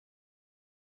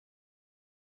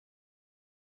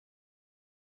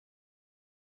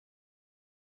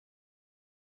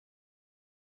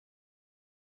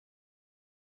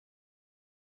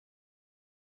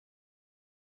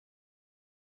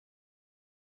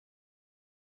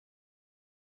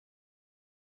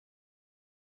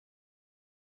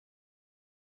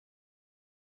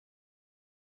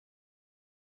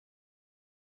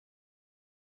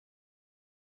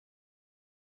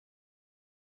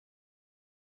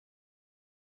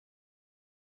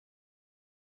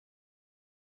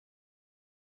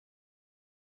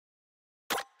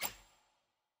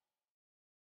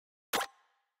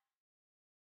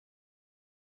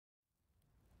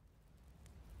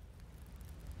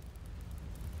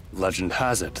Legend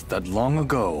has it that long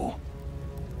ago,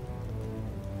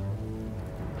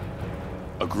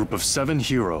 a group of 7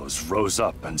 heroes rose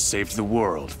up and saved the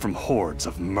world from hordes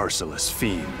of merciless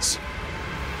fiends.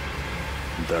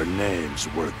 Their names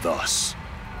were thus.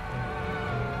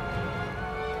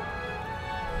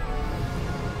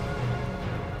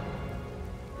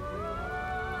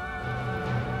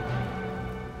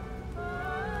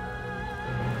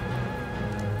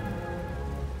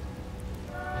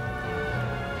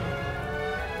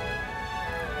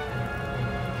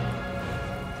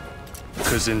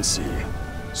 Kazinsi,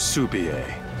 Subier,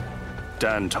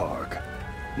 Dantarg,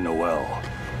 Noel,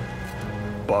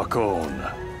 Bakon,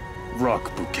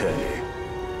 Rock Bouquet,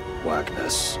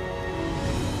 Wagnus.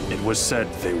 It was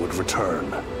said they would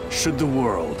return, should the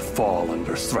world fall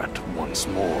under threat once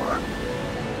more.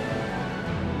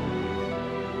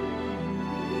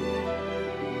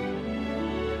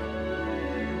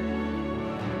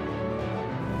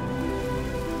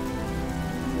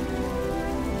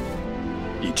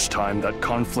 Each time that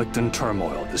conflict and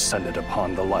turmoil descended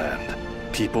upon the land,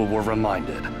 people were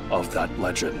reminded of that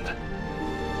legend.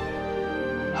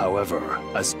 However,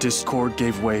 as discord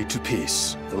gave way to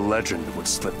peace, the legend would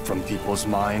slip from people's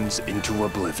minds into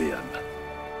oblivion.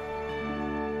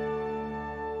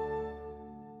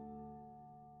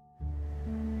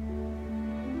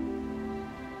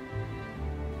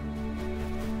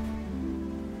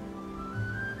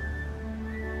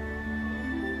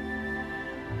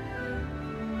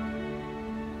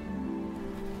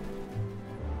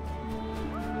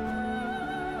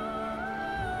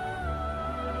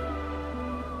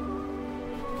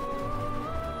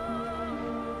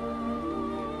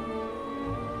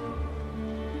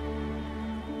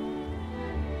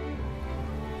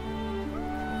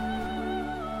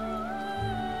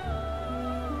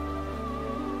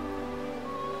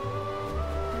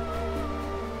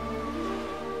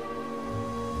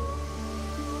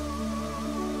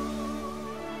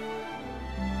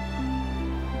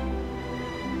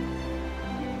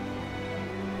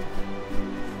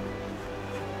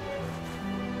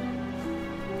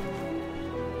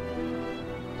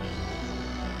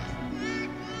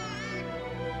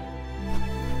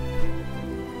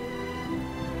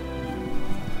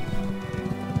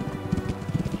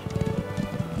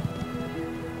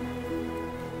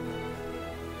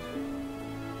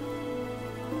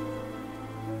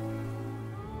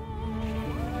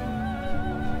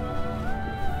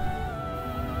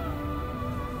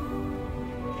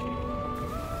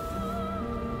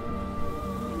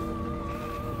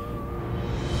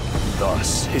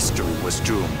 Thus, history was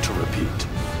doomed to repeat.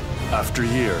 After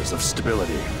years of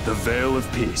stability, the veil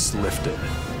of peace lifted,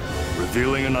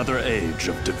 revealing another age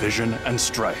of division and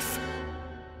strife.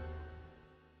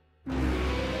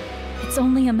 It's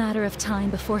only a matter of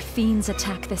time before fiends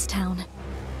attack this town.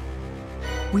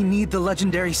 We need the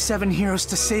legendary 7 heroes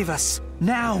to save us.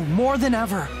 Now, more than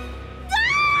ever.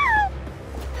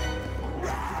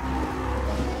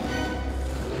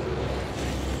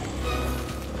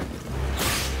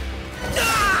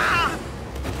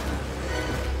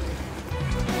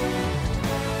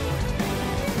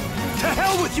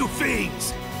 You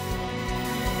fiends!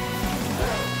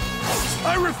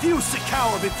 I refuse to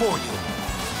cower before you!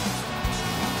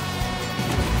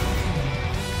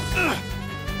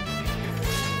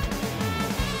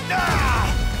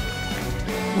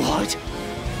 What?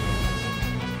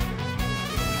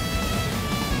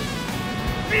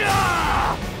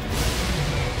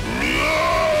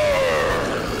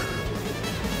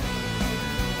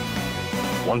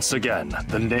 Once again,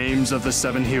 the names of the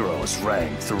 7 heroes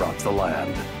rang throughout the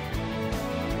land.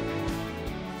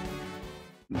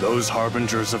 Those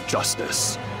harbingers of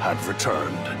justice had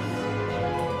returned.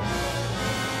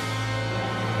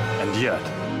 And yet,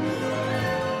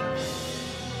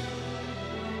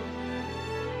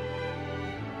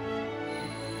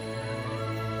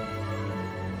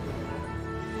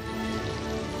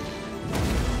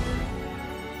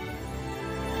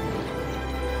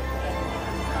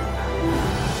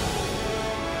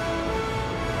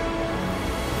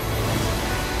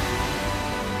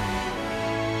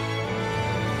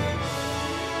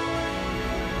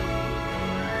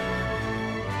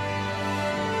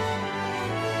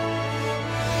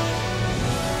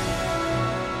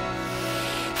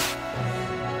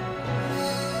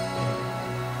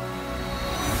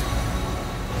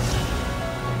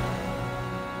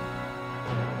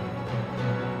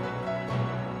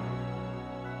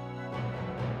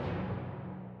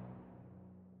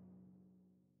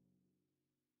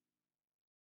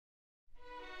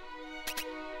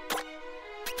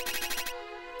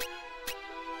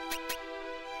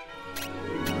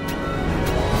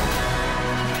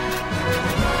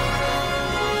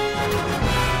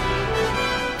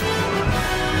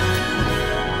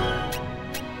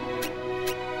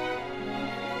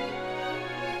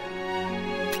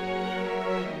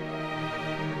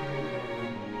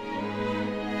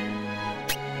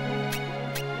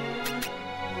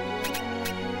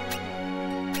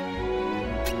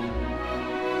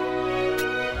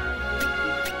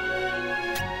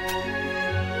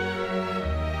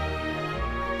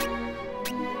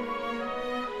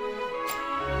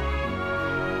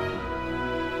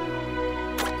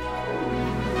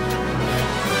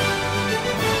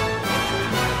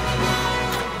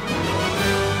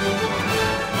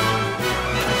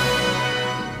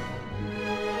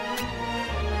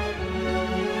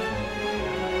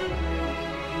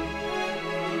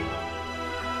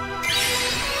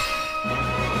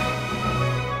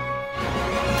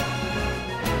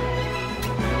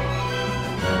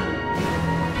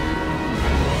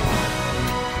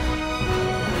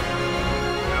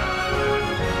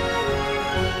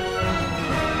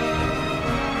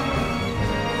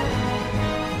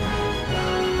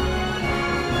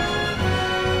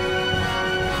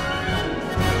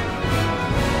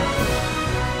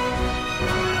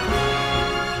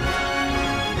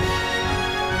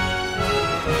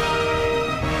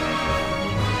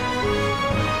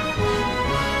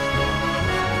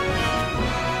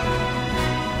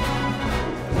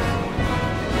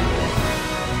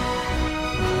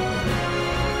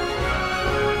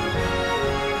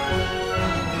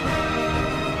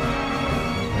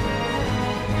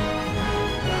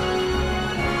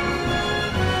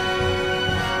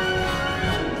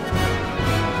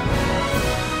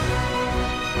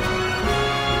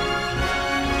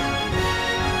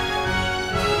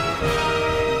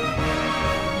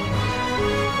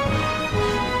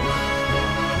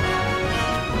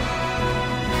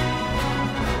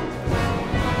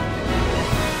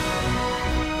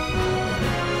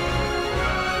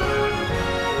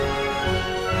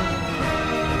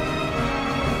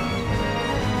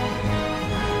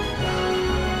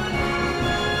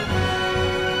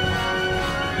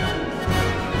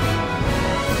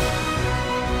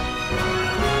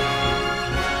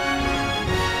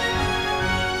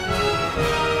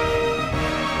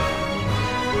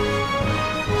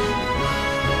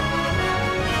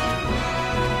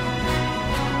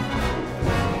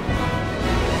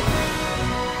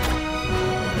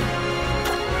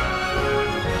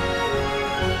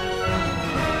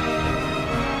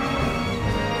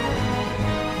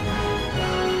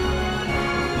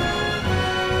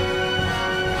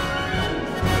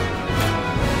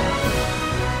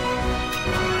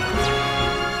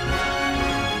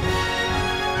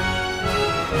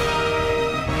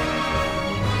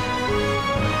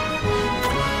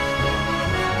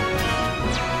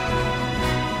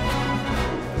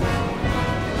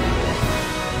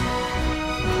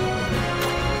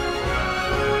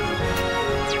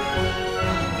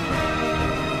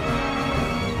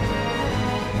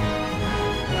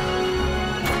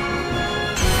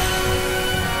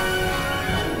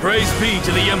 be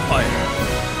to the Empire.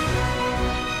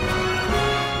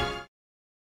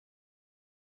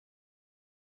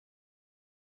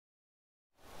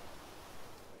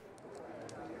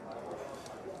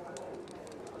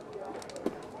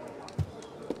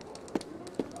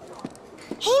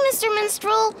 Hey, Mr.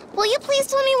 Minstrel, will you please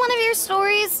tell me one of your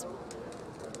stories?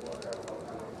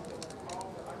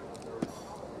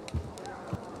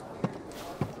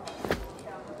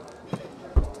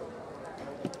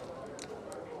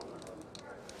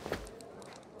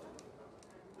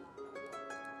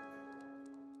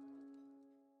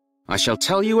 I shall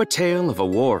tell you a tale of a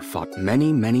war fought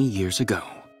many, many years ago.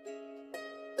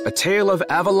 A tale of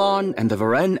Avalon and the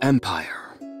Varen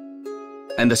Empire,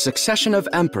 and the succession of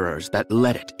emperors that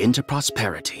led it into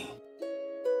prosperity.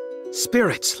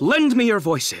 Spirits, lend me your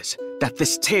voices, that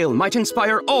this tale might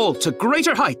inspire all to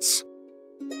greater heights.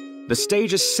 The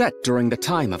stage is set during the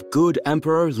time of good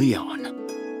Emperor Leon.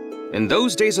 In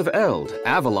those days of Eld,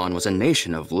 Avalon was a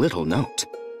nation of little note.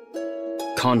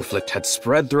 Conflict had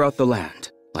spread throughout the land,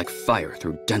 like fire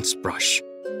through dense brush.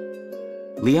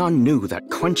 Leon knew that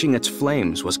quenching its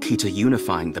flames was key to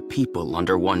unifying the people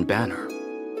under one banner.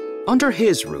 Under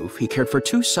his roof, he cared for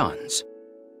two sons,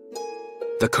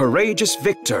 the courageous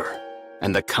Victor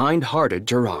and the kind-hearted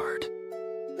Gerard.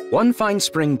 One fine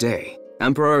spring day,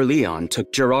 Emperor Leon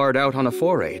took Gerard out on a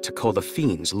foray to cull the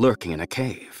fiends lurking in a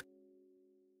cave.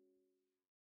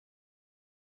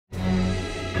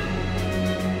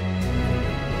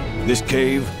 This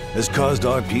cave has caused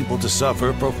our people to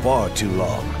suffer for far too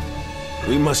long.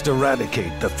 We must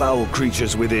eradicate the foul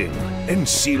creatures within and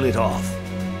seal it off.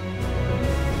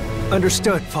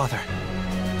 Understood, Father.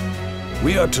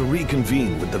 We are to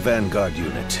reconvene with the Vanguard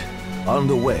unit. On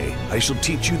the way, I shall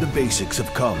teach you the basics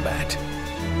of combat.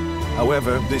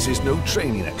 However, this is no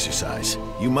training exercise.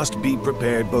 You must be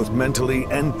prepared both mentally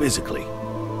and physically.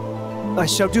 I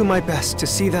shall do my best to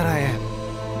see that I am.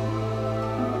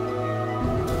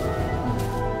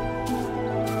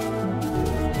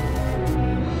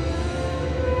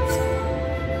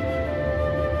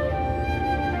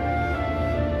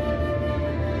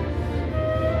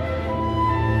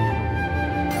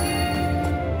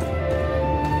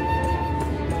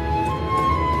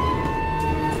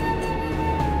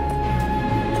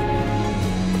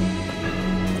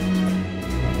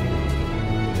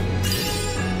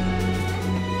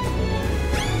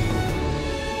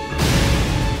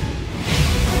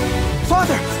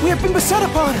 Father, we have been beset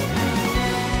upon!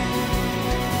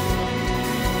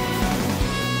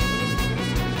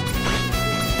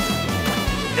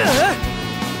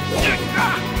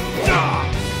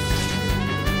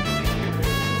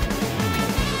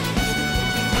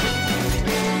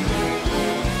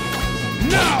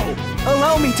 Now!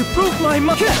 Allow me to prove my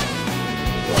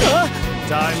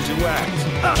Time to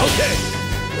act. Okay.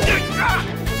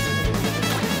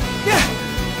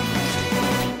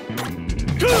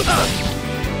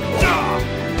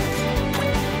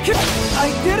 I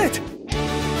did it!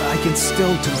 I can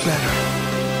still do better.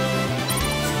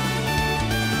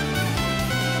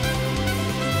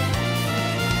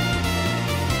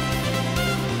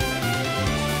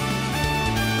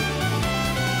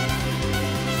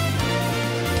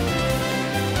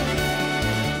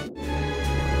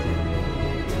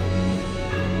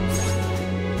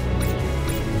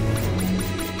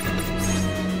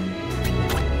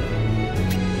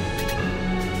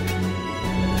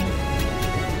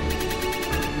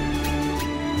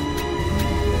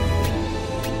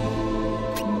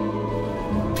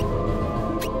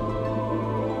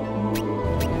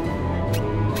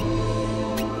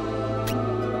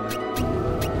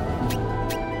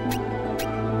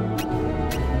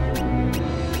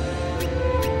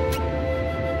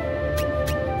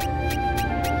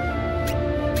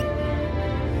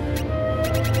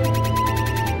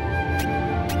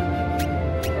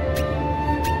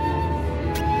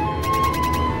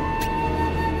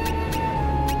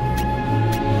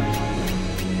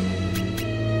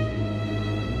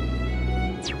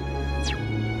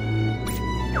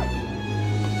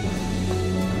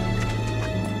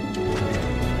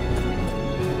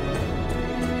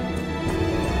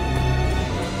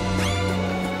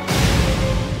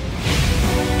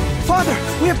 Father,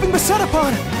 we have been beset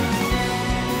upon!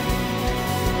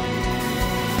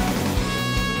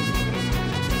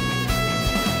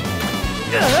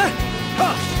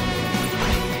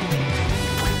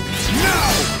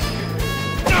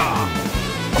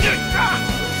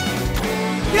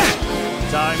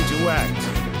 Time to act.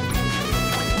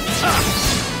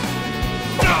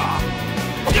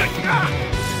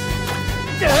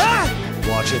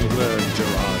 Watch and learn,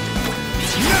 Gerard.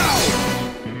 Now!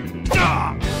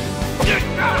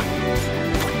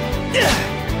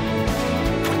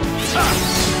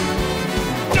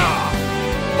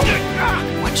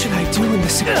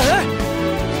 this again.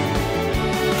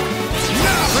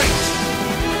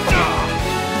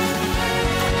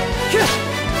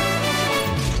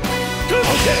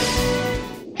 Okay.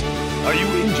 Are you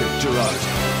injured, Gerard?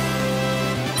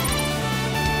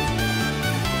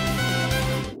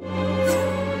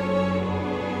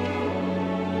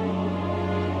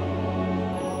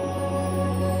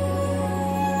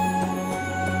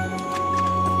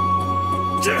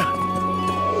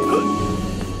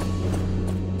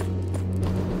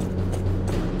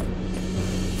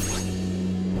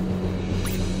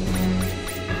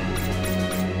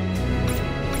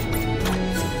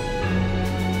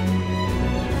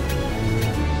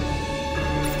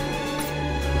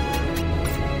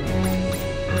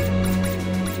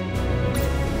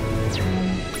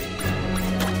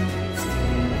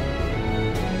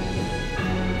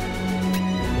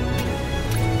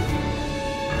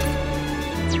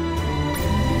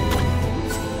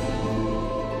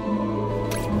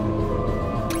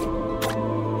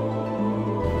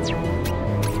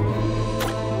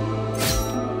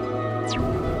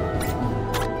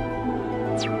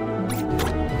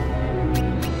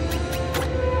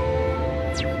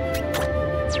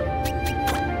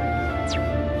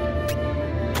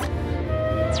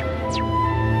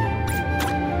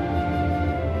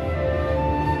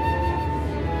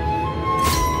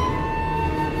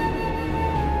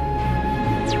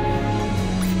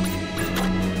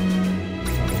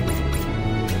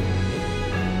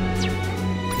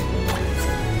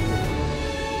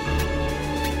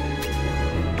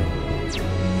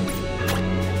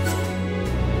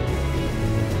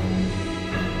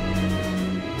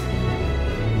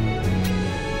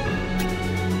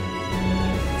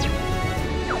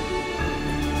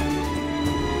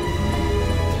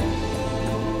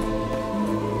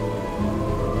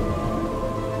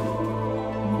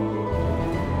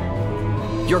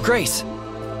 Your Grace!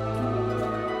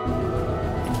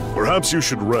 Perhaps you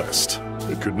should rest.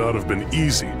 It could not have been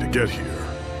easy to get here.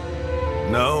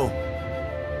 No.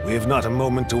 We have not a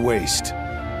moment to waste.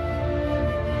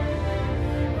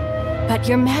 But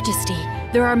Your Majesty,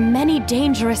 there are many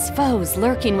dangerous foes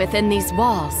lurking within these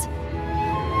walls.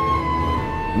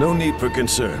 No need for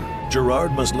concern.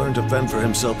 Gerard must learn to fend for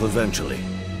himself eventually.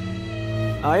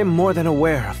 I am more than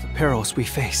aware of the perils we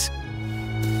face.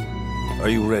 Are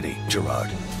you ready, Gerard?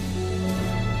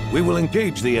 We will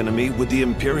engage the enemy with the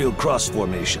Imperial Cross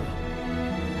formation.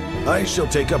 I shall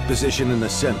take up position in the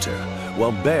center,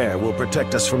 while Bear will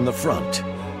protect us from the front.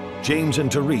 James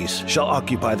and Therese shall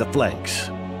occupy the flanks.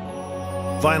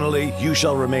 Finally, you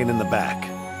shall remain in the back,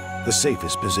 the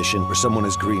safest position for someone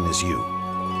as green as you.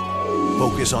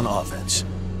 Focus on offense.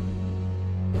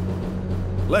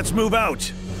 Let's move out!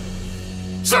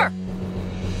 Sir!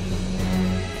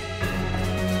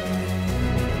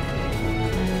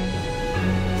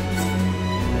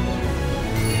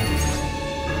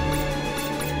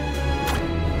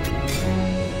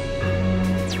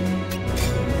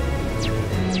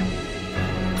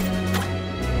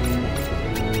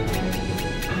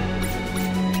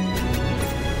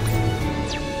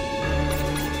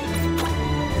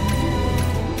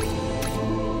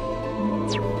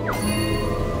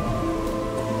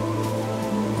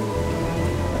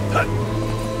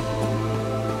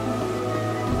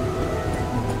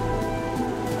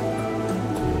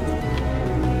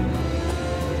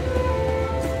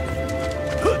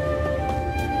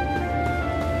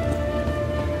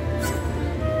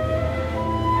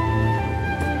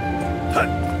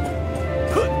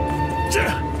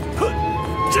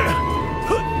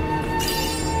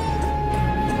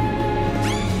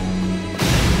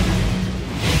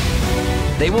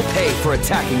 They will pay for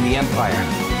attacking the Empire.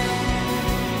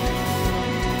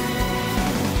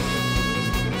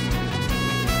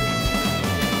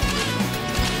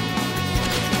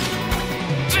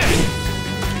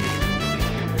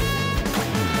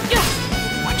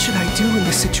 What should I do in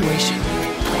this situation?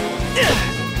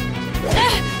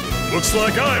 Looks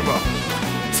like I'm up.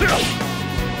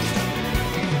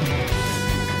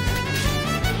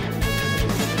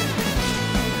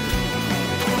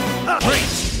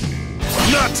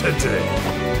 Not today.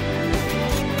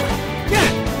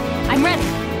 I'm ready.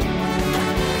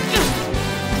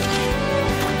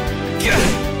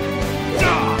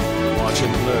 Watch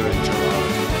and learn,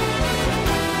 Gerard.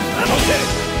 I'm okay.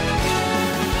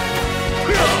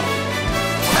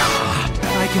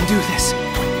 I can do this.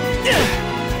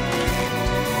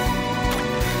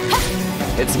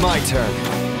 It's my turn.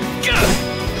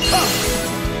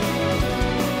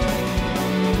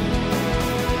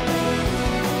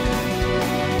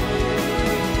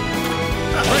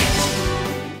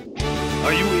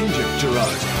 Are you injured,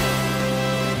 Gerard?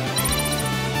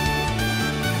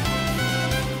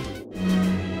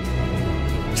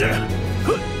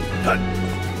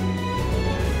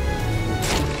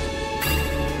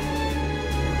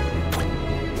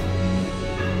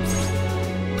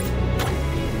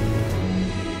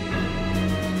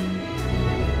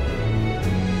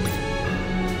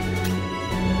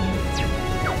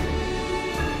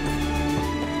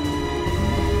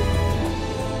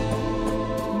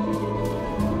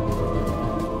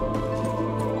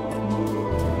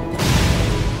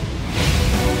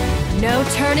 No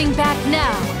turning back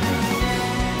now.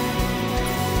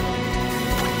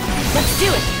 Let's do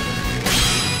it.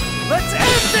 Let's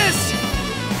end this!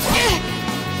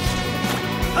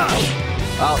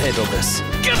 I'll handle this.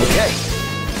 Okay.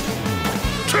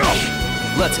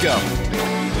 Let's go.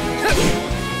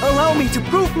 Allow me to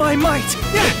prove my might!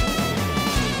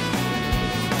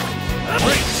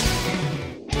 Great!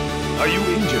 Are you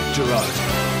injured, Gerard?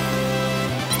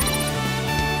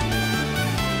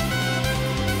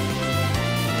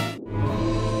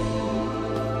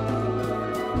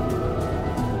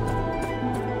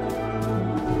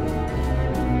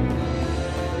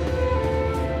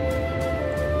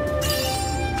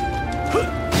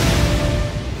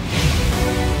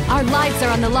 Our lives are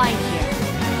on the line here.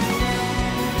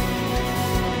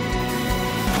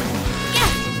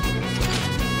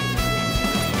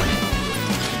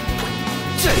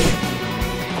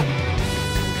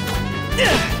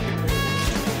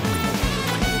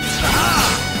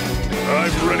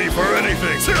 I'm ready for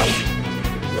anything.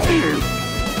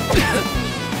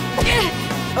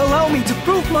 Allow me to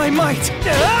prove my might!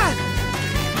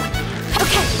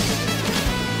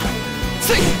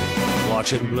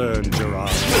 Watch and learn,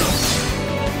 Gerard.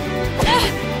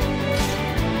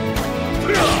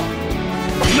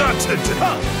 Not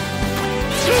today.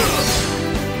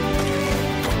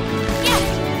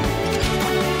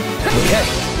 Okay.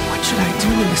 What should I do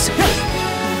in this?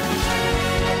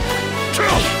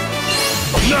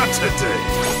 Not today.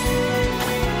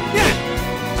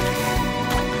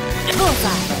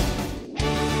 Bullseye.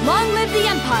 Long live the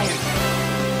Empire.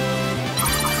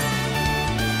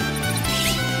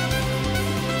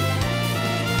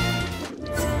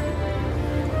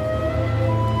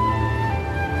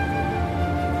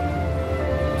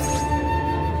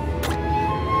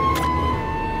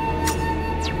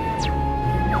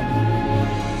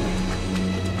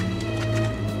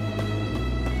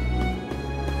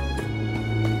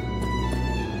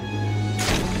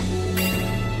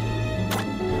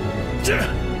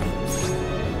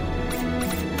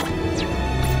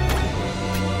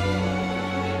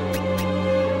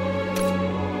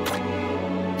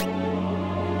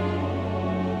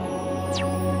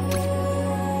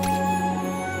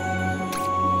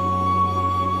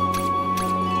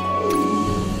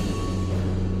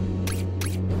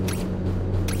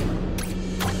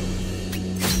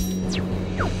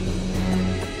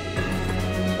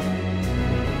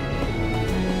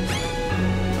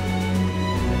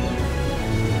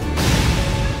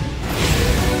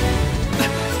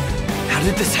 How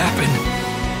did this happen?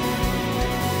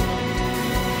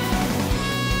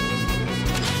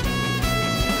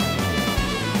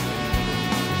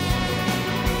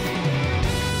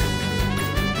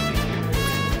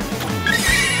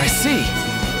 I see.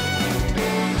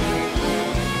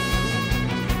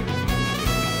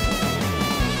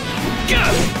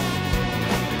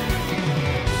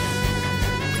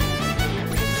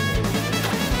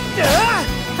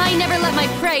 I never let my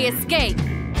prey escape.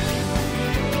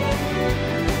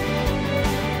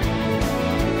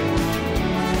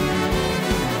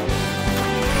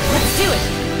 Let's do it.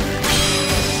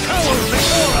 Cower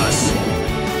before us.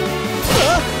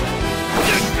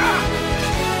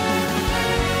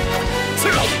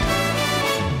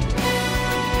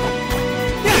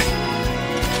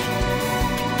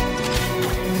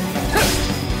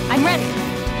 I'm ready.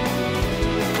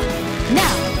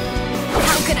 Now,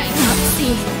 how could I not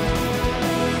see?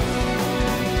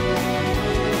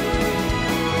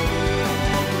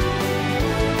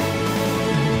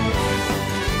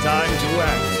 Time to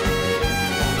act.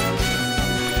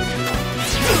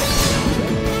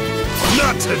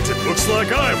 Not today. Looks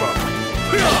like I'm up.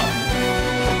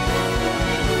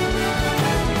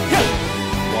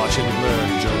 Watch and learn,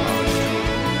 Gerard.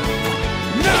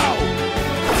 Now!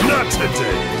 Not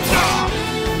today.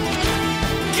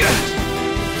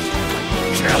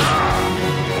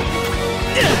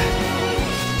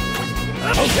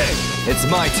 Okay, it's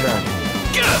my turn.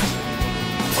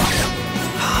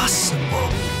 Possible.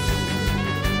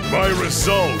 My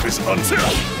resolve is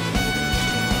until.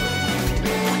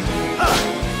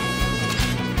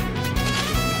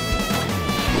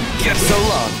 So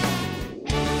long.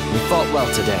 We fought well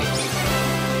today.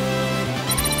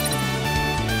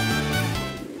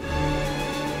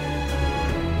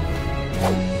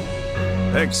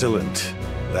 Excellent.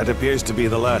 That appears to be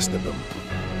the last of them.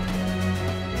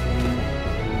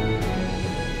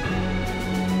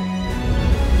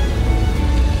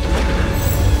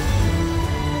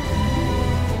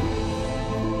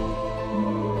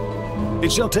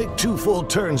 It shall take 2 full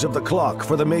turns of the clock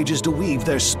for the mages to weave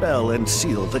their spell and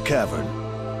seal the cavern.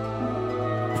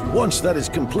 Once that is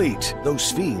complete,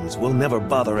 those fiends will never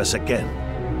bother us again.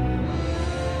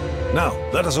 Now,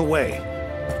 let us away.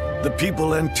 The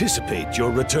people anticipate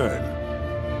your return.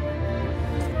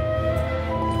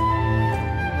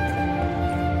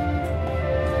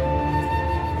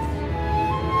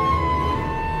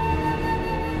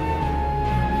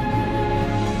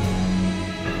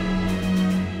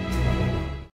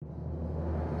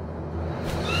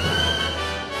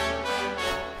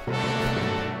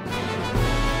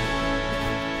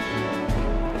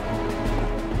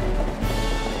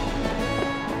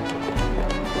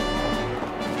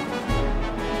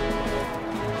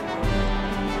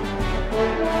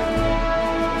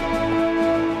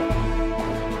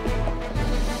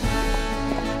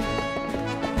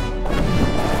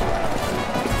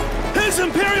 His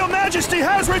Imperial Majesty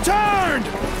has returned!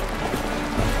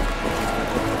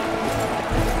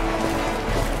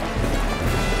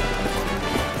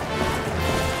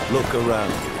 Look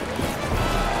around you.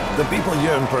 The people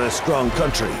yearn for a strong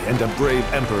country and a brave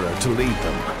emperor to lead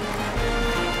them.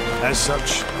 As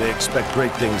such, they expect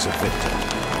great things of Victor.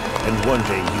 And one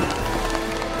day you.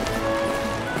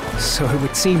 So it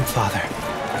would seem, Father.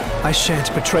 I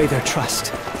shan't betray their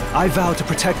trust. I vow to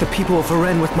protect the people of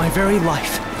Varen with my very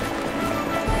life.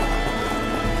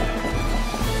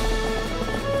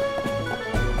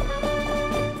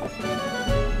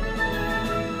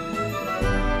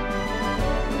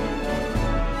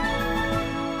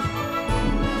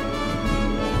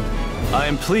 I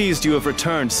am pleased you have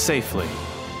returned safely.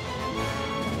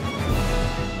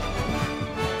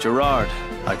 Gerard,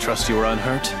 I trust you are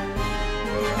unhurt?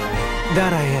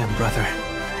 That I am, brother.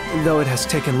 Though it has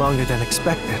taken longer than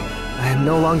expected, I am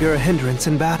no longer a hindrance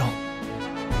in battle.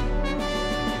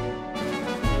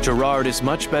 Gerard is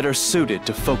much better suited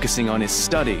to focusing on his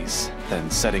studies than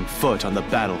setting foot on the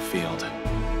battlefield.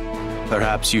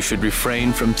 Perhaps you should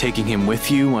refrain from taking him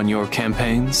with you on your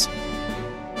campaigns?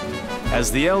 As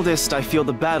the eldest, I feel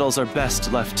the battles are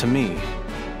best left to me.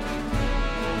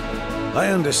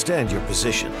 I understand your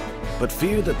position, but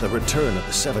fear that the return of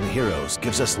the 7 heroes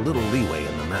gives us little leeway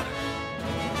in the matter.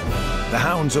 The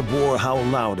hounds of war howl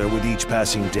louder with each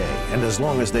passing day, and as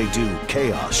long as they do,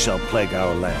 chaos shall plague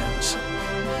our lands.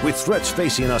 With threats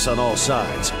facing us on all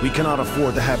sides, we cannot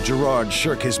afford to have Gerard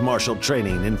shirk his martial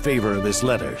training in favor of his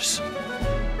letters.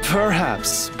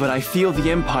 Perhaps, but I feel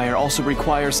the Empire also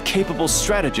requires capable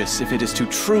strategists if it is to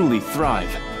truly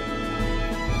thrive.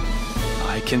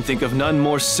 I can think of none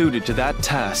more suited to that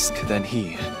task than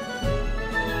he.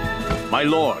 My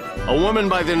lord, a woman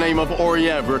by the name of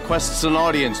Oriev requests an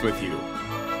audience with you.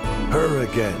 Her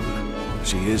again.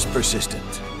 She is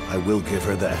persistent. I will give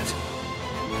her that.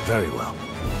 Very well.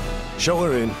 Show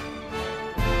her in.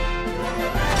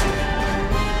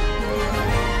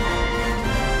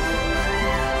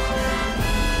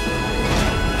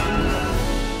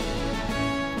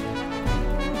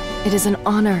 It is an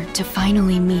honor to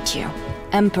finally meet you,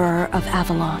 Emperor of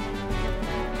Avalon.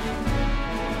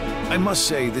 I must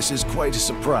say this is quite a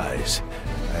surprise.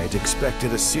 I'd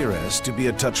expected Asiras to be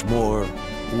a touch more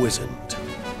wizened.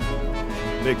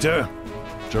 Victor,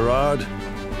 Gerard,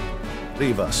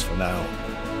 leave us for now.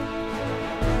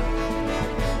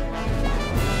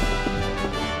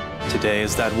 Today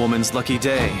is that woman's lucky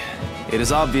day. It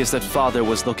is obvious that Father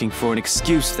was looking for an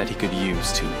excuse that he could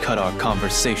use to cut our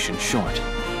conversation short.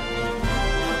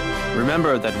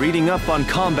 Remember that reading up on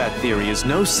combat theory is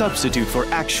no substitute for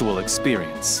actual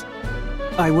experience.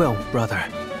 I will, brother.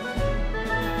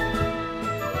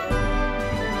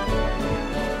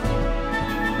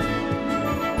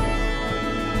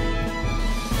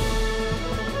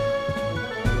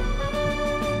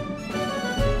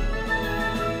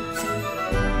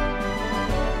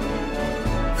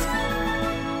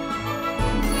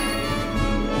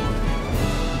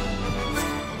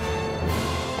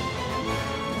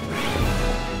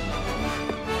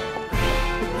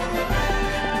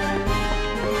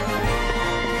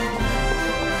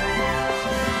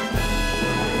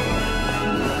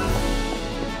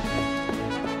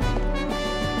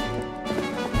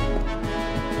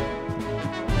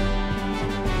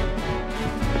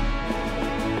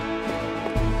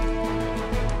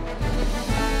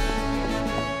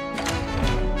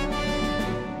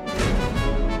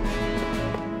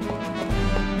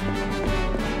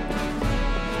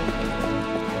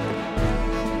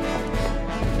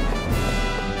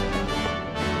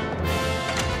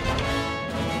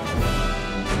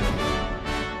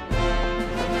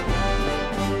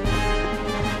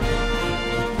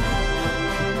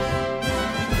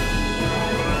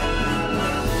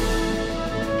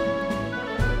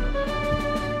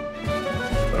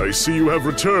 I see you have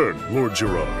returned, Lord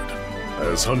Gerard.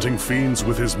 Has hunting fiends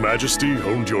with His Majesty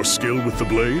honed your skill with the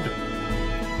blade?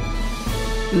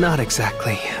 Not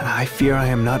exactly. I fear I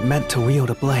am not meant to wield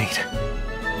a blade.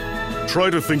 Try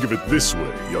to think of it this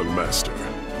way, young master.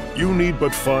 You need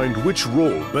but find which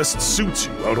role best suits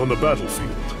you out on the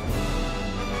battlefield.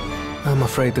 I'm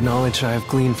afraid the knowledge I have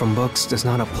gleaned from books does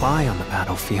not apply on the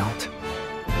battlefield.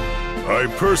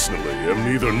 I personally am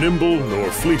neither nimble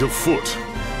nor fleet of foot,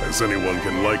 as anyone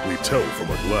can likely tell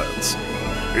from a glance.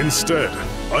 Instead,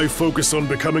 I focus on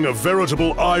becoming a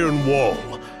veritable iron wall.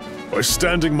 By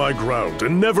standing my ground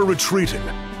and never retreating,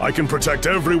 I can protect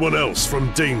everyone else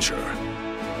from danger.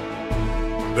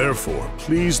 Therefore,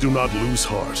 please do not lose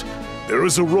heart. There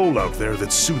is a role out there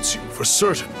that suits you, for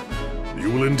certain.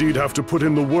 You will indeed have to put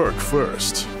in the work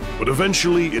first, but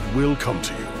eventually it will come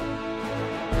to you.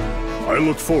 I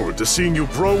look forward to seeing you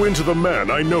grow into the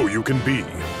man I know you can be.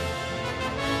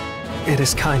 It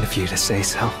is kind of you to say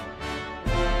so.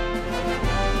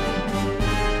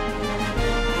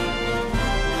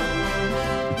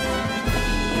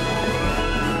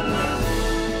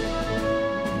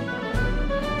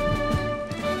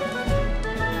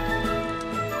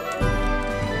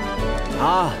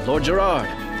 Ah, Lord Gerard.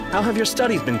 How have your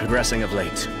studies been progressing of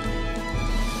late?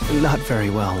 Not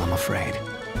very well, I'm afraid.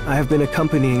 I have been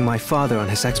accompanying my father on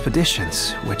his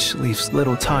expeditions, which leaves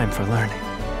little time for learning.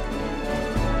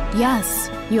 Yes,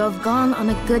 you have gone on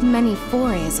a good many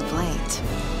forays of late.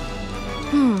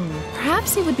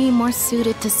 Perhaps you would be more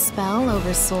suited to spell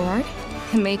over sword?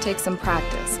 It may take some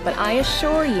practice, but I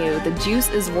assure you the juice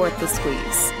is worth the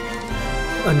squeeze.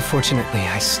 Unfortunately,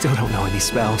 I still don't know any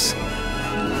spells.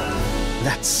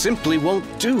 That simply won't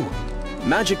do.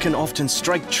 Magic can often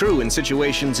strike true in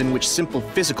situations in which simple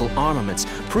physical armaments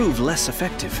prove less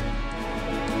effective.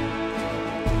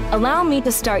 Allow me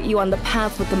to start you on the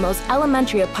path with the most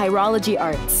elementary of pyrology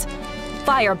arts.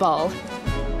 Fireball.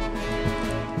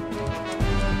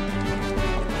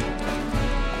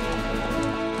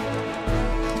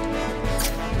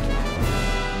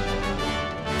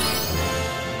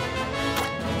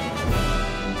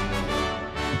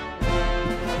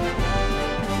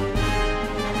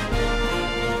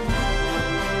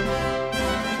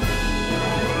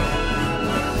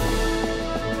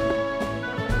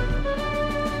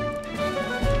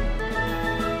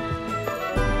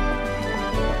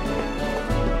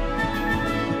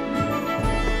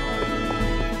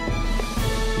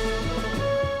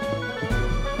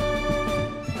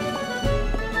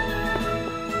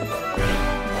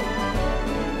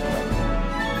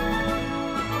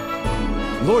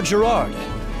 Lord Gerard,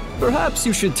 perhaps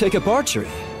you should take up archery.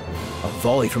 A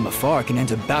volley from afar can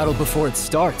end a battle before it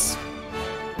starts.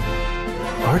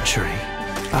 Archery?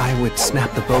 I would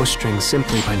snap the bowstring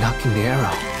simply by knocking the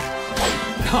arrow.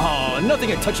 Oh,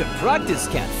 nothing a touch of practice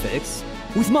can't fix.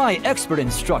 With my expert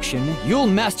instruction, you'll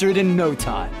master it in no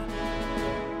time.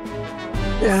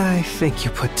 I think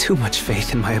you put too much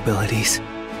faith in my abilities.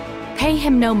 Pay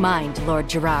him no mind, Lord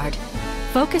Gerard.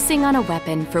 Focusing on a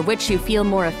weapon for which you feel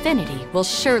more affinity will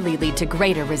surely lead to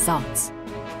greater results.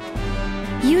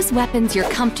 Use weapons you're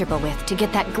comfortable with to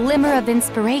get that glimmer of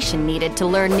inspiration needed to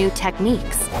learn new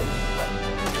techniques.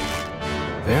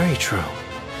 Very true.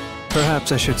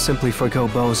 Perhaps I should simply forgo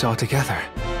bows altogether.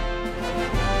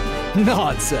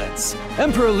 Nonsense!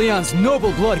 Emperor Leon's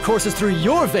noble blood courses through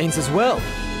your veins as well.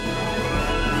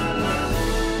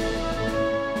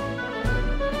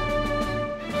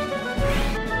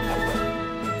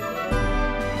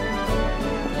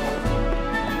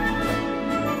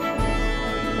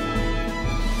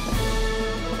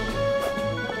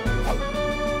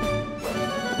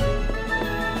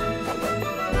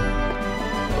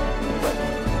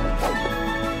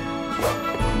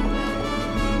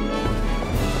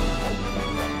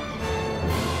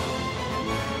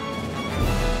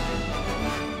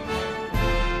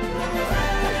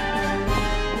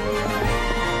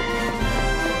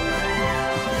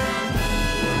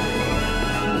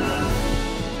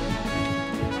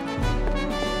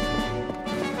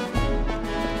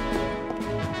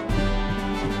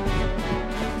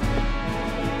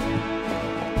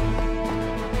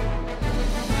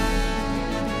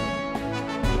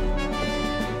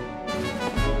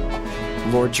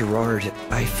 Lord Gerard,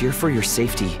 I fear for your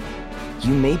safety.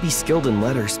 You may be skilled in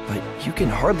letters, but you can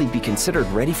hardly be considered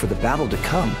ready for the battle to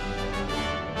come.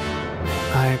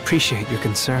 I appreciate your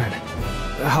concern.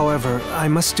 However, I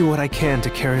must do what I can to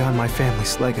carry on my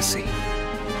family's legacy.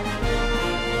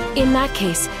 In that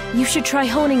case, you should try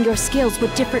honing your skills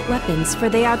with different weapons, for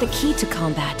they are the key to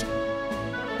combat.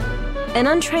 An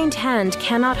untrained hand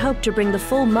cannot hope to bring the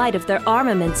full might of their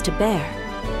armaments to bear.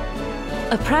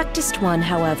 A practiced one,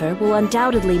 however, will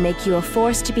undoubtedly make you a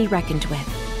force to be reckoned with.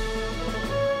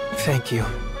 Thank you.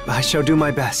 I shall do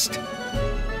my best.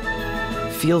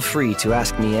 Feel free to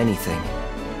ask me anything.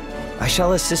 I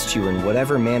shall assist you in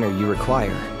whatever manner you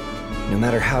require, no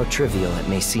matter how trivial it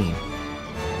may seem.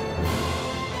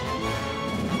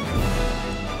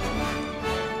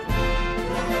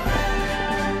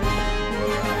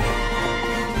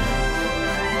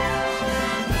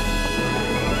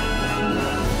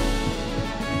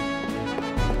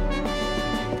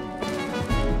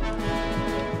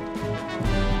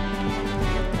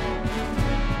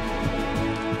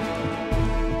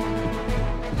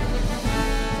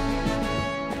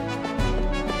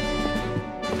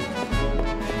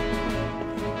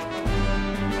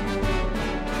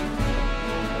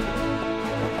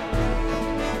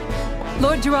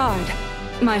 Lord Gerard,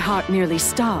 my heart nearly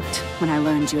stopped when I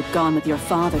learned you had gone with your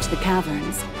father to the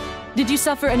caverns. Did you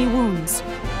suffer any wounds?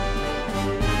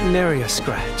 Nary a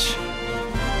scratch.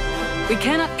 We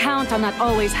cannot count on that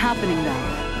always happening,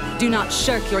 though. Do not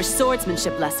shirk your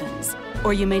swordsmanship lessons,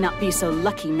 or you may not be so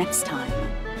lucky next time.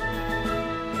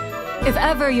 If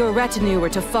ever your retinue were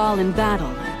to fall in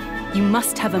battle, you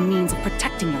must have a means of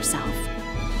protecting yourself.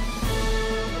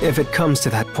 If it comes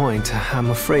to that point, I'm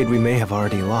afraid we may have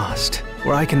already lost,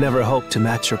 or I can never hope to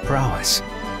match your prowess.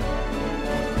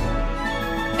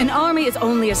 An army is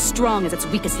only as strong as its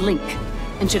weakest link,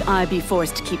 and should I be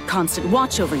forced to keep constant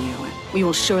watch over you, we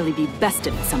will surely be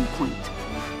bested at some point.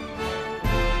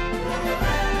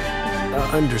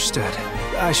 Understood.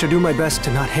 I shall do my best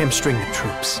to not hamstring the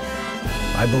troops.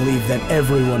 I believe that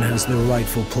everyone has their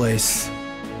rightful place,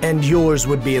 and yours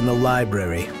would be in the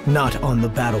library, not on the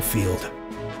battlefield.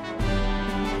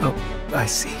 Oh, I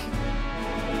see.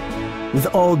 With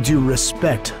all due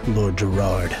respect, Lord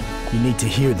Gerard, you need to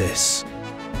hear this.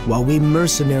 While we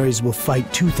mercenaries will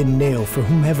fight tooth and nail for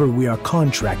whomever we are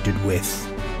contracted with,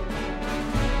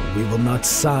 we will not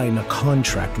sign a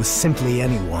contract with simply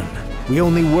anyone. We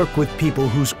only work with people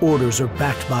whose orders are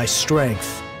backed by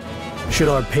strength. Should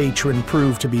our patron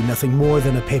prove to be nothing more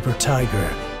than a paper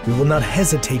tiger, we will not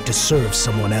hesitate to serve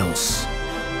someone else.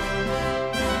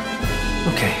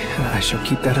 Okay, I shall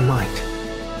keep that in mind.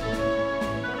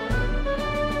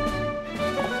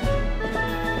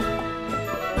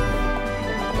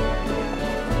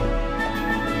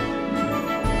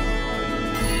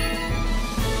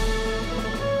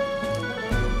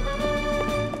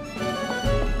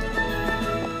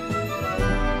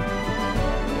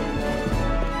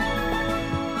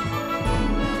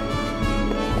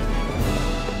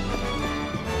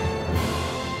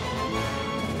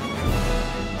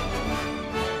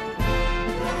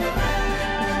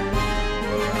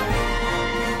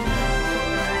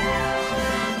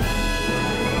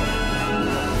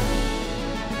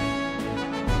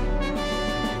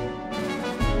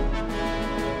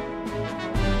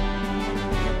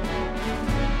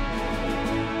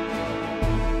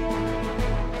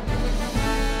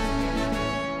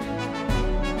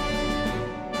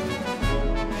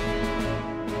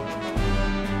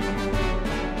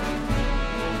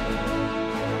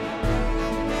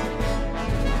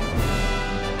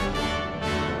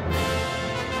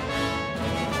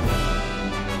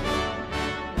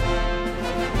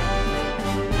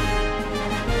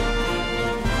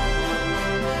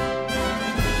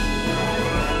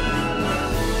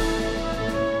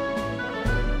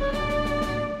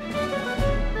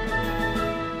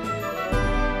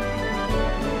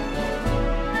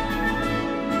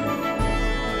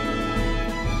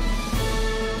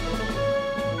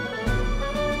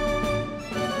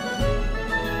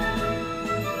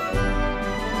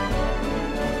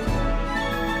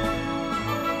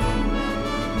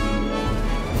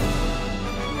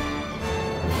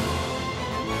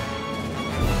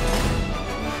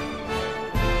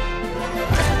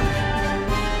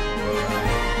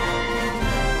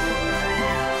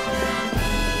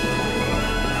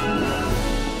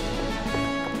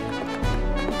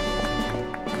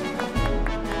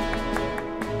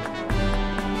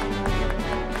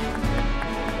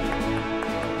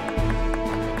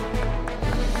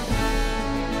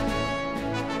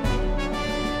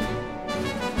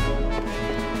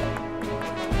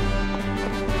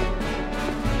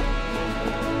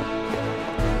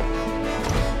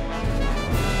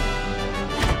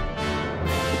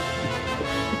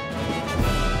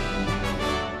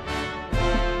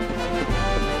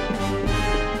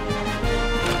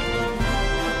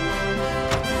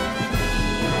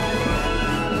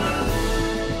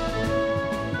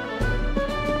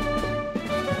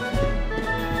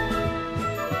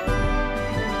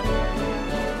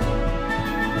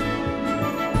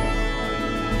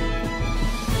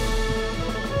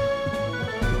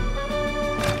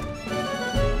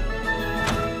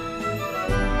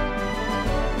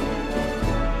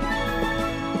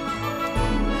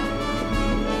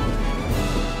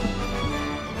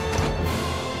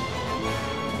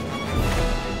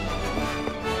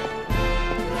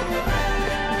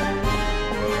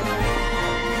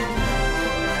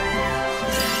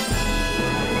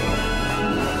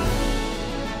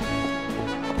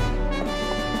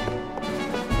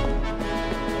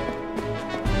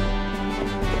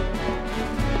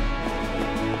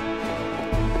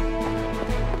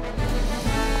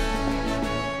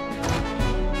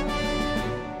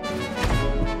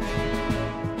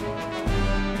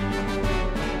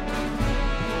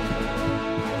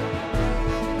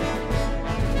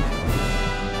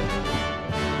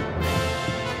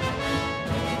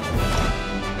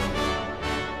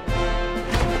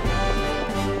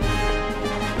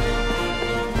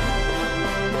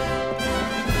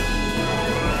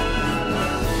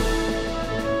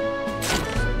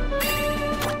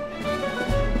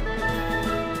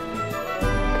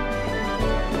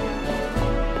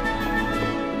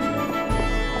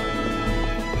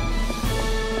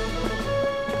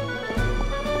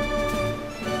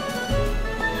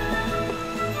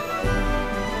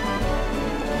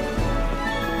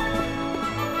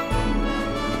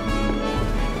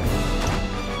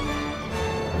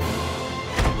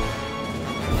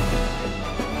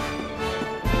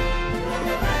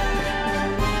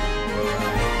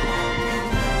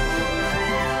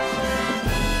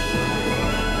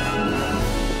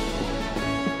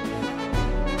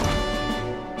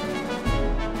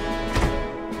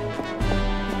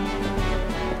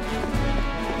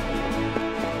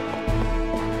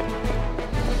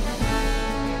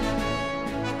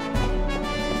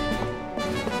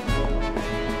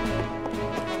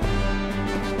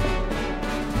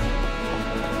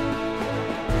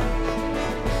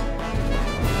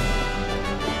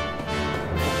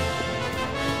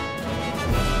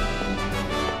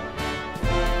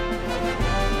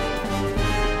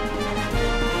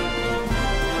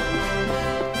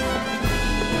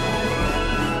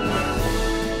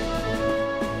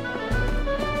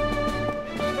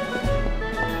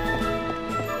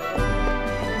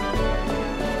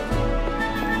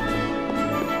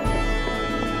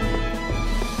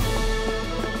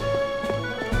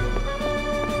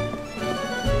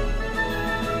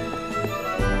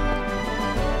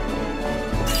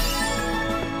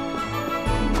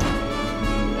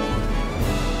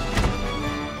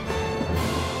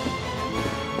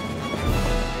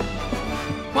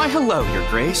 Why, hello, Your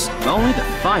Grace. Only the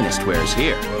finest wares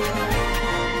here.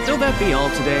 Will that be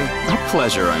all today? A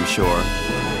pleasure, I'm sure.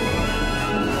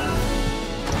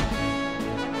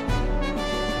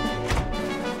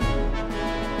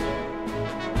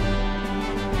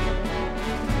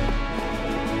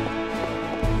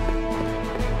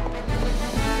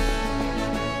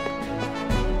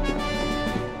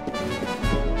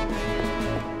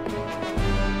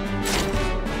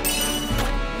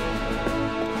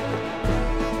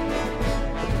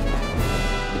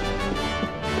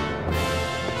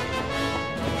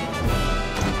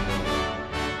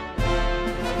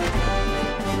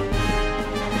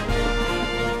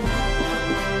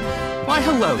 Why,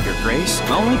 hello, Your Grace.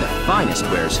 Only the finest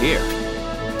wares here.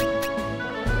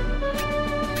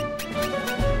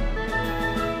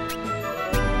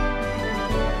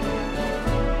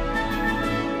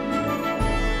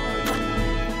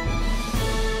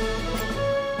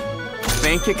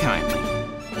 Thank you kindly.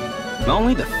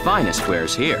 Only the finest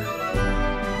wares here.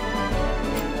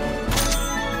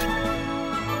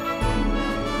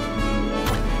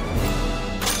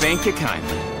 Thank you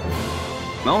kindly.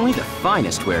 Only the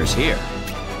finest wares here.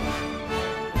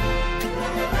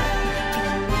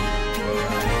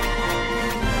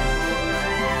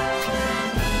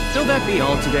 Will that be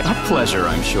all today? A pleasure,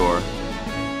 I'm sure.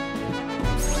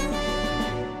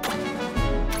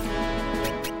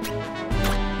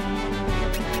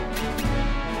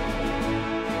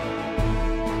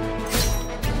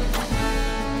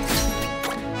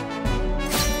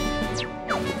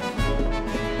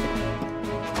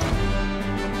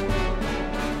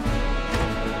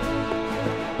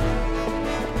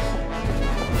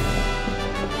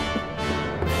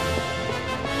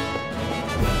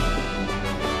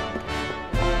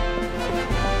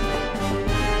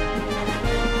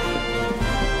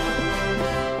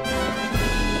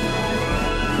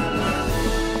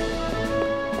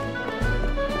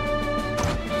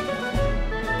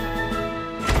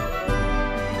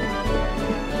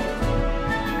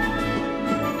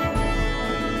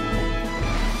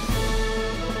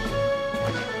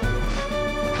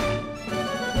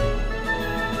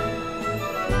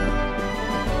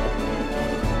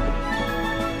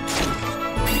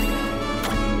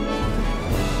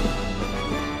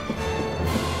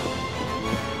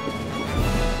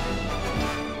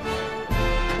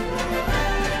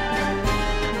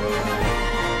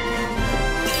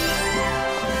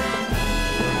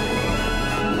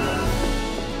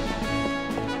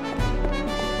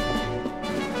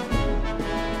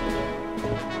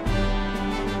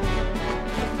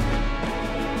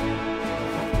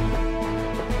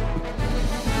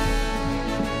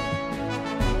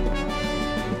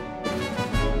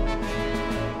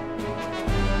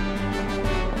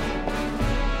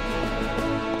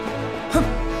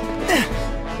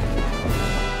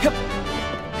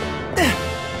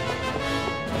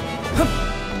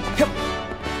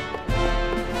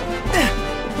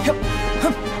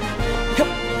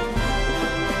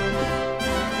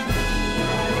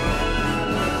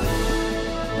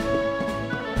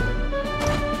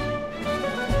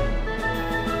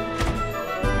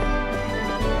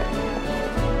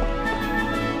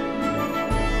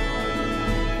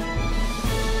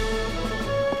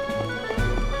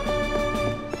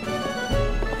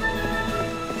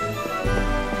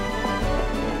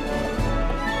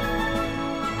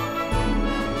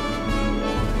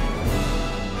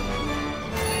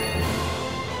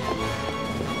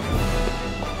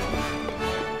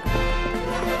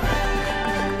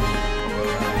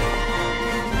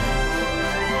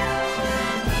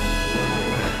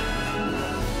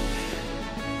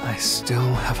 I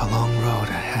still have a long road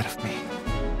ahead of me.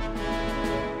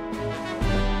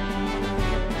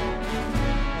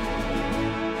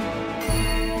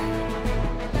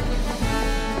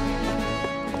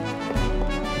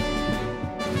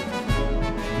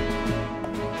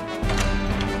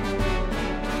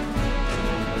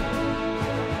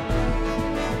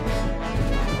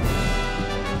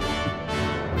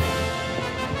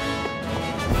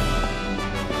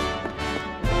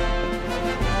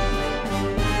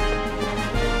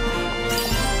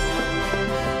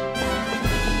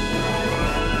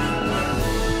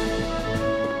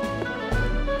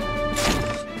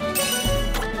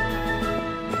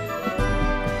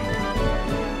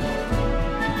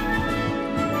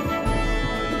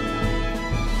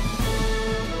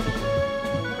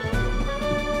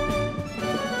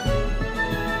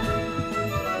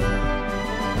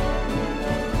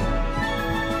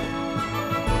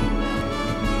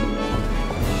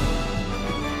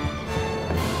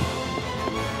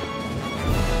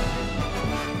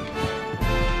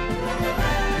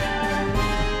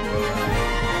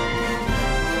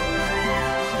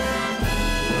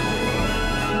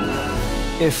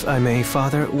 If I may,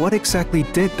 Father, what exactly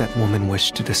did that woman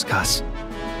wish to discuss?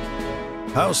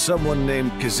 How someone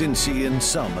named Kazinsi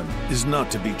Salmon is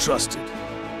not to be trusted.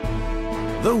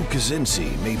 Though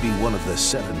Kazinsi may be one of the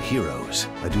 7 heroes,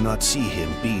 I do not see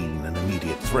him being an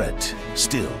immediate threat.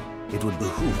 Still, it would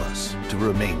behoove us to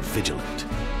remain vigilant.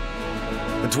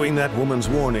 Between that woman's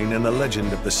warning and the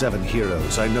legend of the 7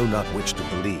 heroes, I know not which to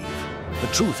believe. The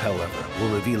truth, however,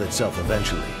 will reveal itself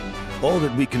eventually. All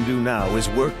that we can do now is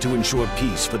work to ensure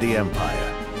peace for the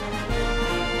Empire.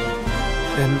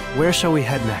 Then where shall we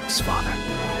head next, Father?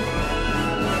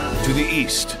 To the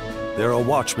east. There are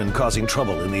watchmen causing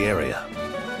trouble in the area.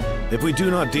 If we do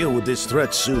not deal with this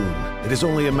threat soon, it is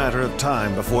only a matter of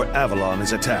time before Avalon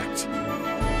is attacked.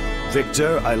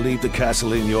 Victor, I leave the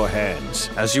castle in your hands.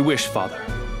 As you wish, Father.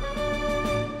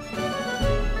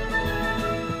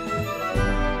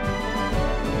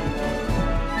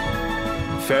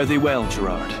 Fare thee well,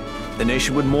 Gerard. The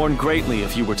nation would mourn greatly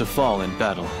if you were to fall in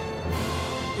battle.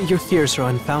 Your fears are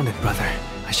unfounded, brother.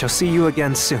 I shall see you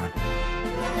again soon.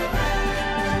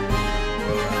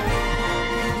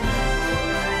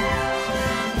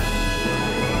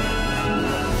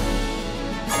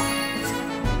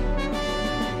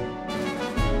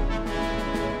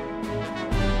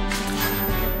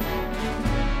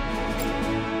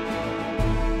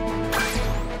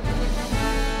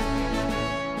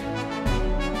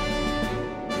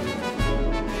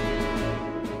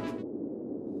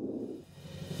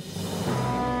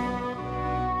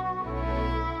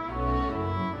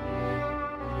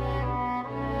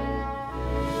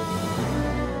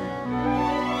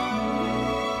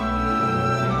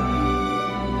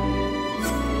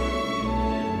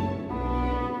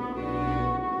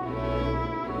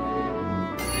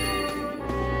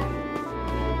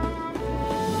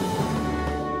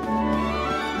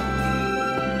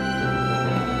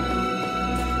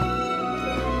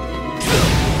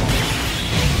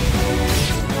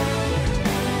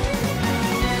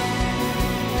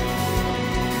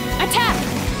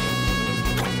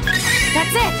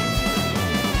 That's it!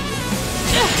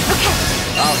 Okay.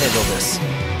 I'll handle this.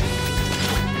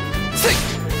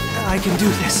 I can do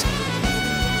this.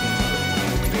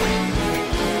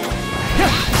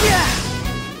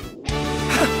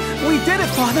 We did it,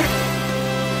 Father!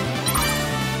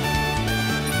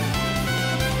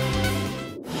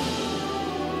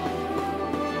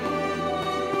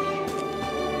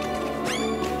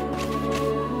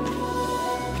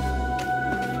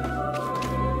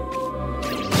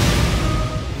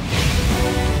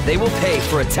 They will pay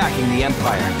for attacking the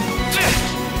Empire.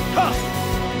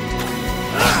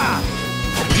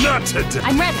 Not today!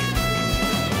 I'm ready!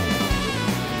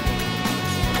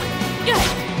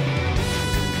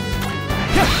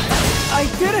 I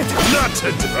did it! Not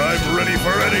today! I'm ready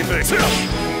for anything!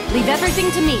 Leave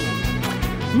everything to me.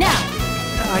 Now!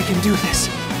 I can do this.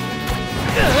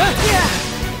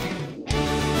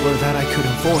 Or that I could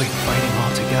avoid fighting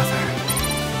altogether.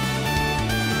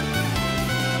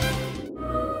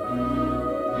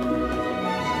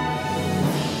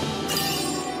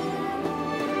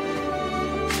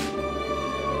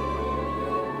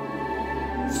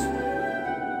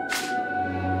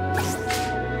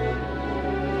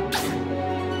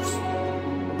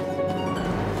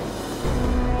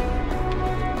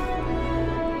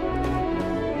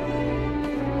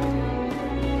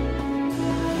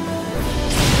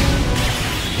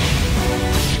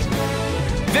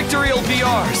 Victory will be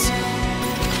ours!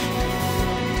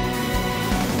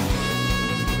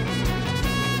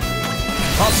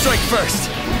 I'll strike first!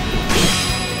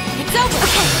 It's over!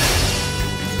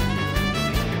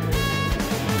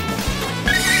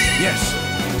 Yes!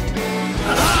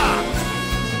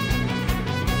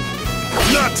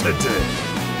 Not today!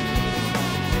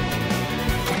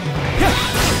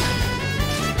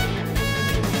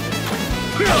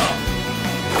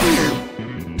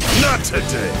 Not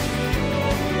today!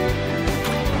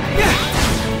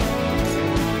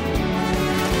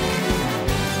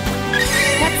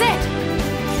 That's it!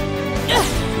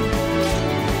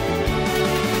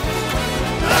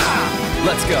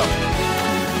 Let's go.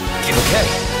 Okay.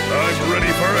 I'm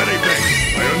ready for anything.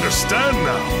 I understand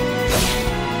now.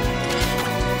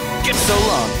 So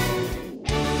long.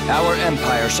 Our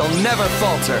empire shall never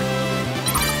falter.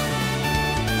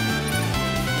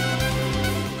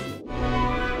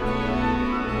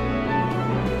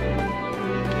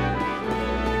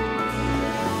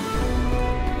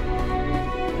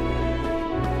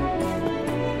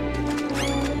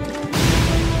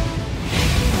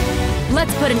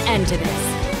 Let's put an end to this.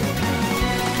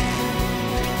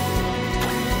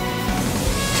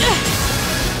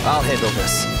 I'll handle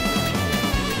this.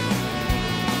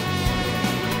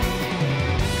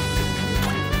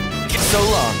 So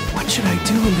long. What should I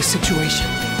do in this situation?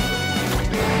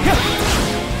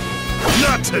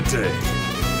 Not today!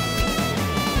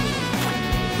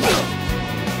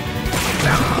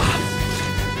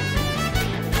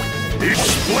 It's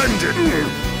splendid!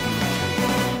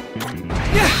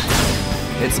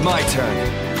 It's my turn.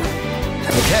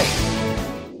 Okay.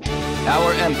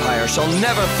 Our empire shall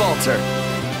never falter.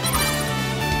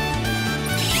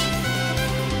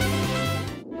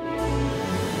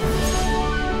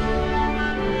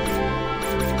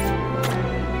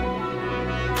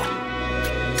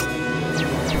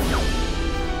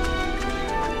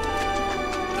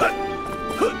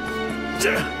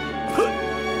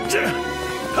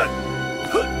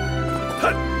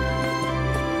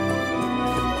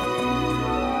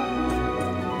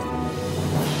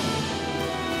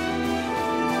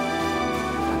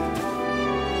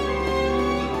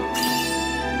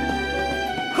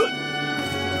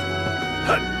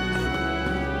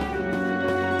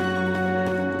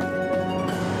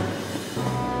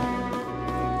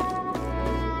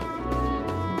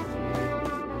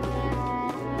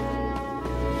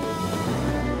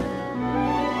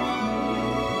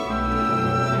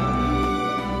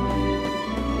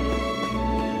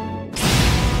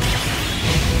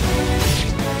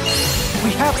 We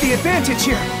have the advantage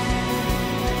here!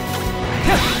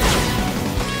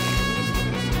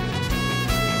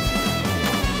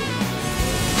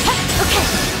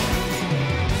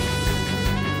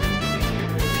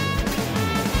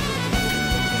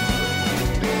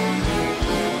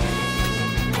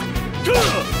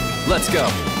 Let's go.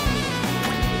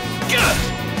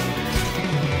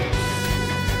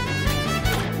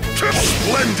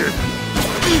 Splendid!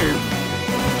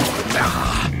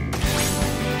 Now!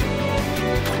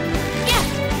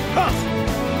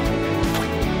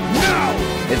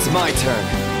 It's my turn.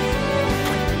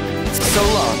 So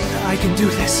long. I can do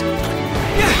this.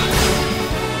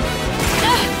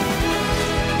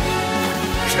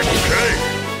 Okay.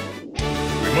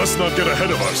 We must not get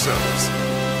ahead of ourselves.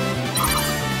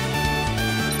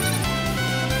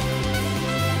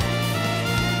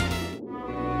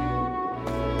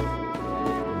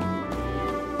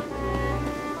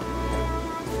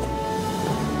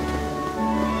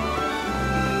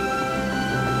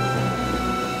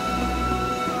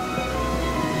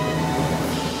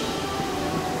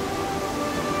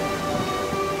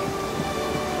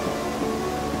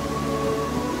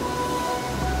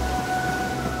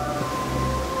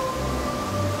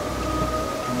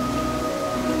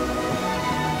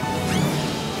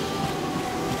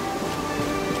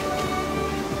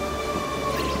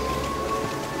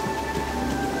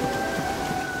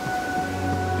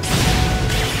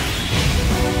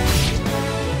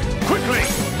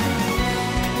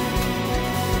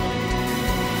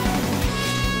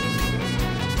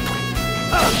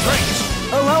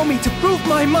 Allow me to prove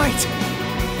my might!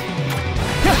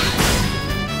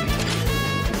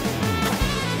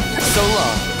 So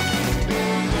long.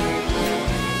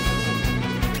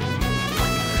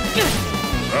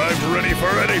 I'm ready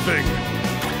for anything!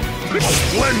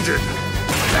 Splendid!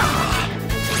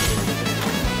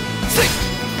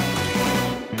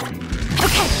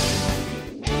 Okay!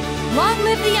 Long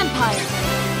live the Empire!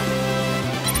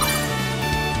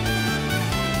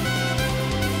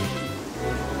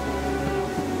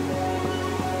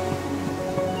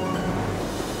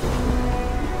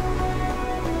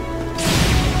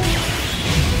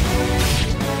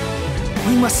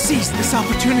 We must seize this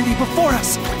opportunity before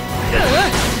us!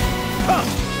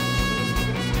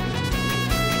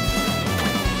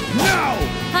 Now!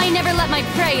 I never let my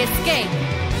prey escape!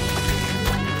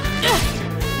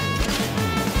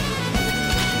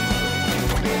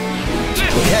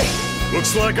 Okay.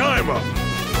 Looks like I'm up!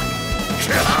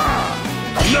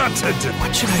 Not today!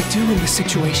 What should I do in this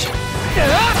situation?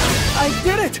 I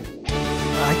did it!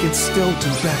 I can still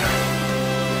do better.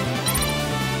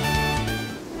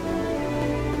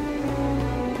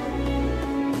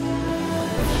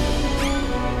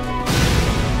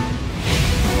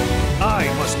 I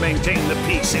must maintain the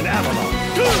peace in Avalon.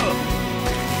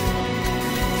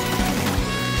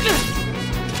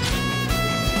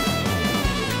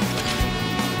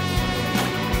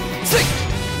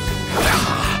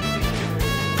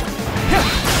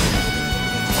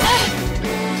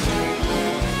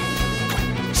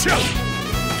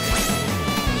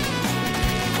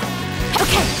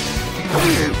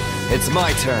 It's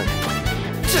my turn.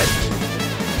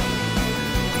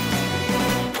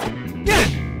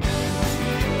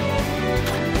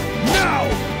 Now!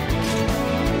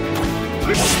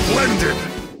 Splendid!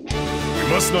 We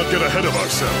must not get ahead of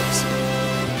ourselves.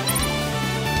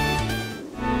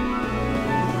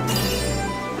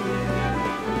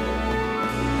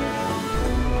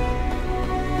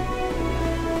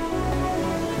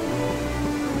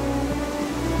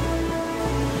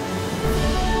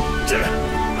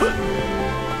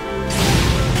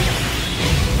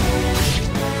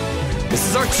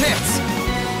 chance!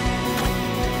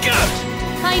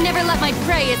 I never let my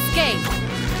prey escape.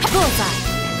 Bullseye.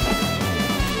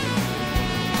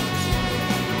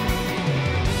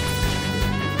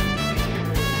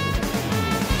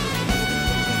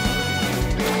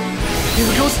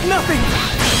 Here goes nothing!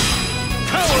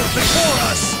 Cower before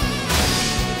us!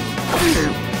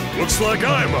 Looks like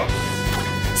I'm up.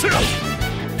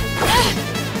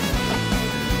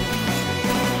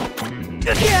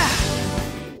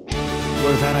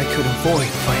 Were that I could avoid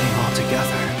fighting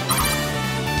altogether.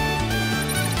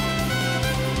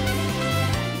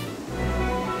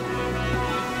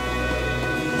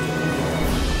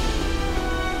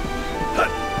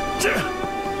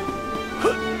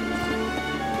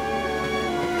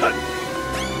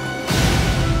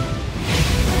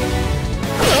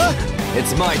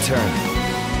 It's my turn.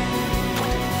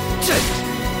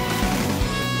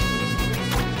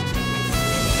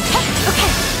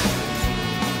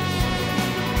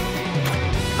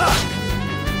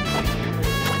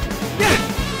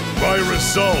 My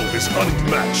resolve is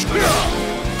unmatched.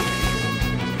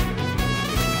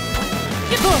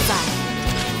 Bullseye.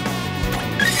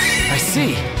 I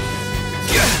see.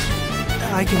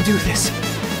 I can do this.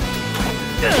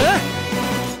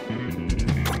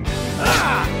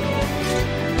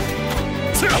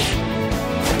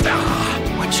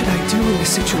 What should I do in this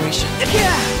situation?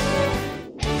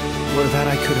 Were that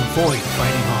I could avoid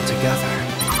fighting altogether.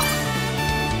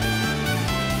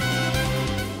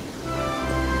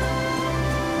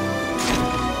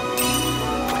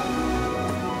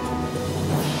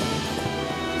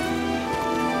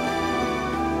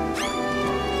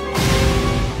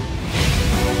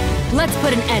 Let's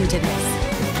put an end to this.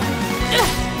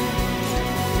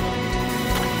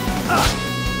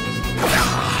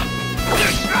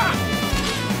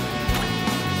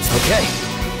 Okay.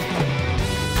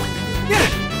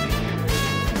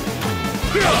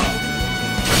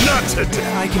 Not today.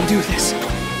 I can do this.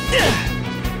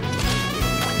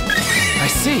 I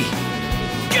see.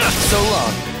 So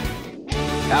long.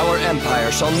 Our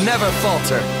empire shall never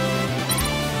falter.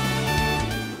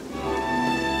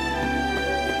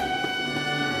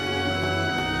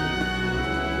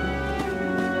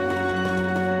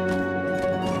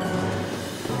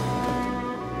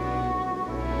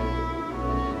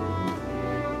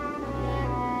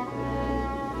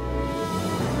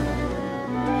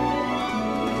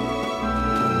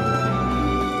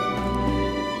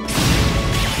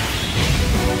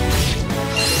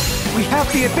 We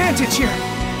have the advantage here!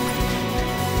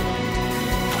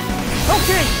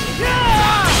 Okay!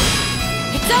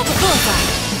 It's over, Bullseye!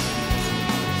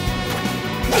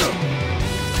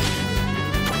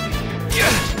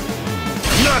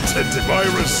 Not today. My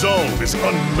resolve is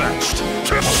unmatched.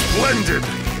 Splendid!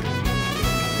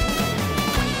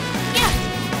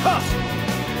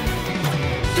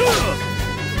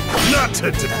 Not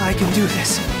today. I can do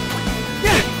this.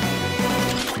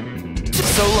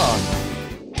 So long.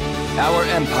 Our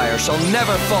empire shall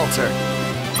never falter.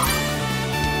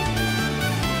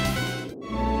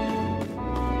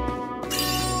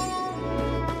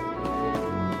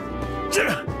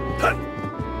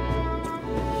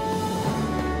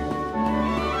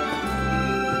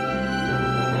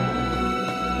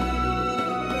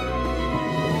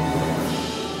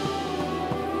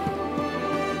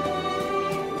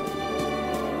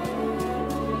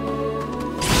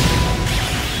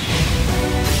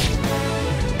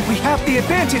 We have the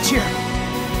advantage here!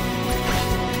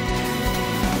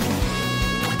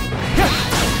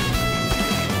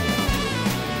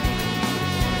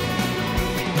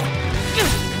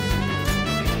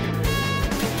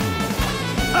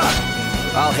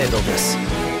 I'll handle this.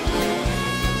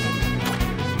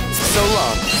 So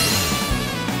long.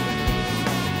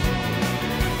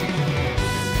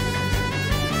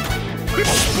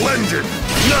 Splendid!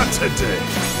 Not today!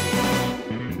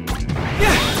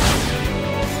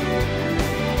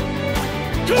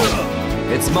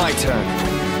 It's my turn.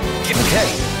 Okay.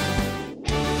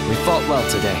 We fought well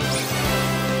today.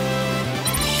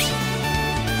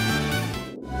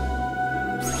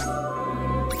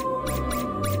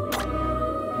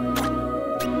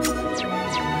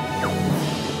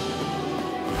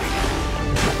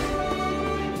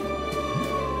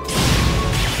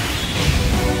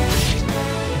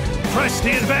 Press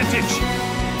the advantage!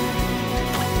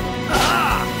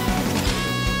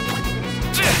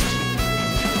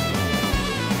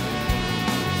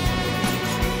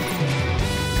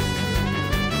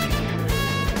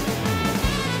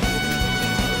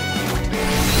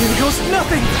 Here goes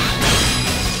nothing!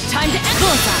 Time to end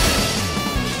Bullseye!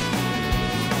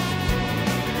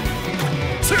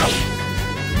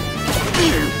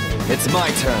 It's my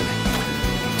turn.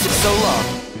 So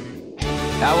long.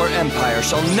 Our empire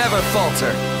shall never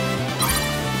falter!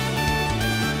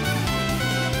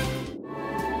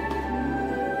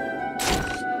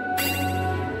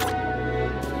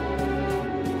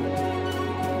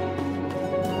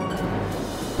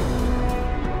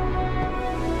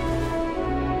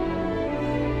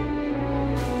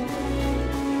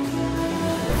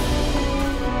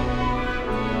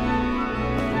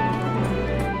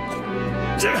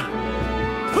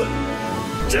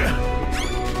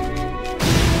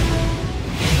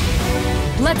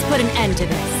 Let's put an end to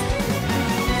this.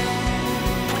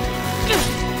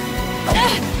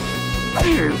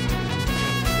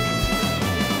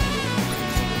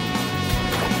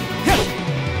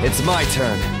 It's my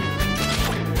turn.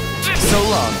 So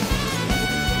long.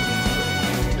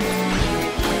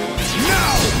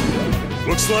 Now!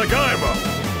 Looks like I'm up.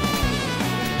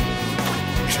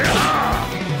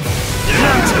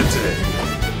 Not today.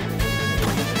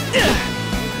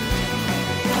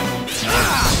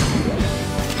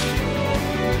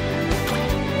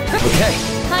 Okay.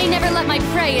 I never let my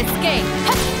prey escape.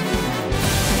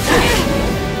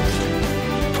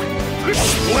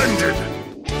 Splendid!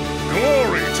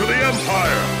 Glory to the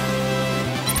Empire!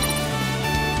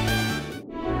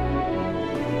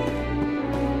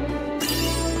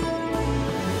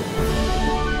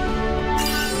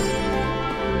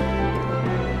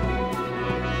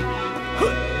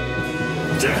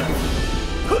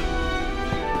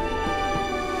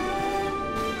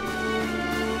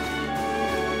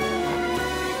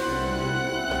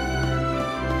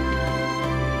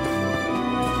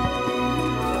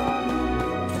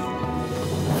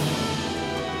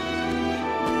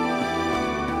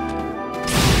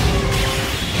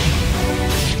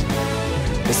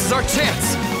 This is our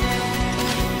chance!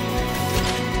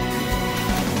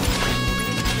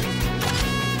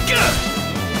 Okay.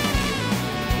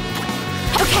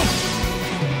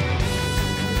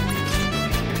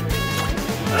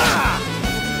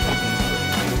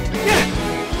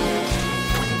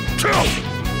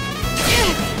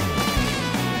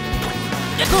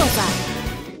 Bullseye.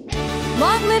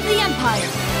 Long live the Empire!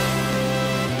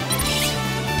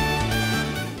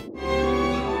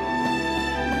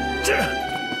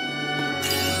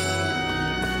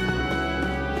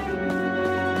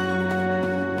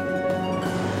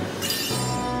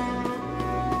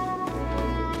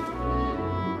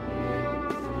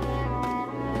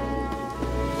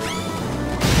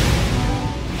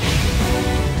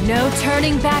 No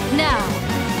turning back now.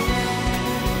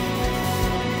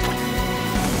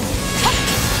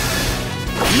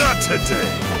 Not today!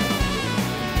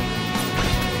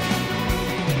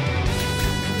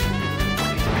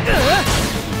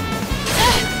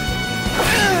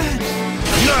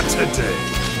 Not today!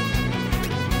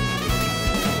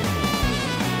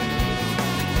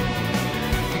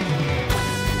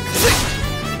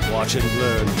 Watch and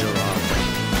learn, Gerard.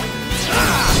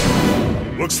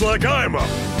 Looks like I'm up.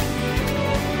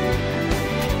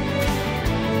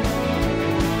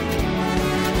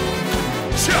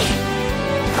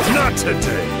 Not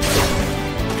today.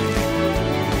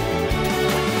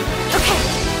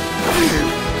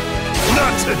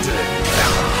 Not today.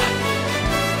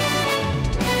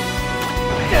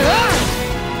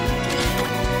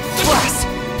 Blast!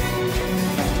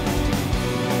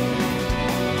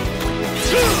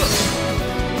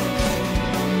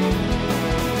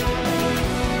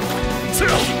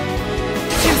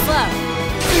 Too slow.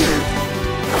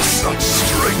 Such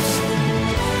strength.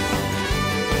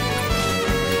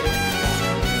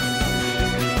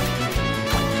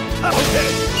 Okay.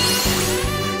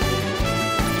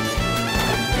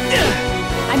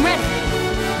 I'm ready.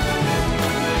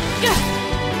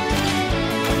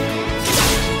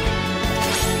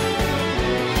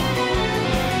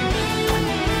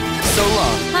 So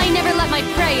long. I never let my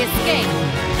prey escape.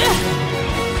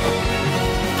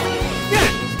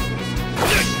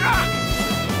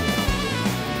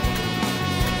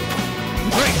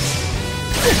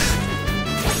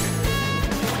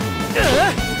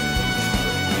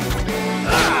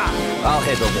 I'll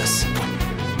handle this.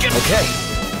 Okay.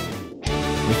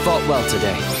 We fought well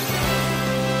today.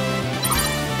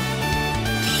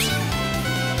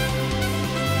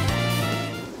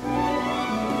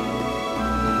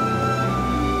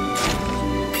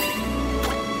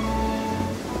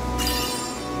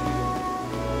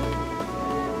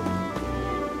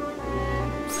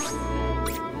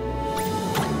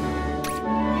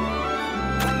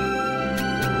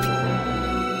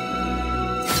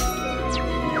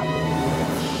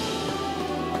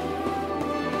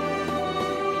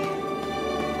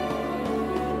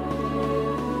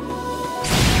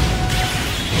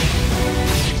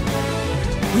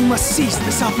 We must seize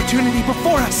this opportunity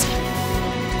before us!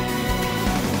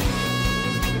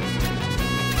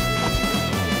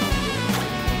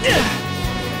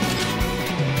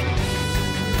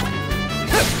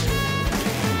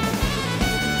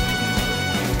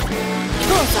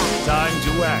 Time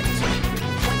to act.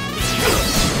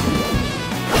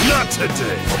 Not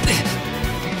today.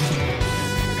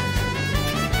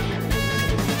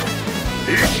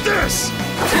 Eat this!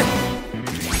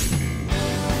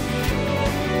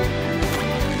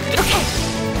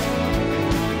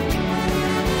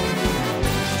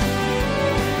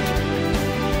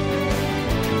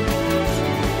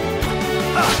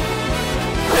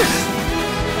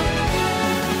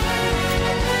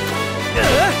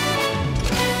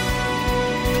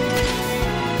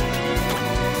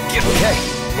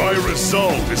 My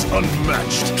resolve is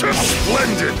unmatched.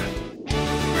 Splendid!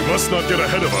 We must not get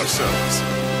ahead of ourselves.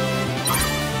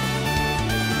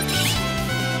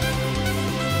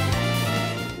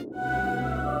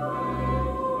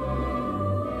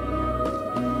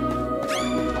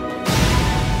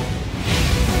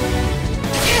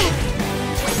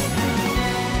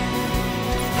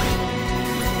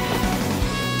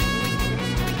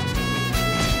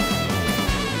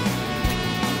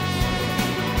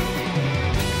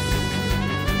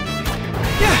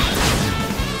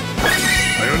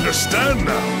 Understand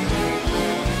now.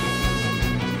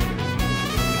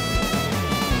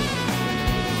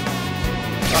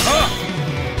 Aha!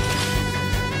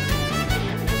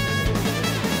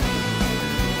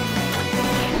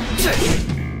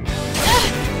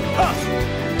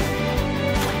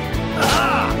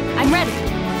 I'm ready.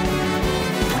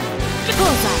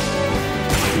 Bullseye.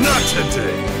 Not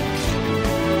today.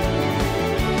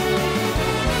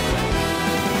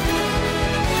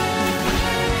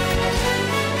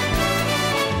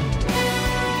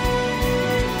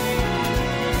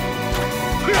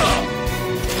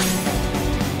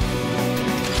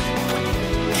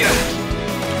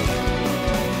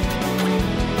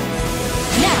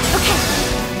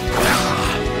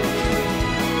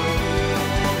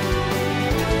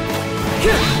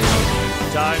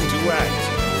 Time to act.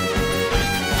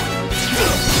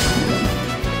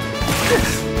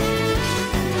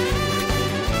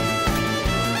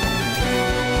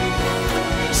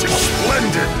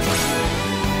 Splendid!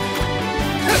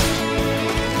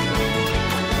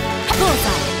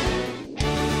 Bullseye.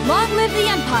 Long live the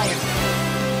Empire.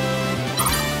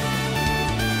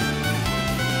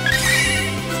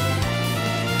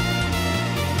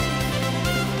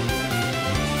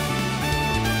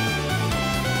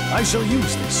 I shall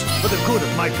use this for the good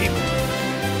of my people.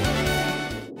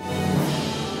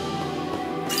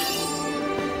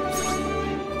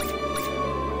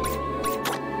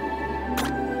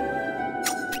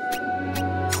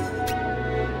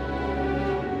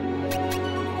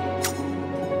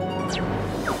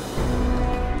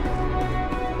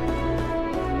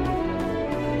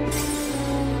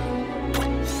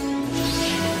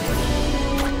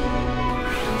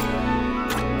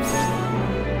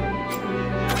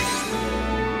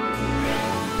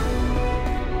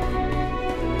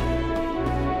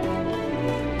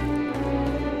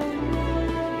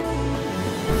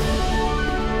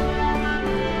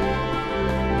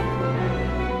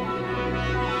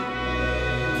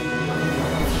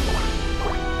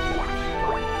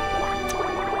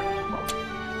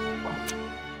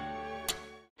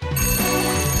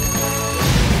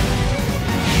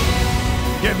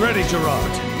 Get ready,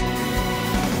 Gerard.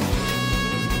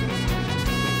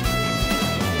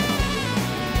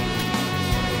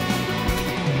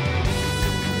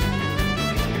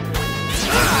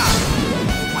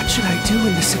 What should I do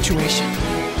in this situation?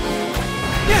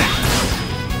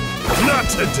 Not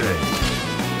today.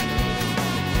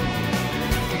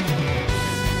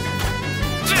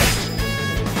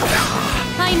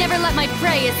 I never let my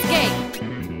prey escape.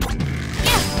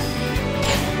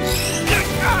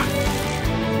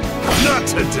 Not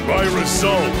today. My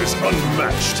resolve is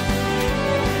unmatched.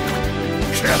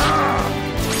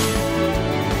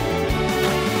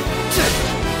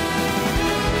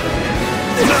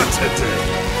 Not today.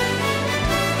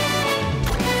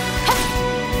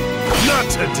 Not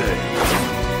today.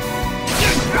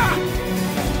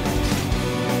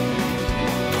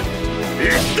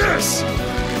 Eat this!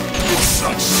 It's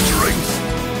such strength!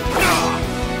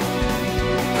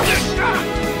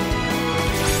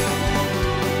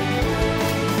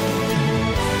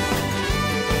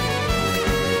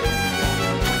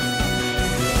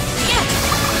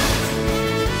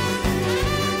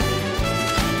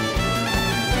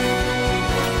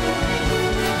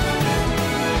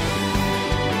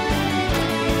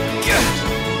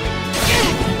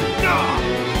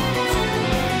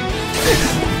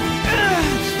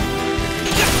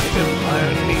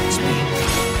 Empire needs me.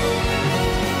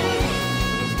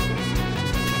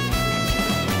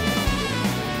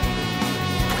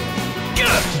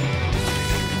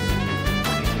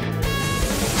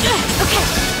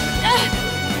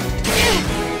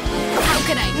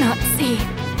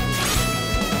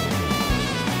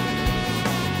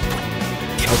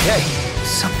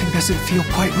 Something doesn't feel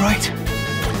quite right.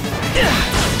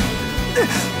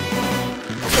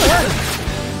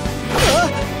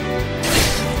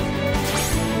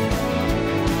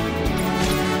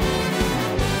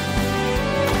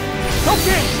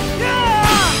 Okay!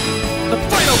 The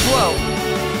final blow!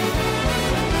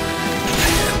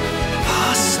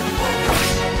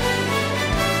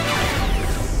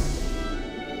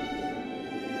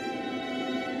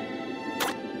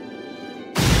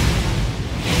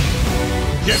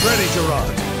 Get ready,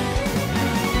 Gerard.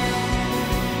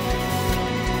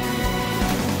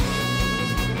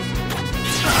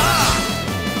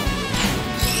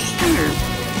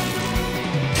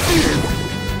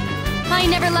 I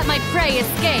never let my prey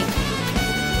escape.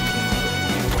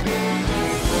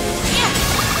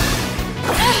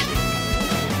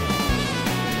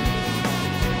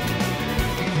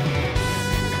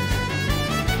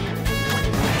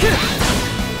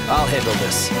 I'll handle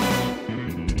this.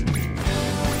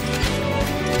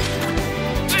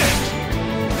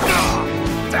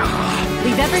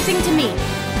 Leave everything to me.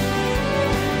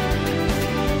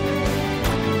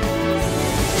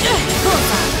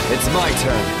 It's my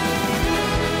turn.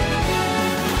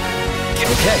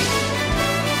 Okay.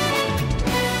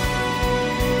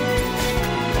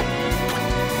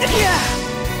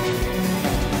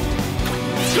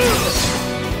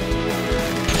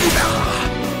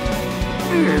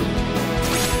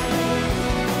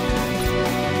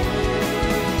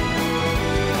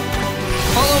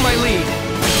 Follow my lead.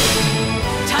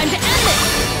 Time to end this!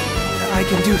 I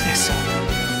can do this.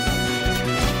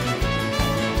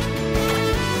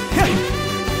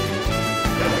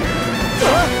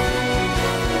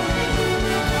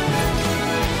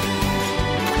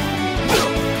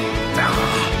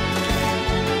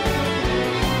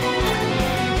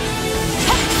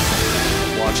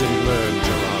 Watch and learn,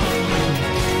 Gerard.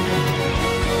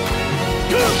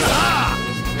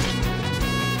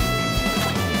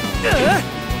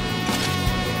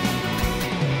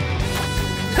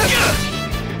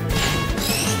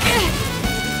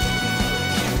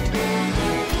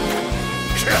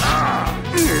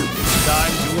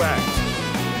 Time to act.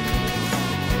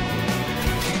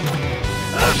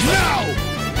 Now!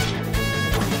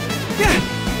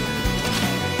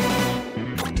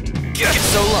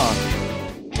 So long.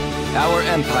 Our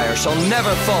empire shall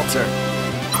never falter.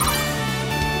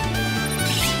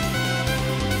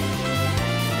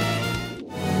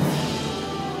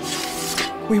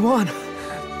 We won.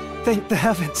 Thank the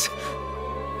heavens.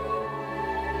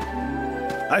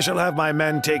 I shall have my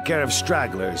men take care of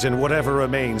stragglers and whatever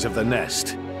remains of the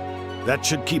nest. That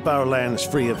should keep our lands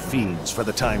free of fiends for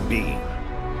the time being.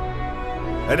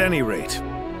 At any rate,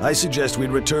 I suggest we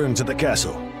return to the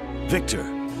castle. Victor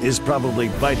is probably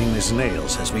biting his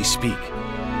nails as we speak.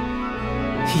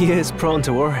 He is prone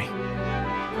to worry.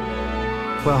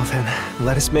 Well then,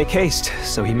 let us make haste,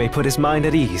 so he may put his mind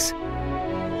at ease.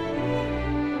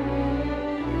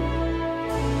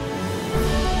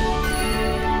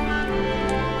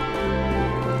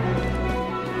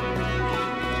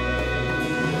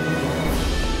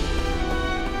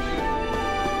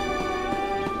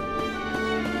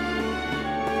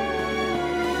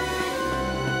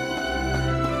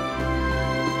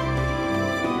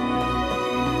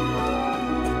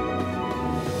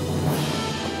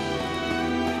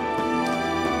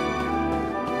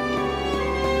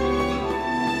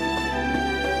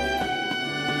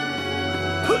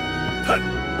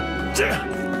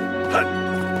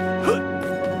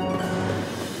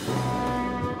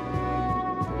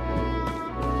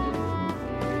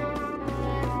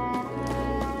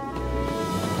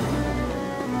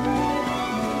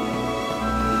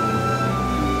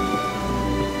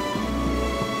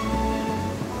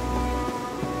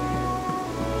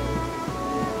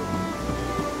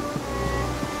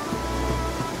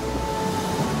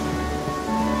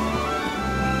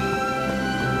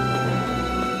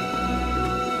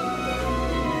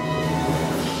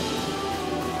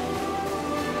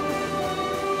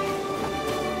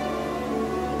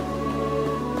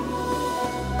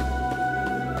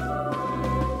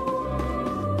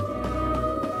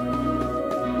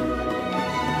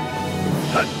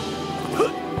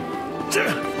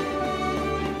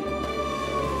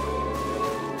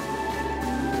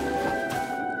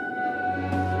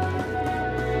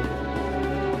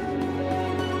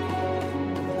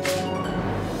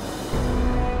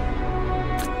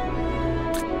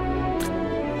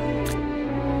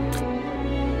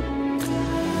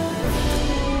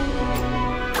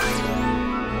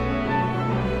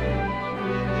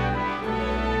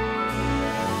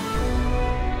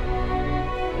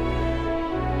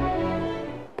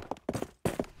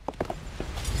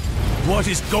 What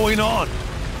is going on?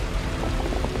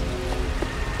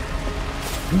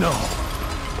 No.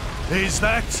 Is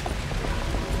that...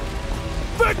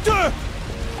 Victor!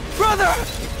 Brother!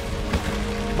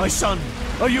 My son,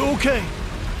 are you okay?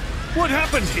 What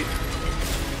happened here?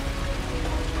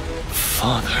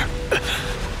 Father...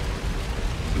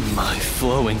 My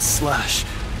flowing slash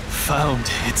found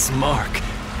its mark.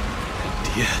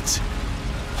 And yet...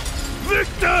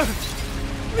 Victor!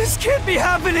 This can't be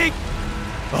happening!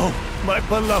 Oh, my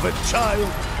beloved child.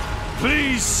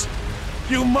 Please,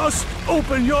 you must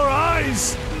open your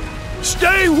eyes.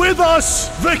 Stay with us,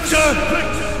 Victor!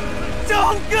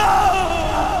 Don't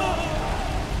go!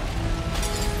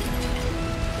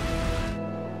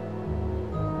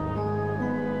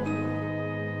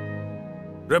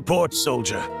 Report,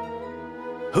 soldier.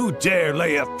 Who dare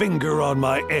lay a finger on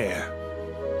my heir?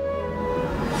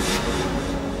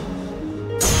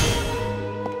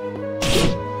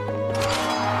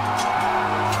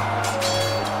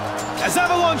 As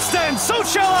Avalon stands, so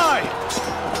shall I!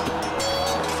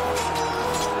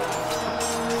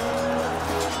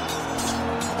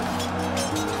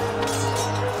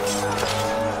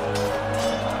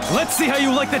 Let's see how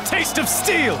you like the taste of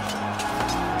steel!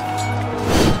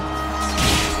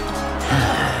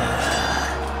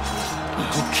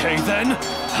 Okay then,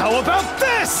 how about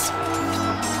this?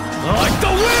 Like the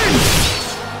wind!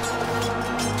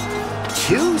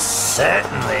 You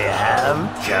certainly have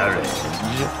courage,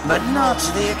 but not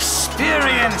the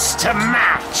experience to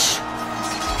match.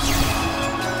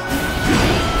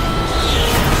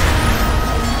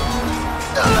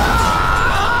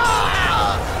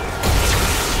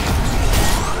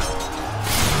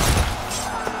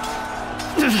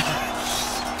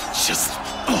 Just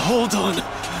hold on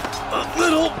a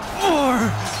little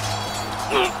more.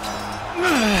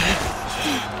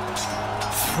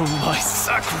 Through my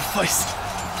sacrifice,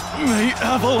 may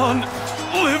Avalon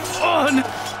live on!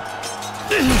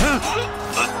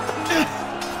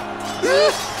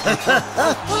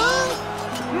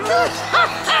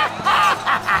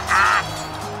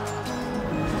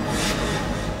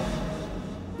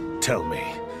 Tell me,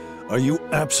 are you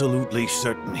absolutely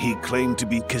certain he claimed to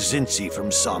be Kazinci from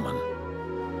Saman?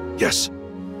 Yes.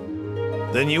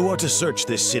 Then you are to search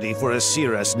this city for a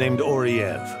seeress named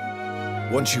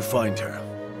Oriev. Once you find her,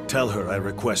 tell her I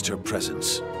request her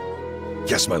presence.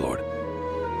 Yes, my lord.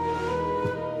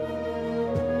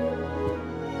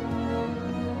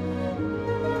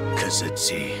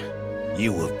 Kazinci,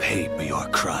 you will pay for your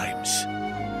crimes.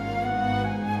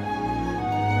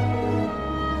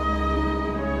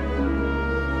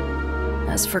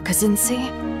 As for Kazinci?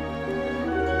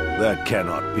 That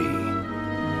cannot be.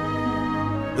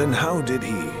 Then how did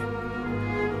he?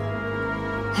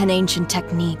 An ancient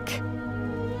technique.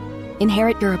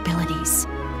 Inherit your abilities.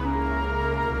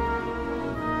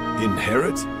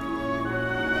 Inherit?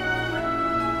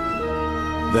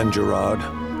 Then Gerard?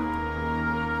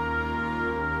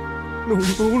 No.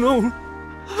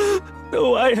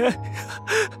 No,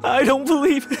 I don't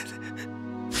believe it.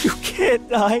 You can't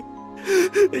die.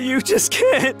 You just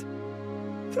can't.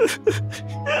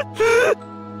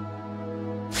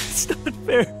 It's not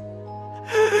fair.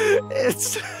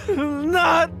 It's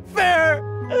not fair.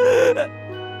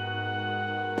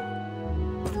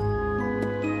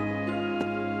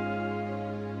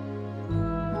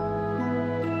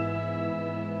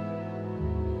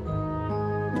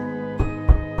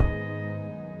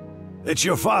 It's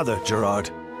your father, Gerard.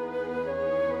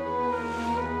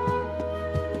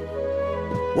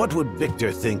 What would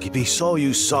Victor think if he saw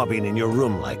you sobbing in your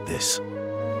room like this?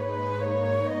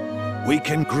 We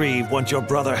can grieve once your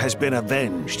brother has been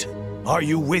avenged. Are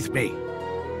you with me?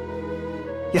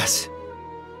 Yes.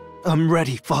 I'm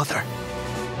ready, Father.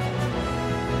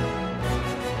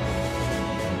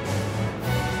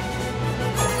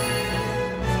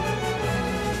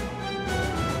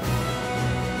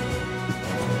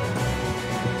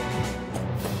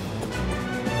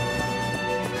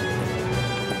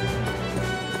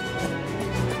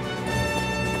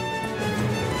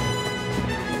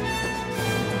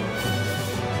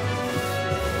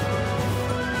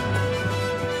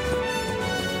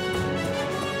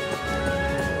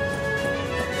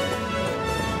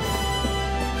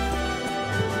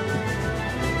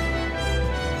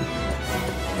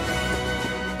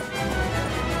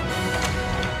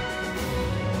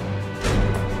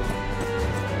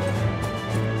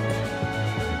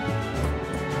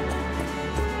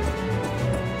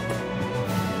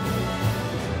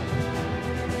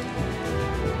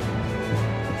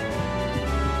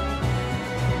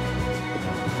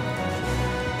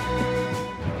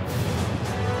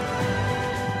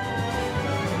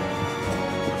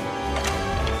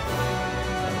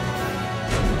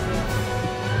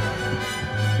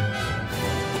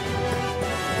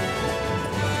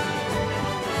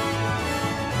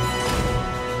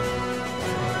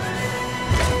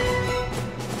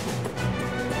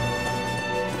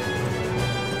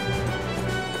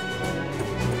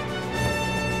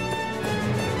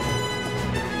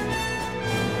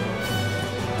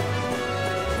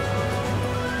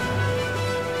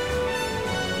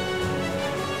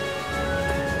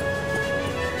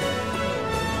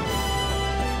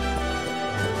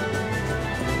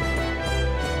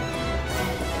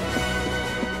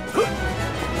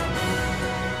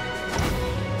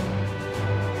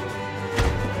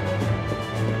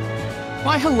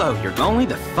 Why, hello, you're only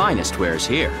the finest wares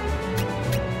here.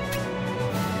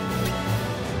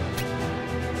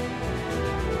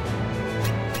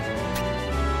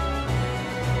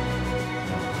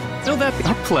 Will that be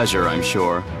a pleasure, I'm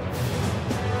sure.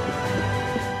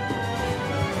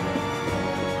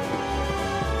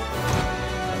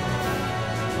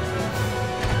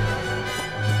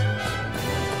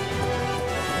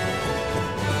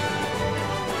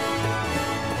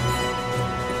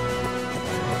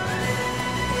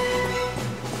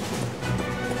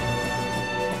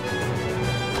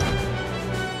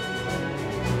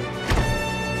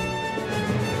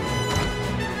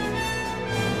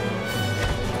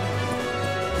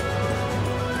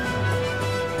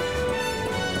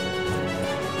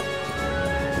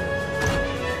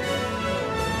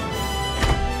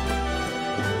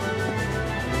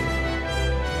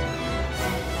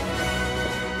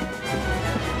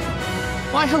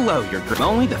 Why, hello, you're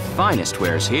only the finest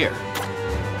wares here.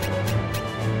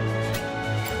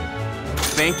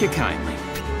 Thank you kindly.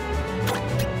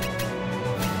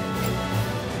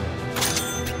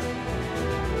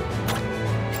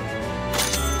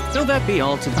 Will that be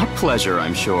all to a pleasure,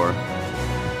 I'm sure.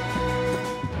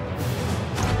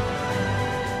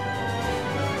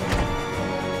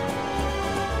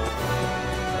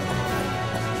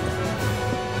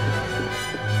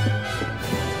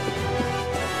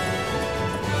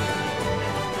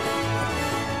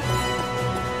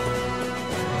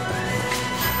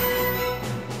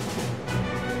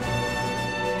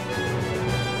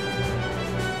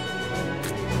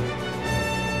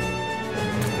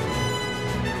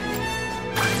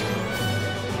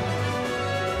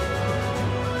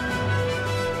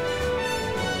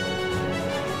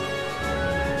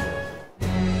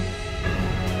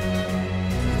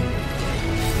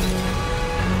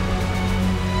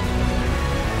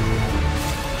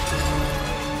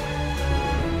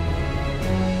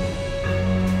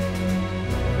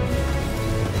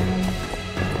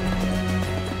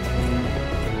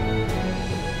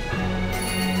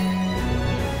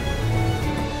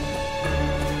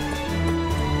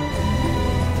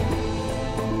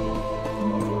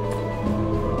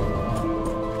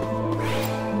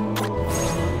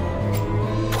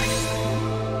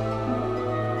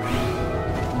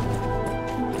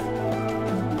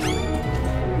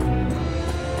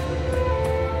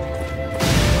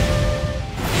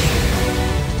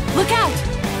 Look out!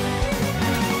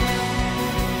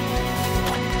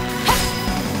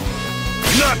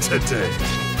 Not today!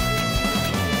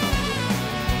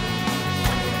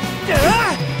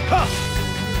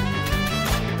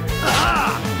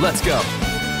 Let's go.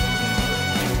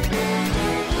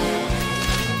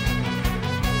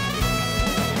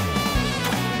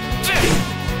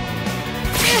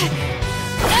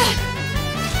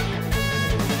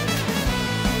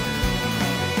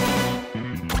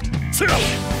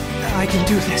 I can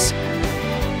do this.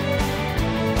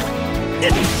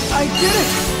 I did it!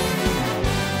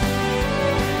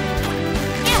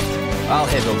 I'll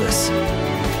handle this.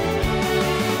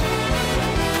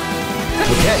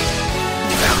 Okay.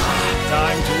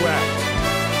 Time to act.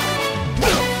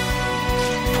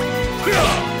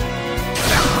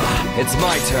 It's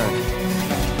my turn.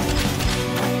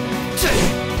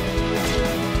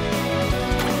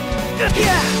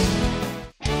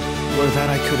 Or that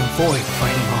I could avoid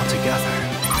fighting altogether.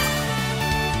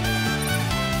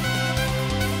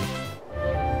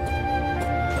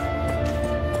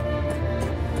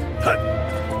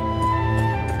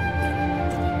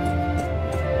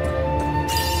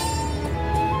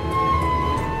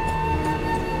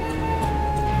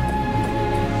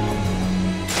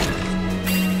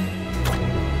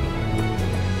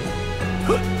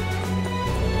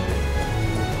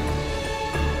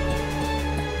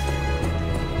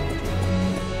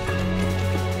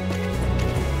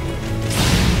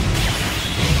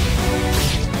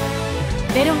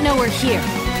 They don't know we're here.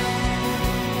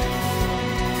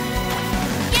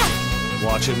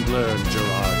 Watch and learn,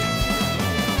 Gerard.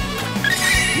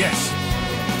 Yes.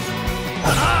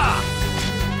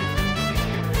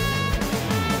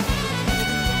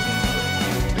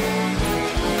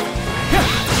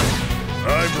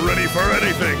 I'm ready for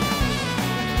anything.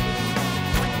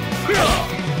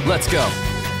 Let's go.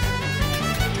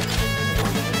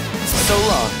 So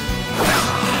long.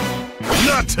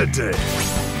 Not today.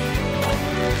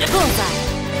 Bullseye.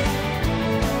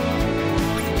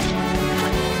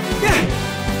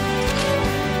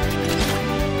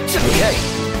 Okay.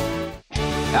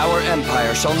 Our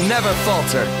empire shall never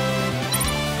falter.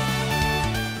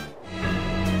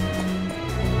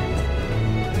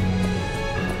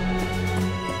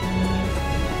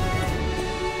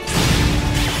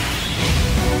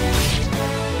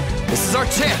 This is our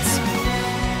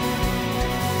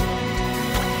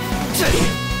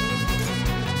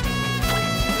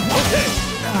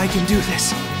I can do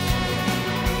this.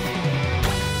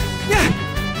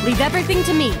 Leave everything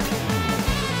to me.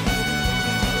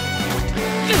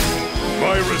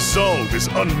 My resolve is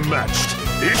unmatched.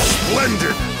 It's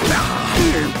splendid!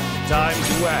 Time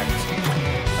to act.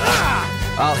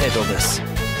 I'll handle this.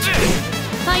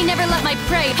 I never let my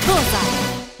prey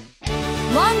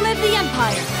bullseye. Long live the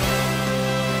Empire!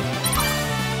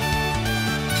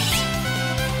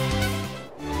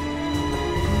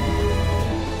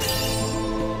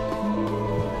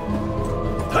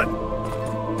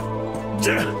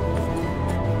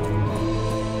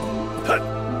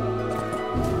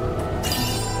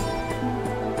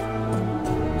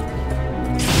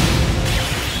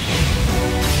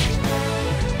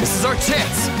 This is our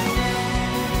chance!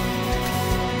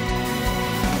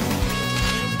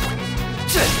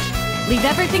 Leave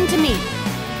everything to me.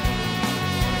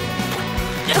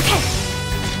 Okay.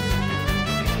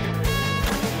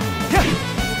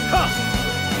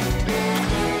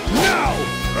 Now!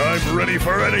 I'm ready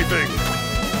for anything!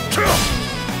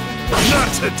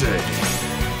 Not today!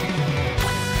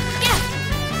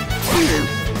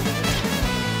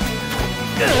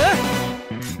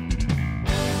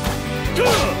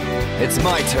 It's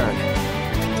my turn.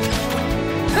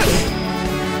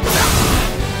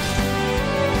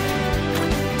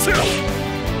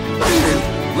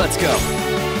 Let's go.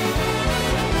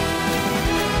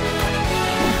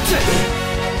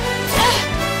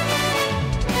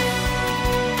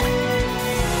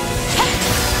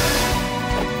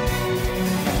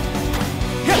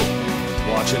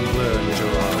 Watch and learn,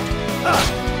 Gerard.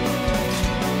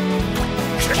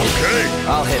 Okay.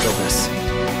 I'll handle this.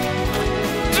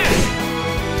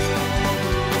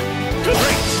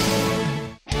 Great!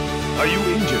 Are you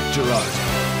injured, Gerard?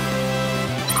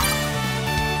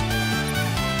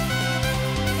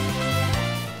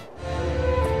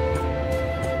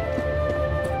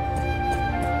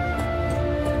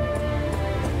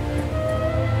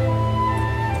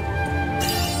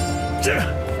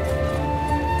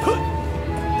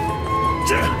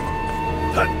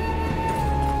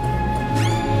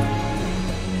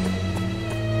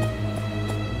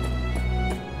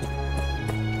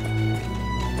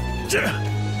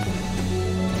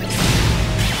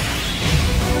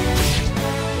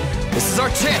 This is our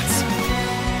chance!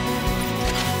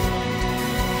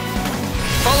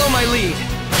 Follow my lead!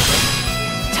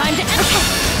 Time to end.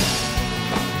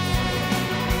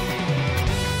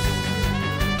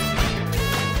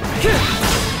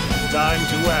 Time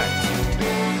to act.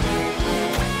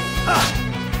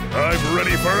 I'm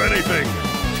ready for anything!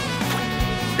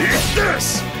 Eat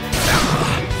this!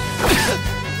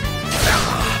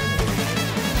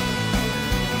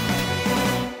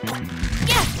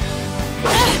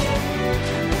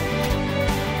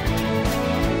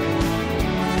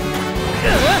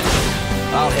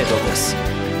 I'll handle this.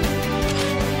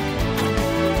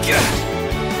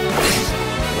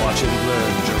 Watch and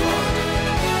learn, Gerard.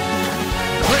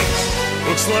 Great!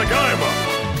 Looks like I'm up!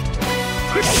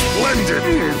 Splendid!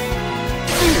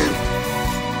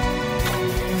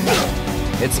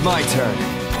 It's my turn.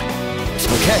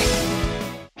 Okay.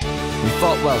 We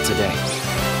fought well today.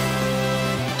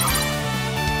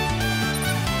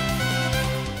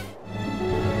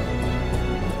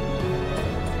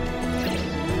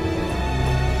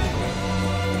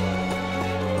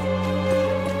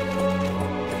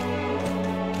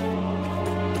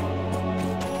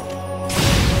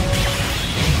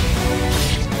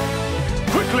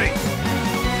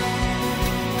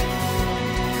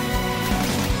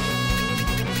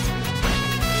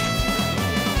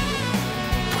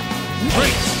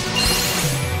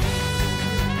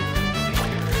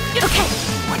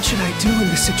 What should I do in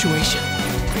this situation?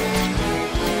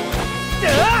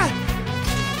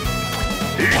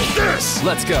 Eat this!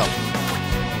 Let's go.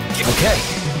 Okay.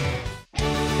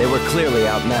 They were clearly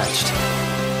outmatched.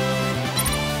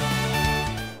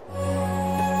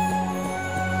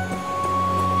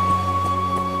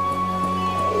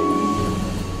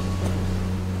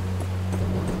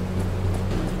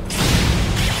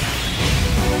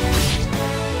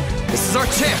 This is our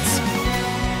chance!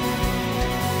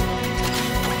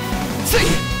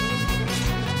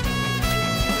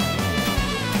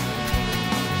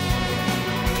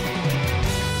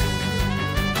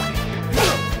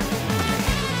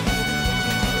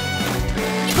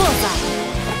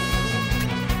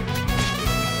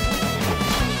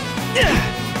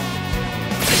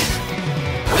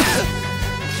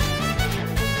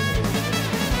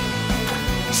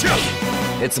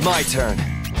 It's my turn.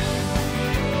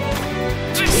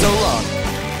 So long.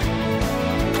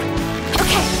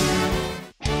 Okay.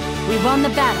 We won the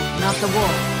battle, not the war.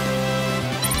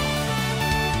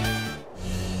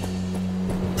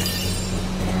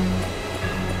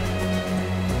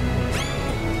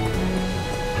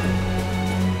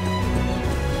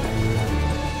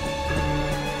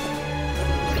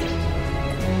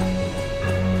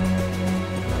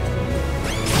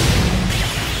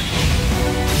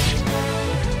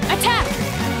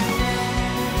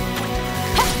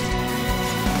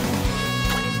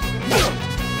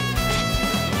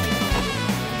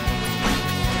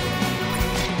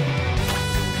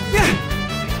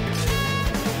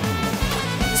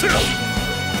 So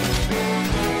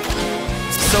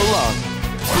long.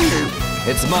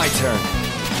 It's my turn.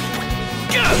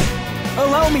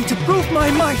 Allow me to prove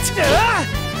my might!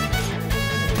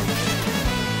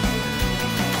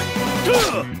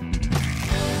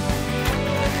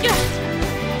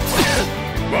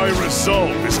 My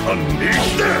resolve is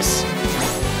underneath this!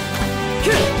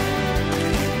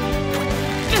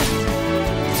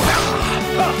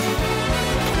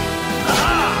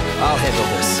 I'll handle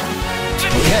this.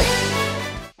 Okay.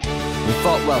 We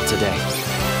fought well today.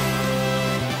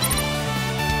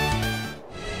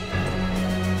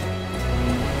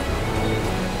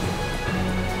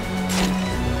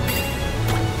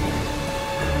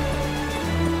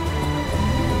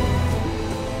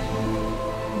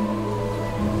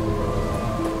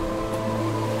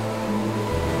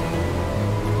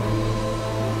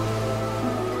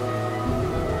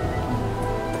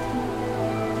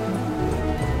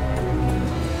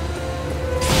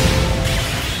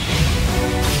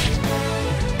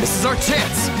 This is our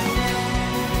chance!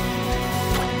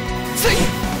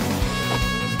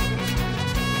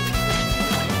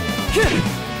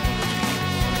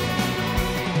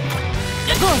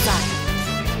 Bullseye!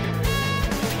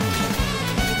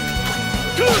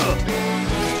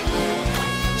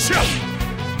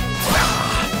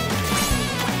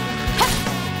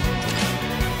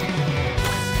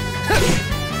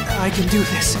 I can do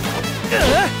this.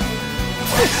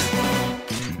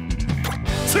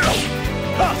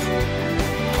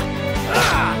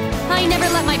 I never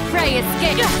let my prey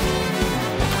escape.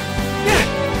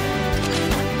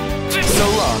 So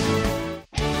long.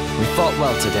 We fought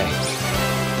well today.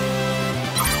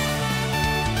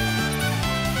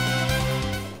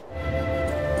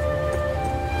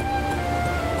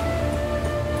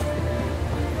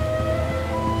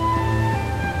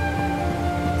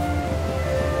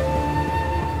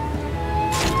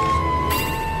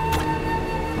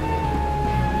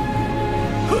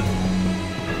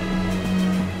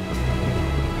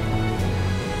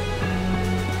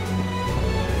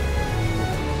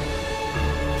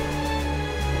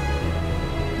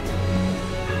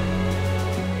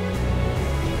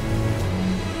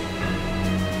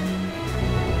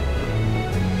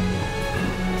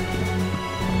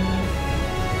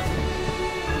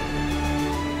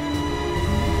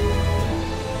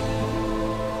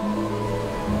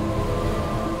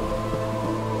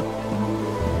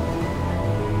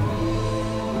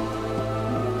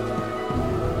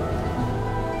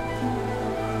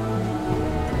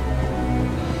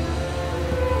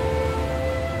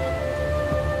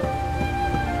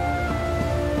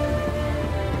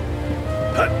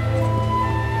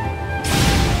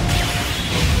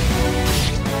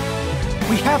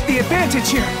 We have the advantage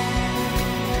here!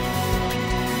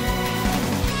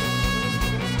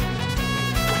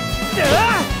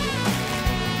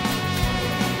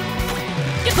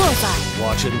 Bullseye!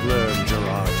 Watch and learn,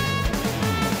 Gerard.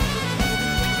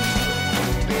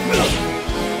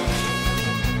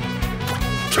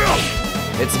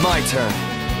 It's my turn.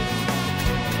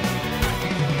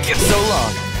 So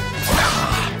long.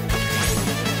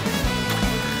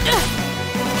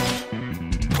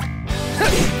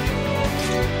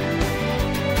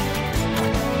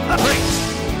 Great!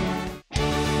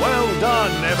 Well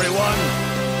done, everyone!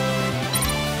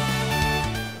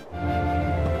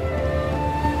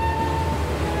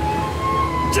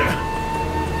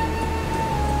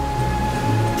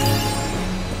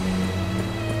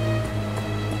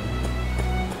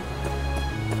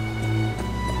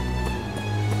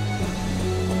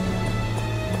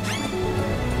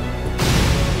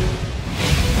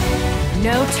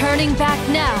 No turning back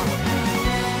now.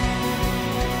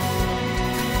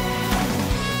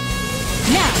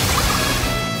 Now.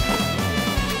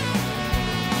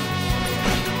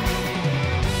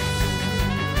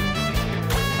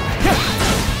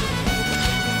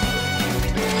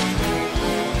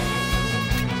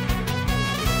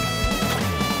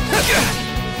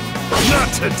 Not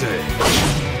today!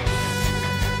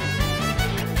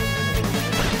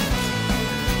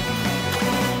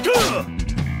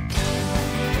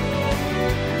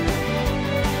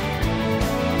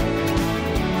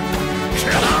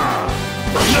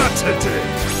 Not today!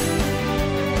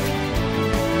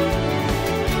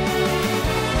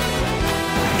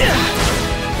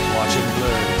 Watch and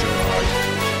learn, Gerard.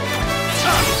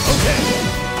 Okay!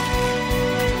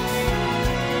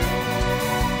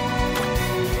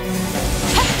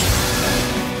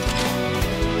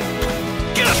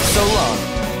 So long.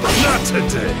 Not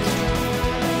today!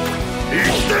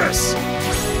 Eat this!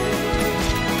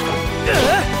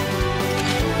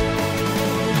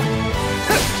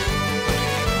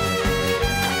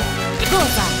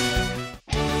 Bullseye!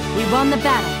 We won the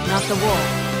battle, not the war.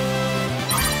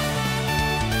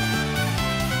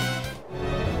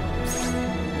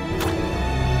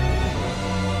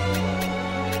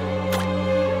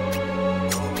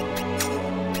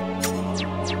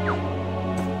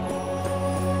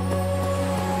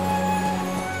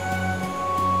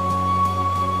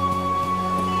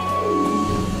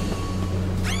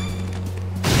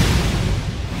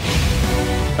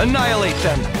 Annihilate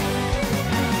them!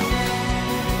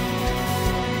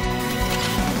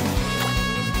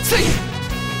 See!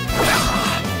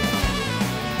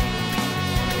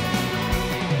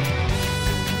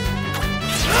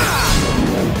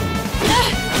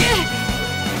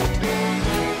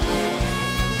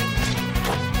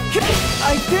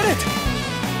 I did it!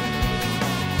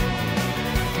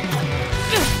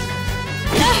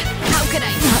 How could I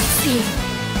not see?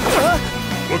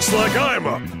 Looks like I'm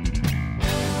up.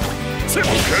 Okay.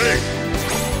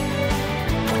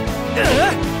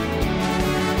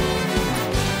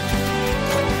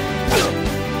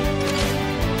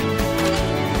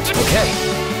 Okay.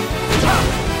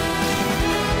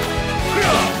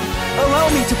 Allow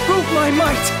me to prove my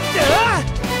might!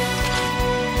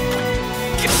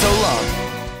 So long.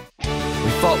 We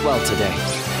fought well today.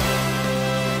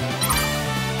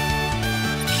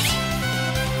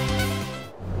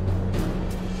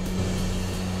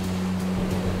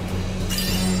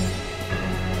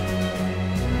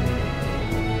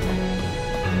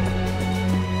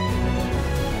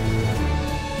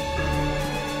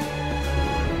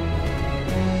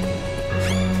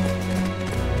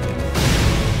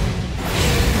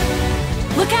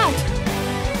 Look out!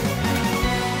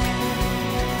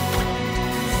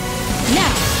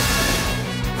 Now!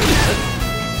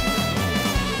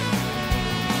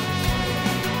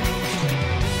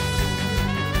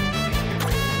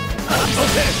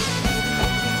 Okay!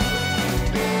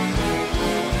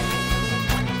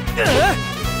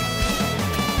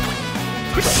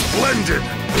 Splendid!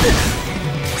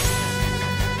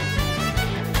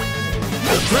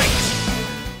 Great!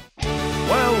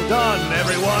 Well done,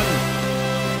 everyone!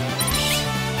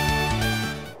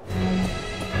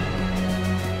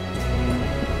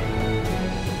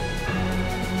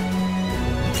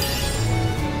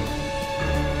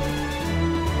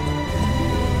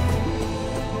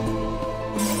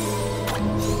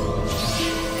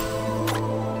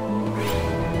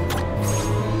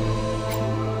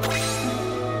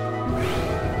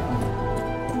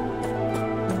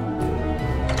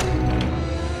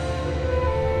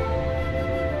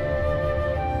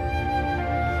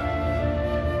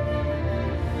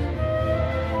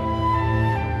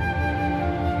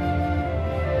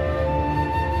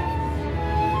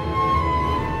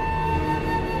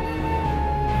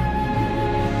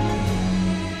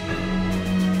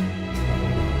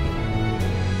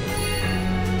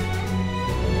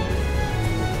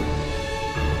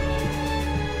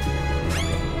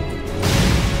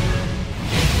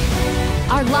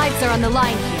 Our lives are on the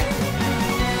line here.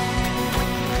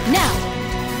 Now!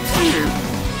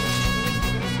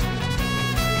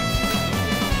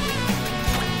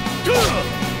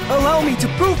 Allow me to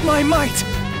prove my might!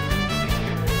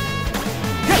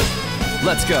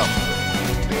 Let's go.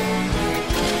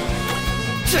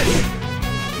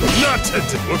 Not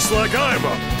today. Looks like I'm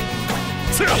up.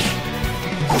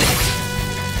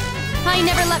 I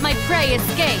never let my prey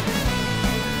escape.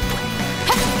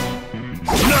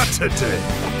 Not today.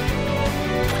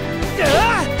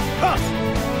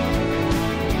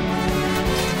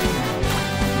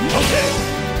 Okay.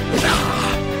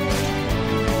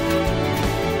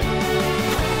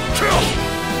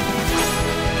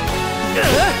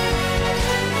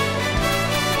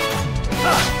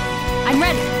 I'm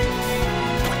ready.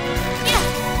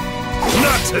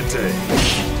 Not today.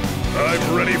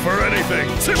 I'm ready for anything.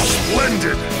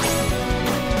 Splendid.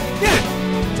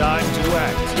 Time to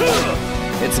act.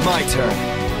 It's my turn.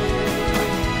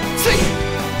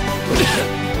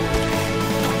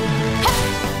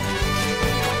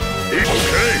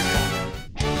 Okay.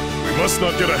 We must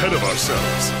not get ahead of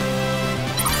ourselves.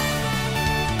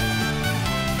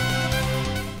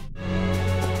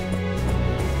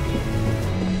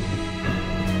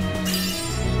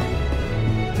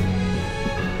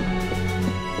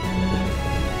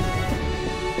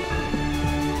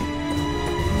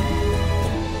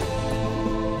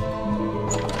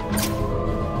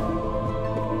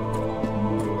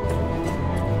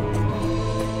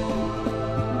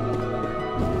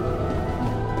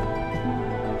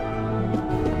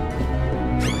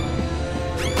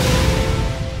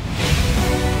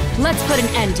 Let's put an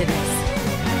end to this.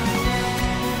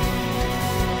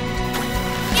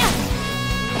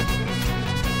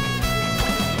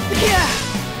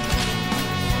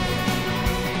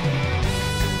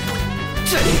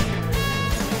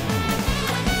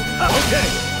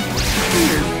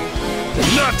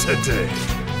 today.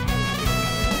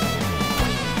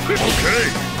 Okay.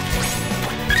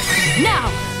 Now!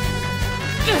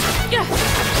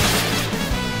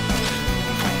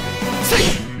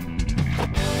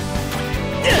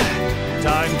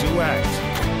 Time to act.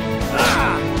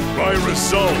 My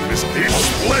resolve is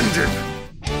splendid.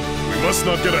 We must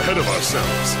not get ahead of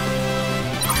ourselves.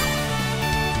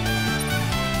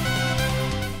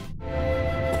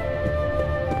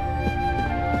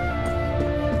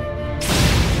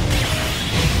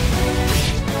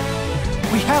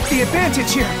 We have the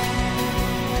advantage here!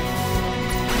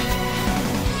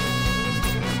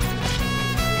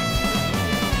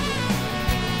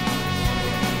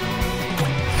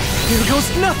 Here goes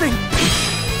nothing!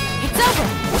 It's over!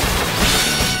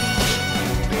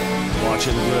 Watch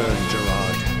and learn,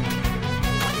 Gerard.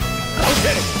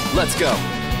 Okay, let's go.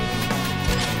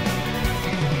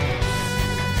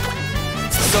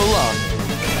 So long.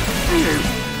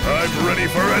 I'm ready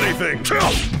for anything.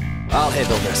 I'll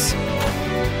handle this.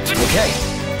 Okay.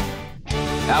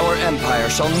 Our empire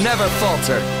shall never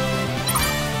falter.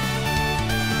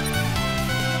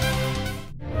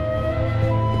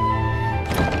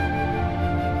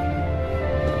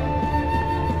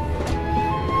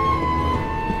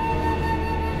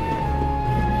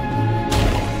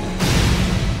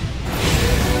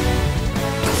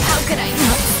 How could I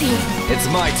not see? It's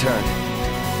my turn.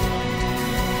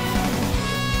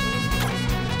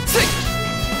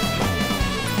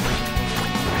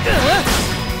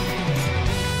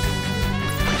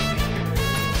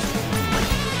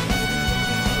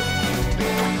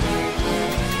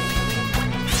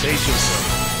 Sage yourself.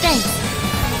 Thanks.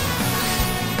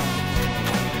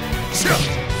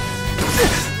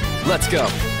 Let's go.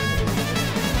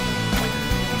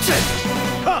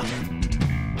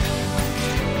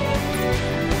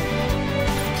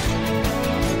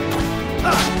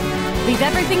 Leave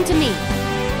everything to me.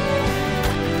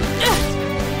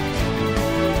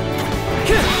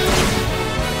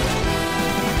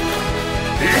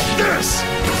 Eat this!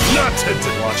 Not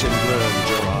tempted. Watch and learn,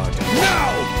 Gerard. Now!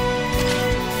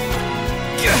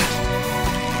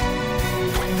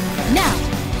 Now!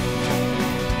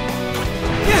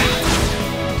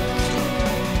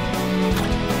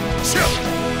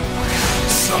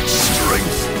 Such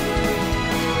strength!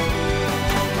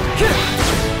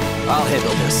 I'll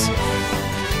handle this.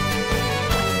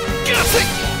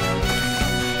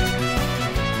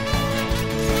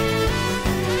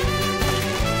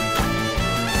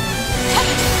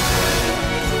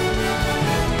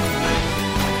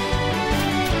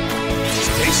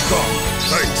 Stay strong.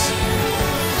 Thanks.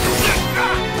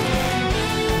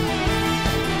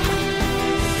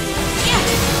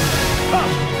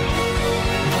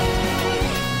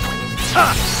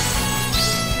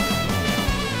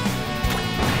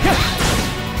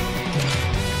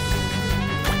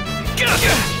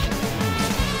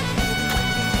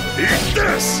 Eat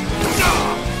this!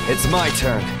 It's my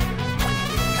turn.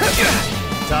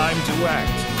 Time to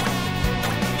act.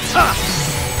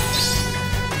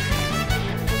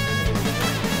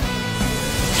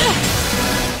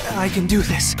 I can do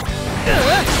this.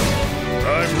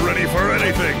 I'm ready for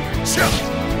anything.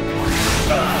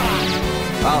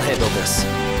 I'll handle this.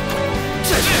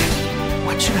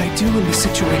 What should I do in this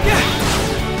situation?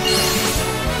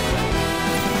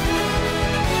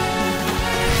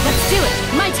 Let's do it!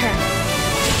 My turn!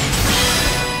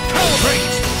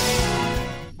 Great!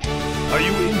 Are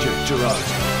you injured, Gerard?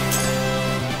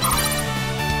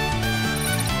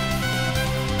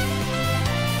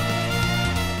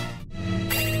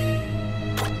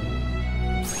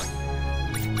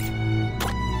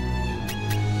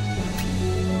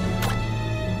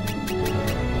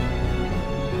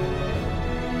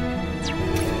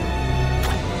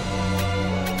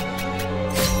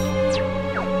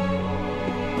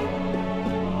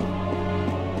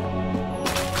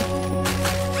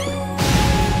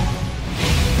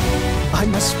 I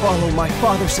must follow my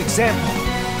father's example.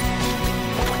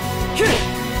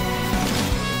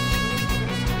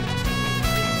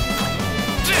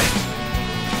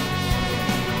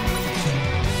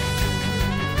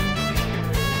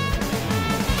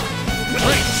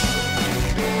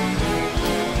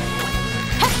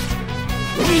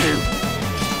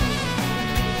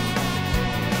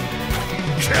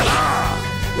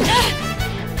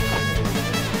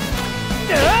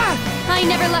 I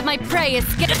never let my prey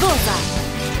escape. Bullseye!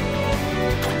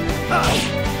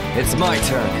 It's my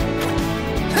turn.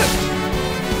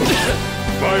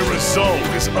 My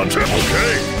resolve is under.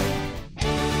 Okay.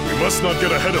 We must not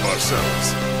get ahead of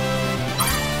ourselves.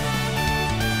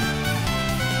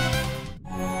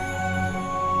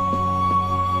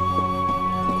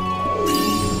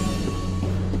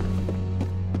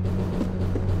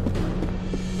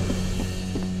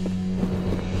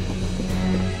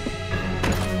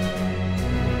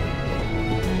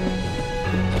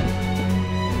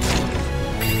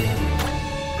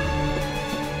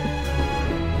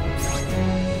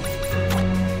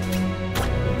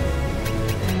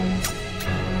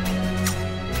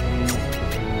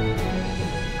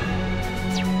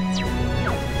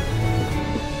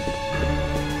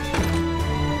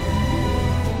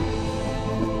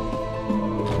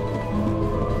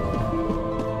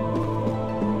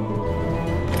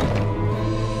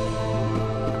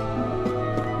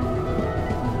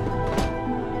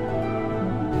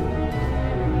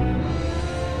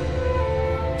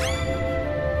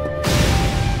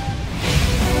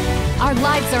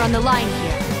 lives are on the line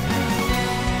here.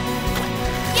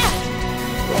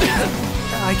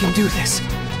 I can do this.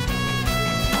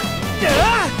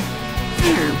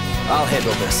 I'll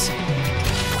handle this.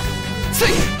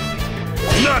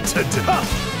 Not today!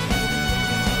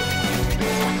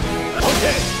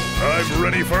 Okay, I'm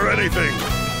ready for anything.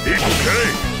 Eating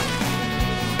cake!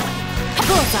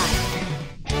 Bullseye!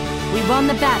 We won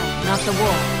the battle, not the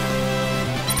war.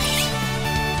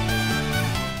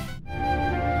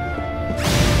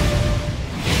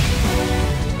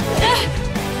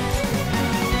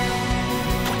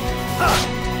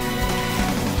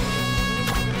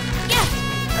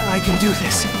 I can do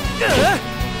this.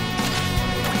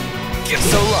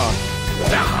 So long.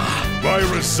 My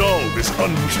resolve is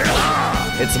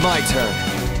unchecked. It's my turn.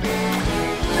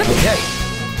 Okay.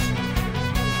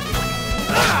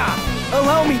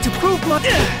 Allow me to prove my...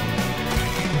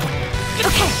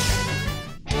 Okay.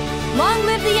 Long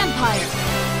live the Empire!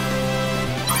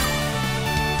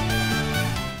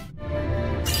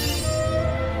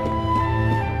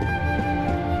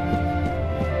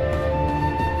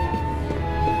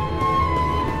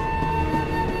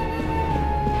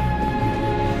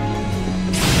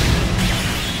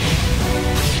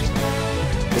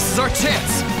 This is our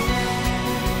chance!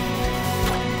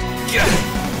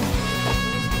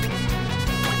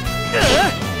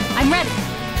 I'm ready!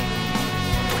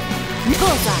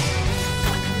 Bullseye!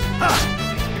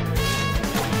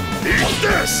 Eat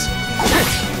this!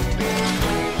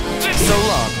 So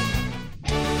long.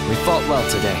 We fought well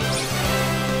today.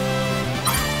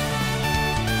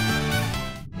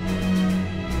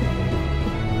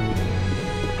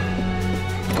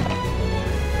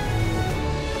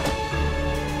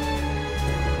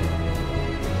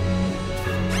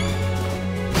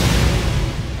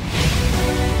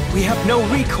 We have no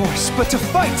recourse but to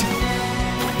fight!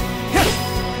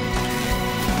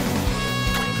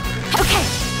 Okay!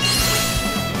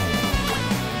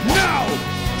 Now!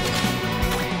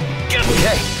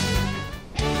 Okay.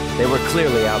 They were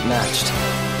clearly outmatched.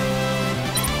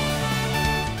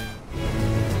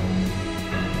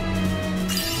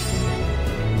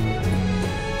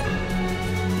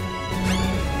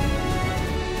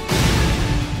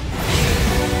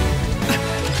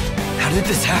 How did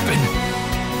this happen?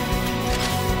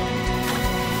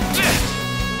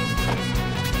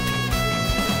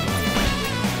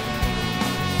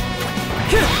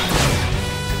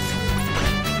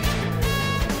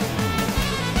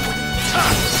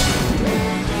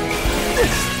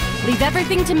 Leave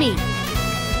everything to me.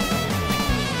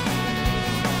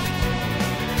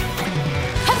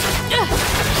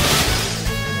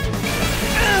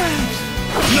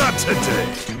 Not today!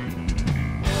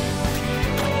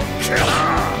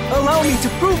 Allow me to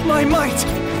prove my might!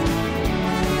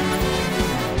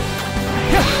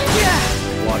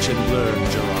 Watch and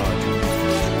learn, Gerard.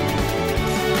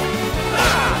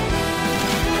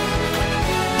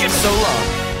 So long.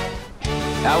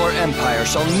 Our empire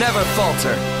shall never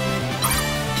falter.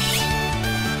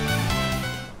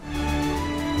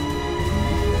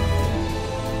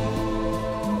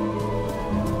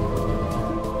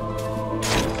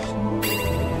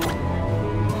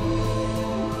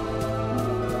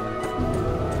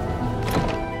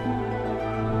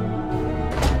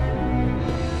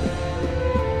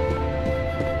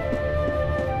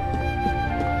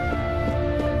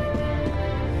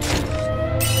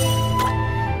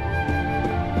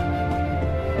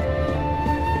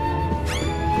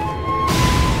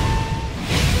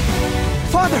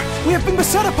 Father, we have been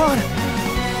beset upon!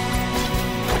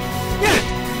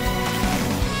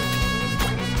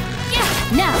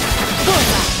 Now,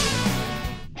 Bullseye!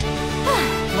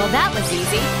 Well, that was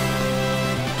easy.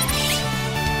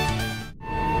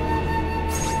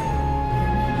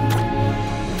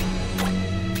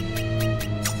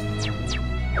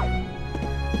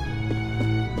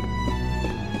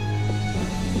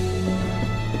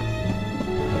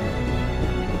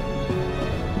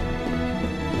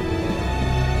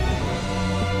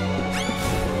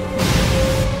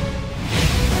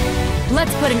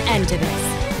 Let's put an end to this.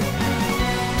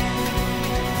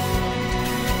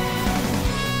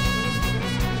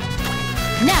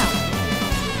 Now!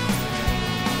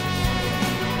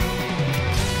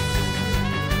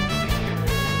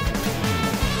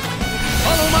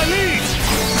 Follow my lead!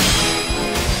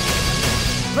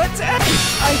 Let's end!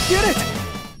 I did it!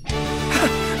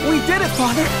 We did it,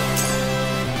 Father!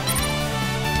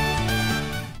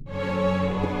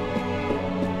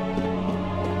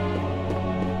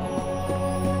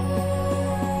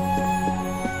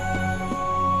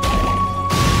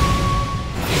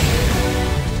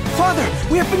 Father,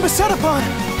 we have been beset upon!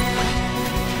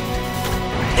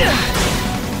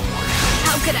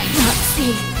 Out could I not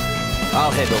see?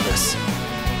 I'll handle this.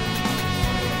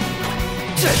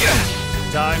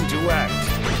 Time to act.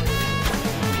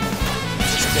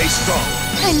 Stay strong.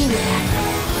 I needed that.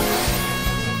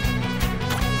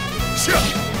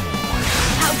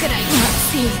 How could I not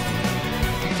see?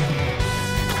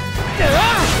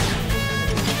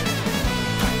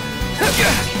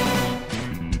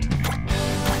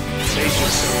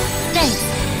 Thanks.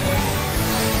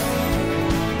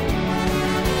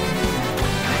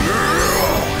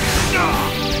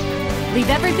 Leave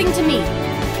everything to me.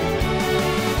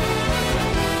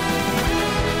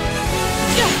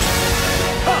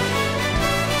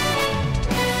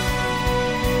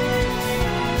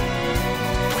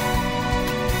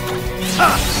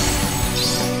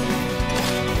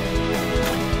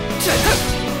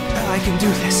 I can do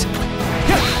this.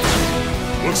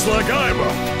 Looks like I'm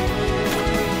up.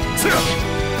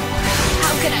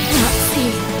 How could I not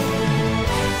see?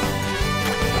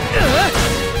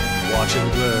 Watch and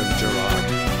learn, Gerard.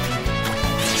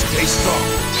 Stay strong.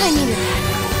 I needed that.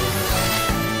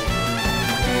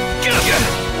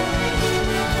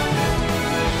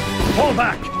 Fall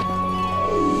back.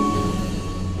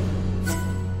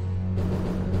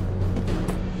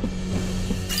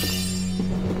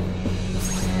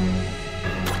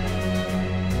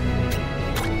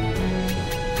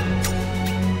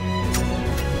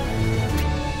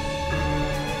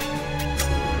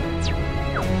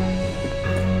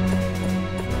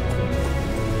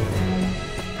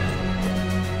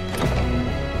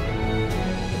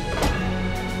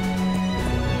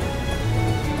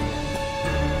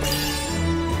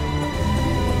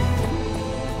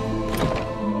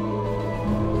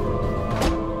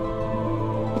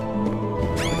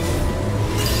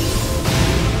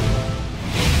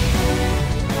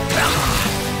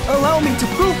 Allow me to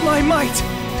prove my might!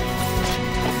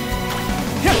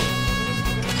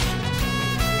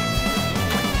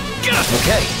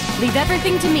 Okay. Leave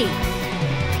everything to me.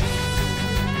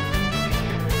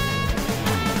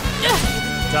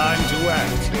 Time to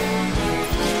act.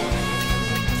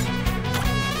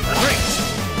 Great.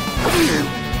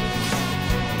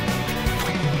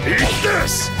 Eat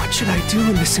this! What should I do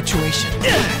in this situation?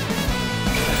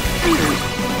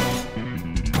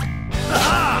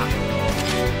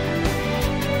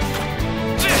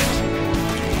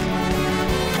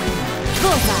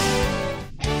 Bullseye.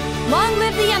 Long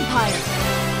live the Empire!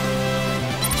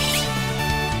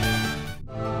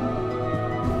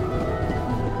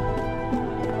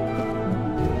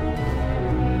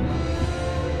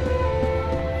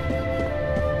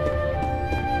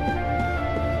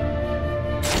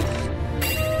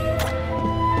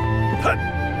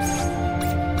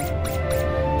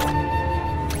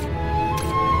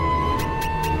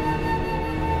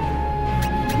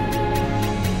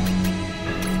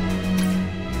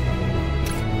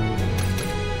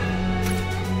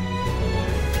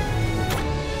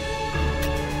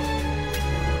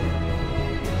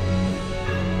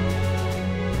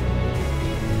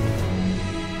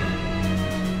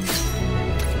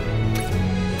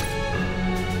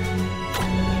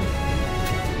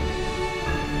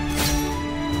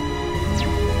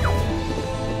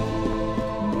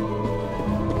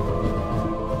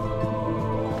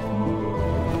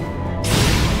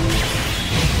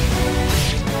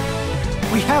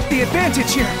 We have the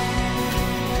advantage here!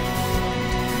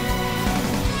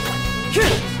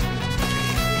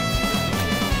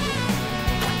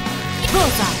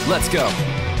 Bullseye! Let's go.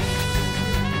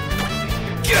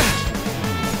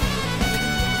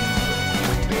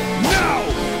 Now!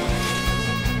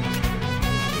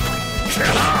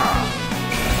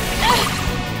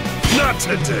 Not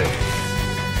today!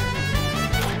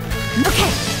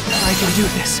 Okay, I can do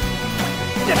this.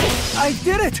 I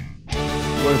did it!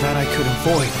 Or that I could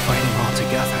avoid fighting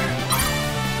altogether.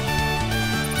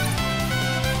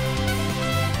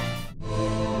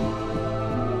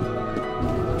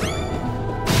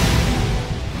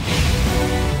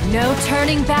 No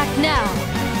turning back now.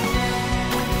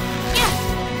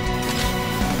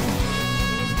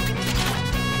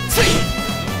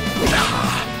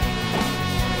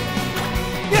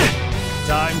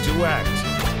 Time to act.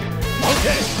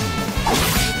 Okay.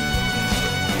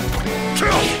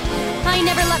 I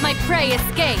never let my prey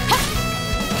escape.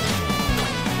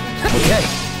 Okay.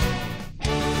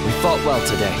 We fought well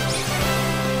today.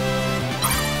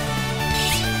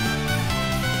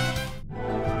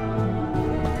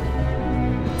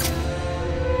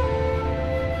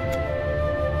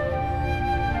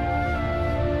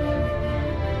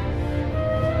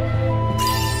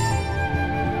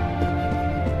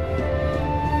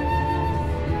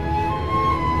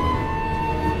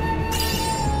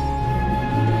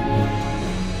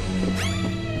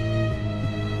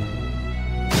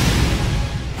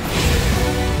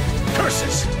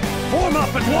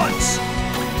 up at once!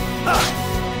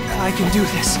 I can do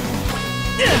this.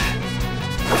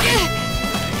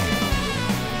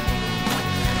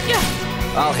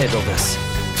 I'll handle this.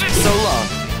 So long.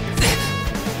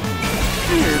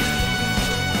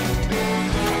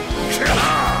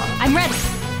 I'm ready.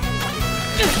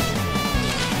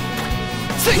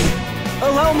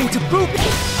 Allow me to prove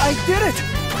I did it!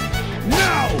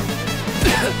 Now!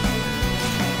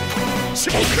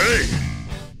 Okay.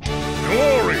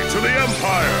 Glory to the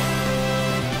Empire!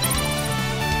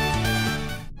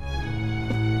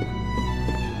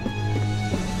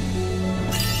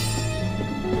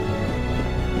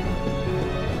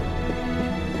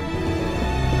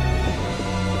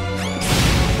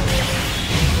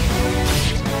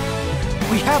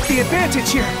 We have the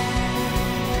advantage here!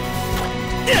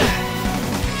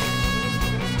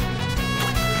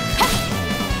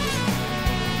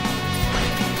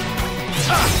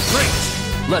 Great!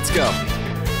 Let's go.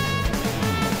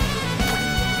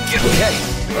 Okay.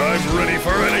 I'm ready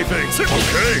for anything.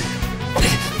 Okay.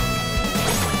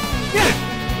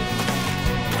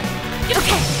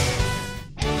 Okay.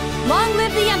 Long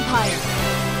live the Empire.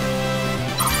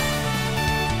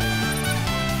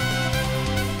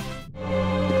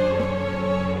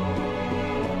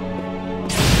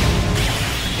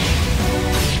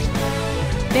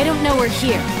 They don't know we're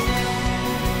here.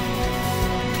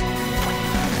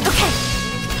 Okay.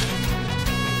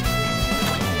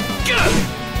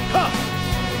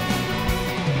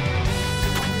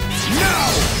 Now!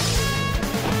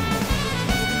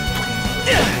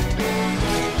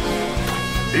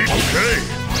 Okay.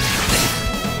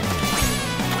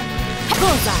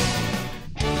 Bullseye.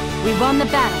 We won the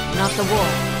battle, not the war.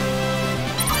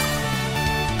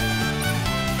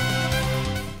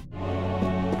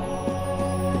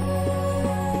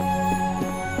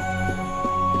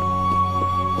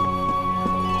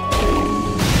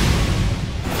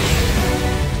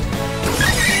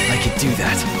 Do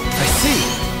that. I see.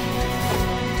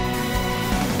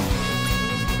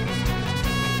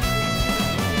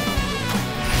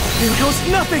 Here goes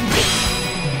nothing!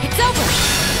 It's over!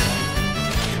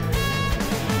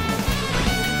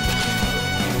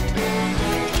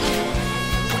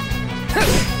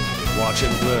 Watch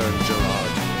and learn,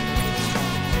 Gerard.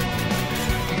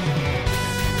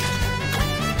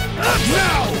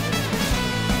 Now!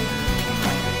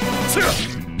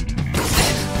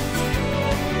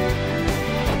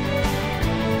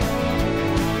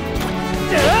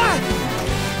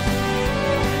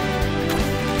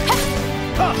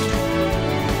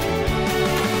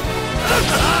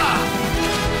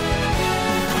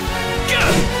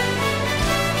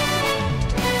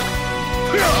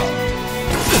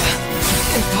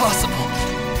 Impossible.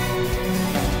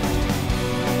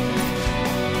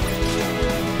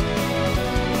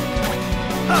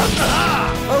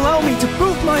 Allow me to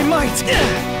prove my might!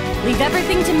 Leave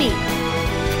everything to me.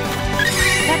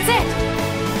 That's it.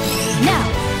 Now.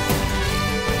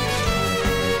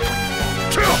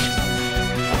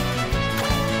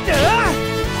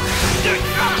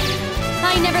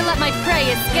 I never let my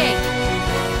prey escape.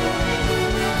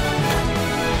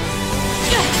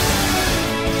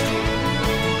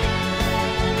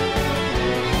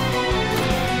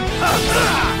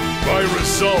 My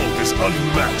resolve is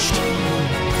unmatched.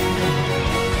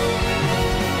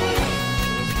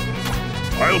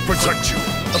 I'll protect you.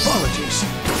 Apologies.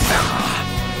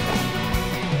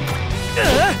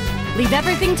 Leave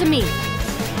everything to me.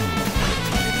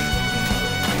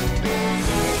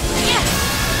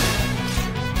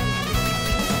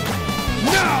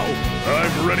 Now!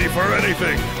 I'm ready for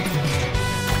anything.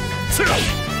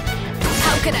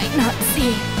 How could I not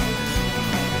see?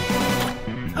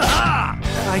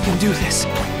 I can do this.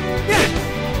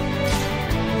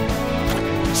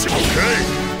 Okay.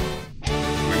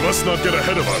 We must not get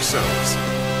ahead of ourselves.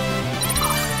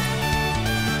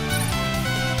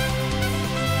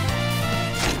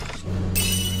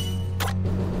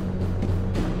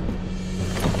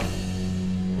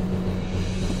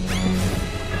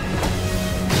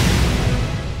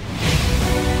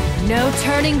 No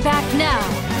turning back now.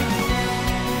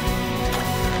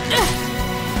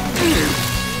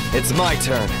 It's my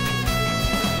turn.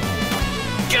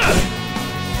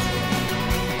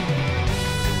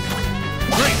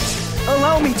 Great!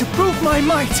 Allow me to prove my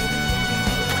might!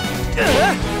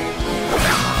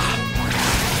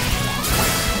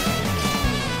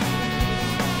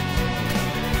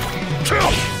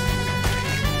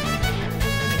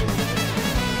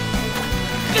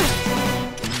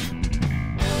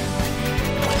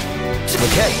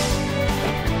 Okay.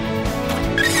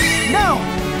 Now!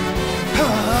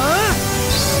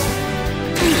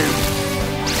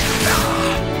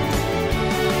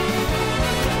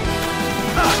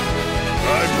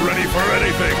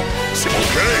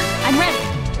 Okay. I'm ready.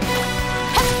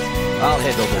 I'll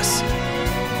handle this.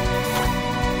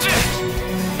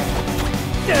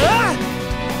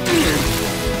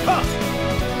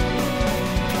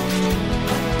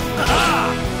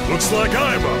 Looks like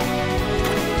I'm up.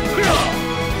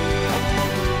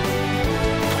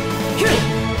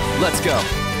 Let's go.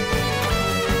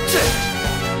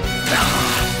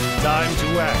 Time to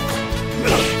act.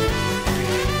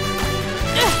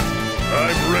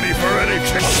 I'm ready for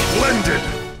anything. Splendid!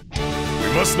 We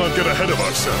must not get ahead of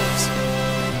ourselves.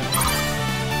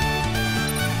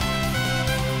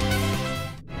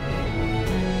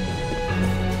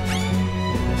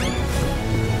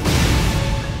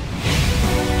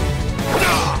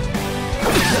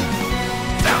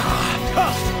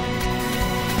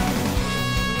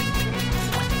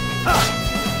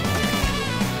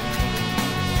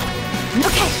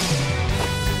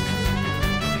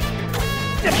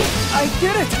 I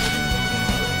did it!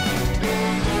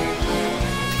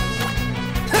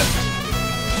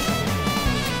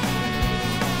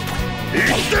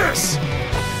 Eat this!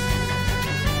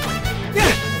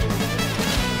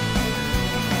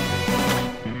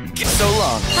 So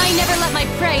long. I never let my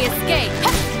prey escape.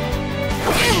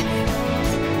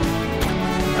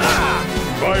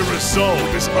 My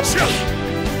resolve is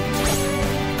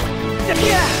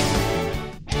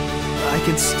I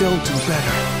can still do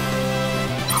better.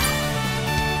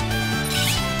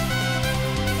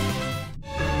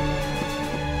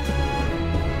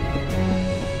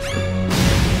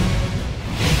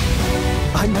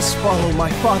 I must follow my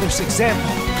father's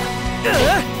example.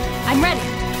 I'm ready.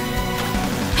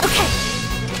 Okay.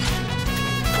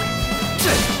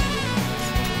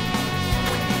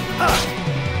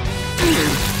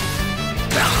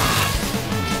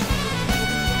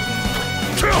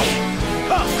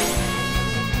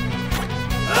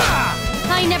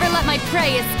 I never let my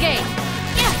prey escape.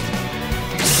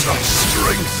 such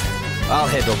strength. I'll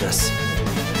handle this.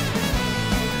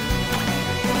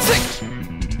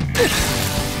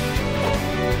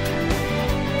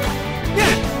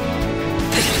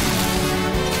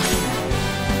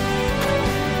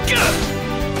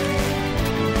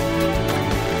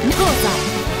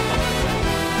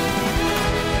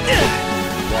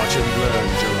 Watch and learn,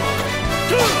 Gerard.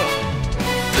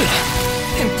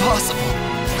 Impossible.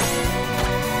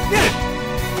 Wait!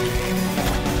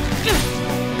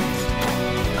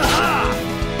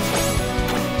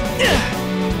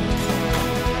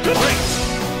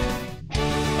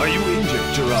 Are you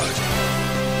injured, Gerard?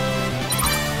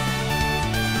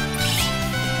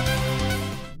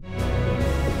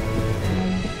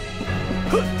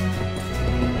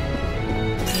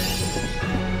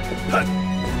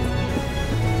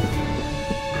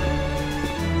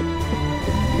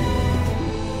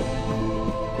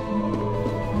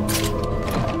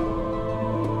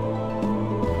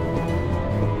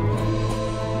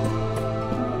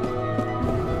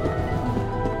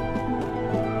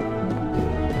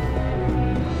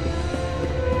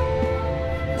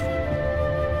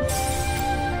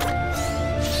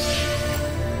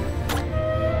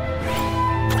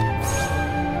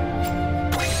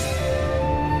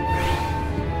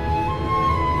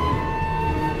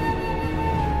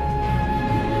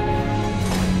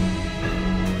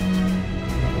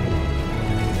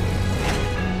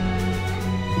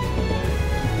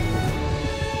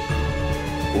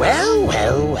 Well,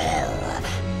 well, well.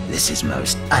 This is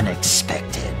most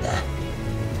unexpected.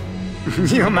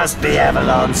 You must be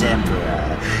Avalon's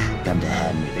Emperor. Come to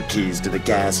hand me the keys to the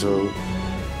castle.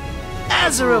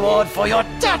 As a reward for your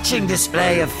touching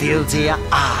display of fealty,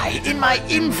 I, in my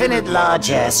infinite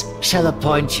largesse, shall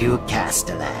appoint you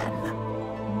Castellan.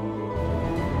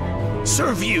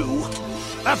 Serve you?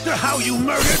 After how you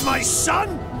murdered my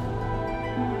son?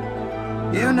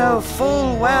 You know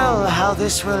full well how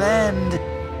this will end,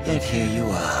 yet here you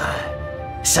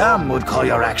are. Some would call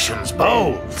your actions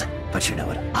bold, but you know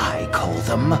what I call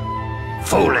them?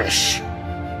 Foolish.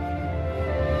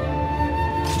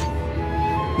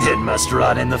 It must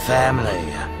run in the family.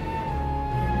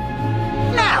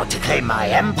 Now to claim my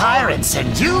empire and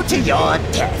send you to your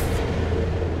death.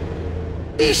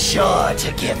 Be sure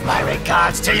to give my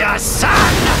regards to your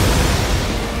son!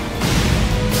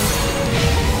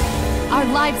 Our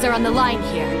lives are on the line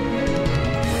here.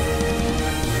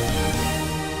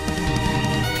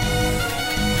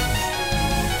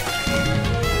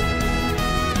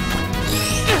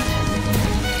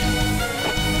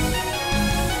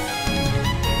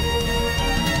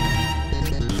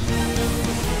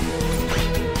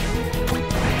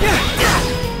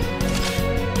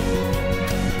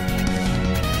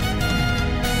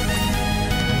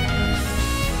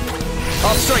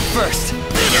 I'll strike first.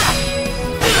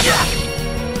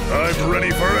 I'm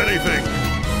ready for anything!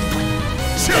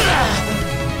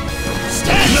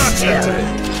 Stand Not still! today!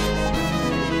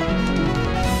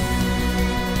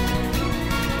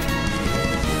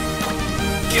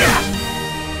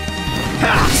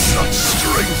 Such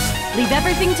strength! Leave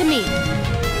everything to me.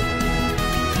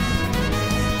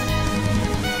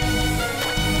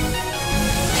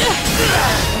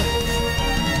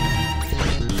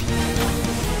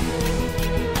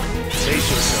 Pace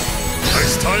yourself.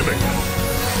 Nice timing.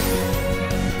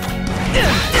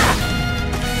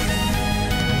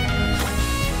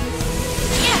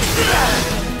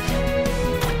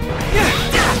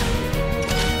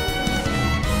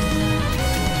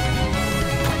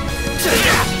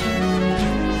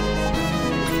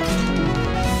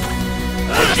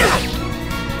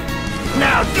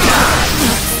 Now die!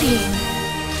 Let's see.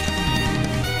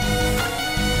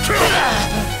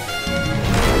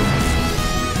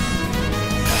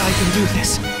 I can do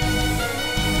this.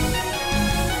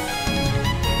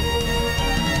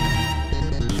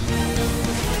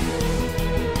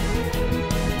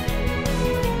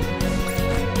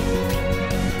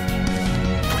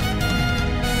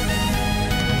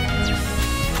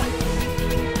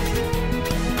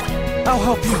 I'll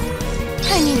help you.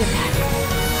 I needed that.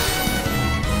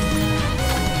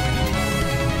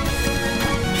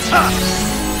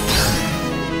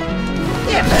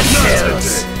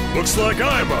 Imbeciles! Looks like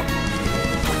I'm up.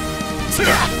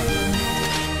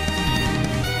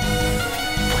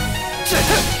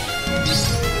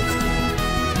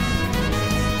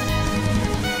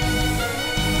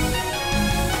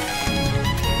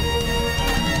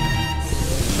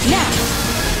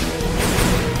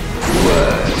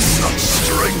 Such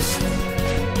strength!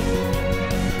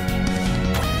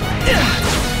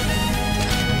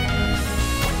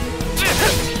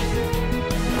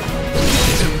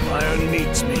 Empire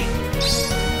needs me.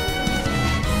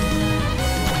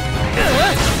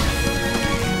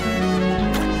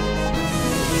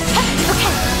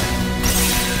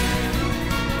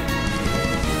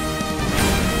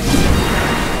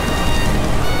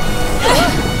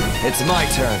 It's my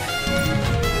turn.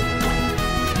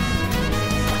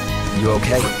 You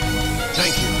okay?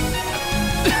 Thank you.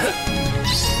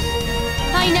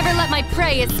 I never let my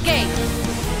prey escape.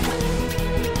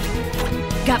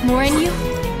 Got more in you?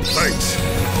 Thanks.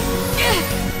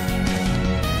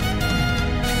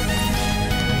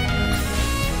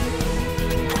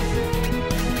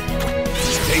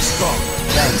 Stay strong.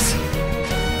 Thanks.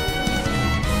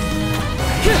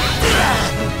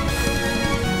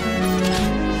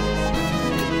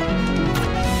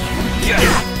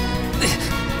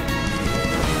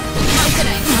 How could I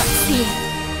not see?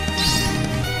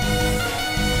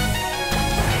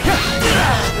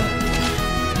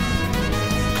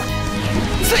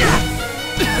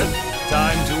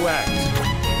 Time to act.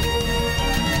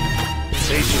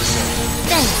 Face yourself.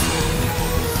 Thanks.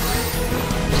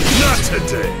 Not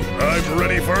today! I'm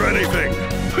ready for anything!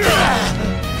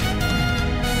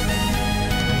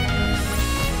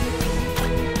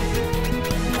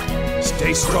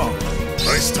 Stay strong.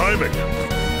 Nice timing!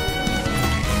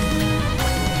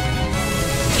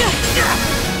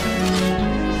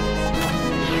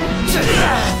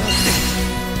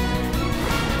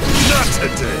 Not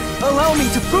today! Allow me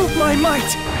to prove my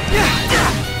might!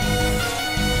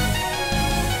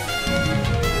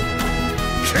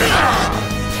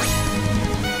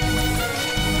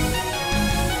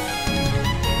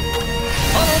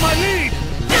 Follow my lead!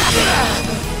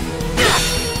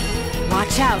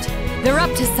 Watch out. They're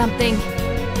up to something.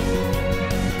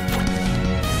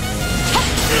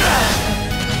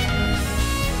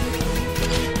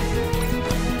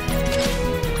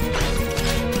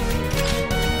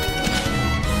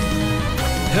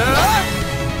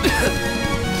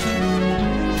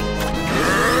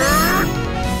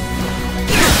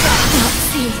 Let's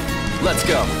see. Let's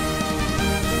go.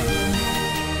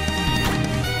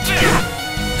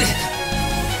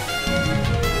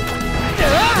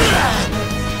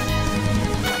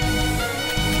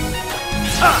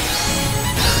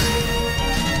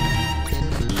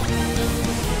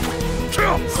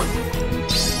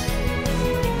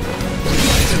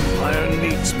 Empire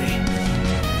needs me.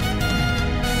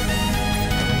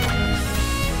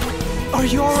 Are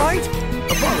you alright?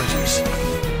 Apologies.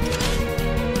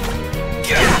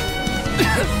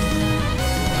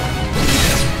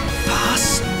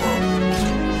 Impossible.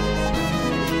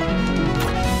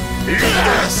 Eat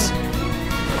this!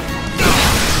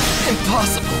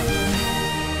 Impossible.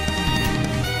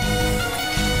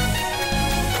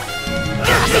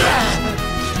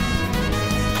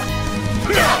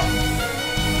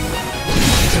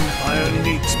 Empire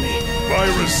needs me. My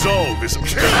resolve is...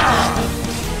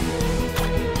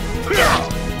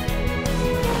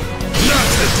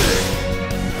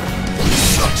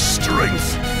 strength!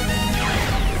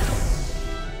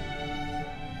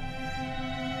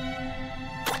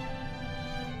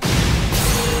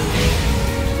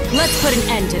 Let's put an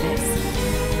end to this.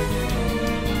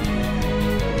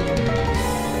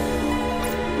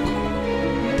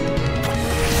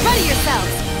 Ready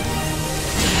yourselves!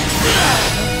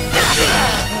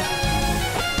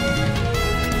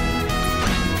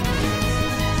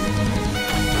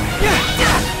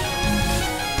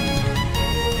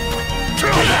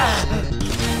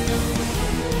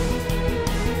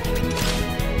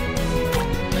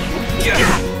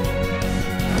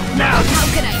 Now, how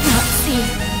could I not see?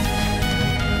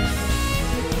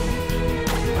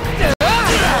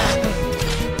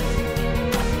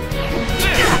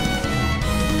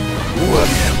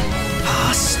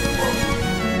 Possible.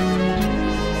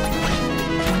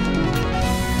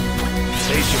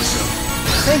 Save yourself.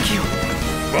 Thank you.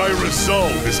 My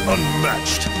resolve is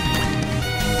unmatched.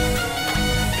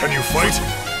 Can you fight?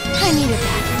 I needed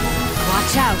that.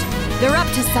 Watch out. They're up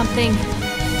to something.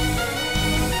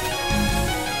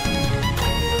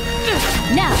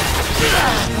 Now.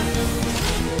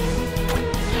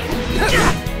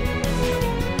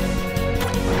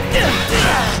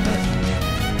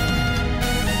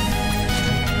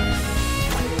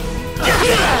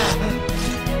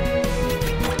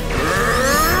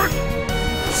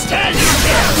 Stand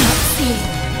still!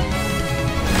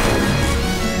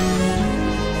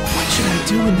 What should I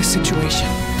do in this situation?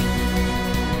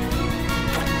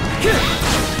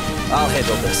 I'll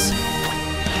handle this.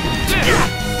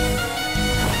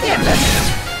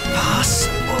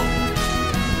 Possible.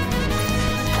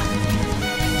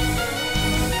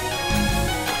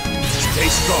 Stay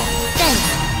strong. Thanks.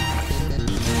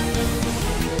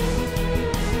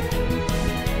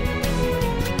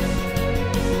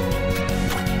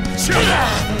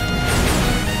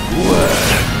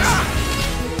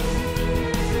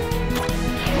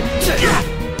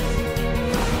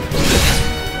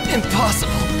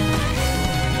 Impossible.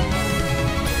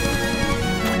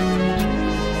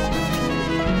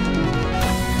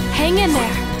 Hang in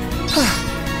there.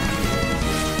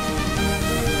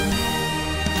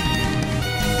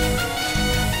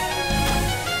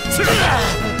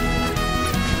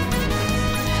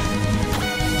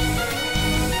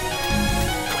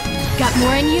 Got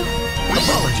more in you?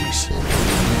 Apologies.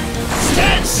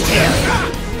 Stand still!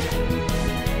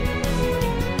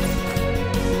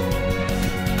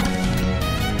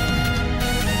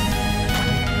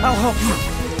 I'll help you.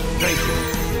 Thank you.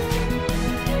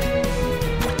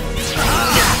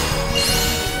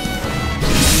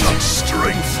 Such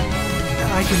strength.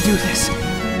 I can do this.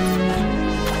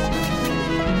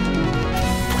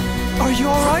 Are you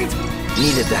all right?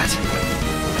 Needed that.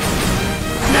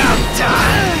 Now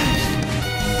die!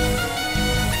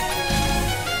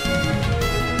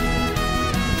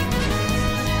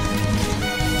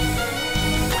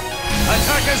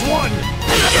 Attack as one.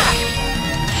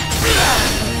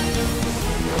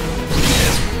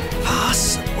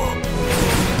 Possible.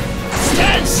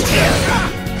 Stand still!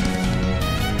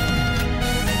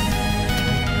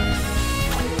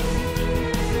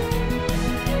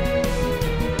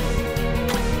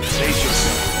 Save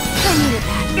yourself. I needed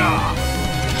that.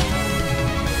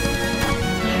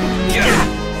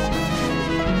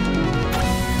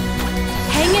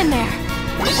 Hang in there.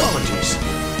 Apologies.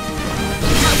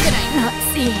 How could I not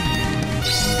see?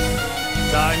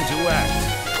 Time to act.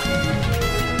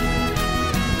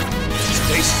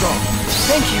 Stay strong.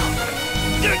 Thank you.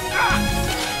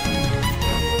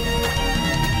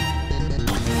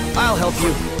 I'll help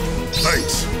you.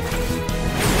 Thanks.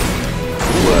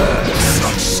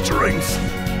 Such strength.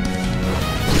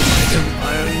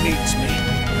 Empire needs me.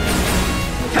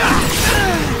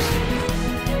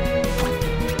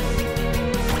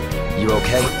 You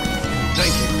okay?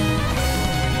 Thank you.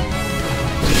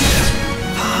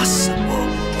 Possible.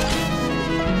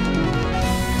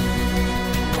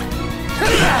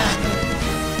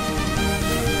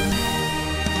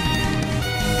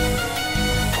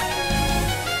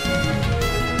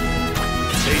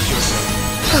 Save yourself.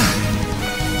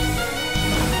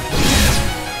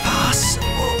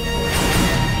 Possible.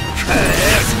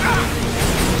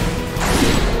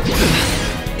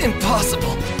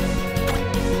 Impossible.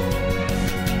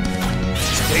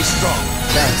 Stay strong.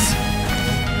 Thanks.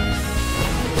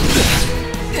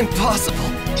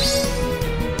 Impossible.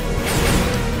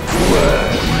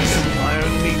 My empire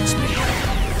needs me.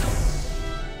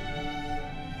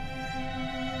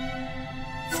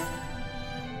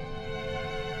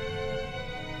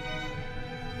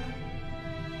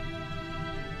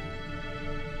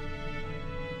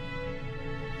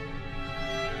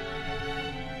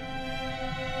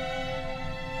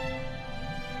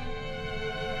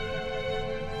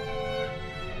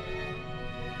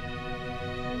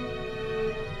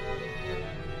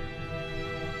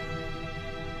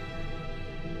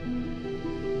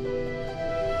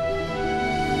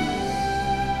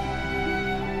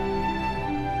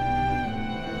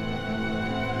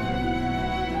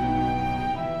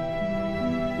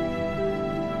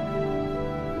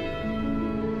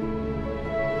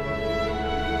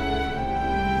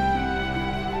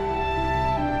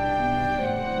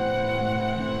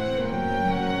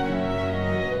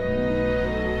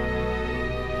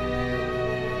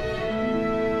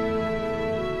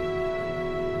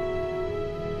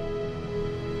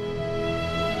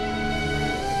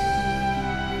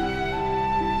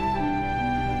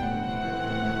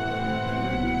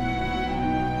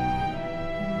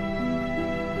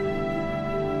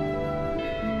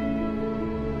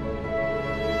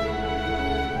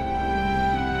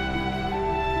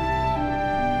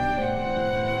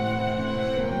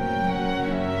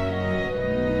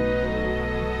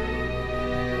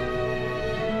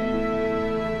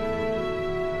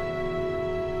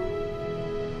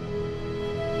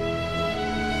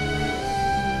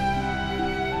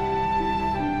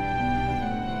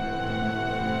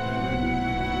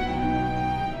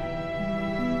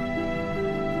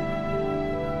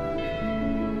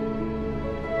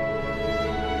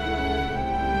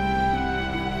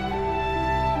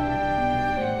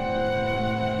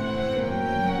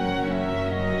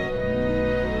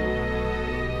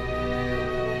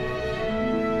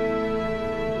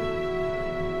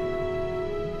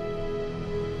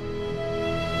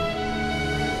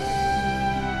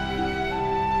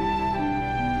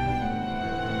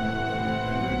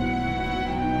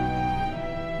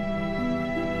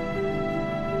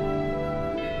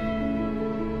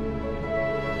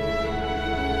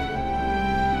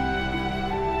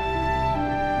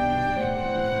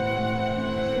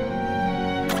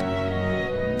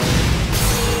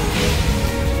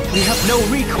 We have no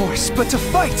recourse but to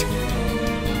fight!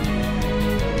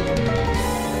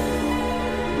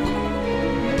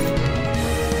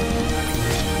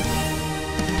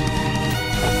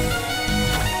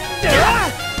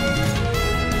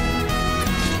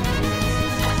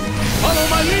 Follow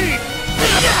my lead!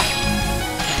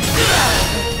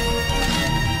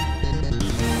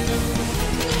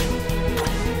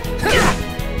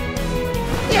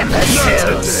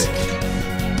 Imbeciles!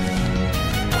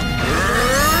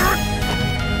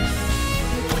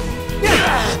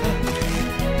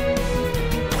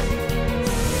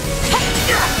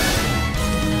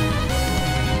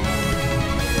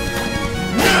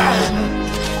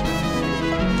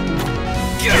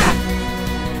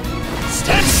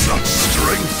 Such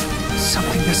strength!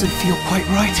 Something doesn't feel quite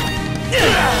right.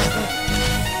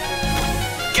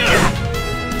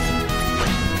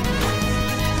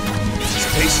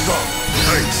 Stay strong.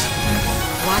 Thanks.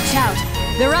 Watch out.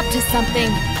 They're up to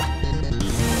something.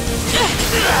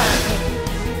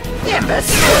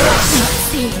 Imbeciles! Let's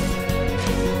see.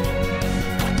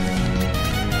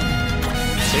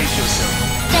 Save yourself.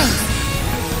 Thanks.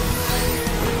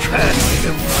 Cursed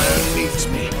empire needs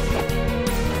me.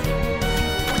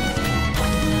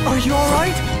 Are you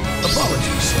alright?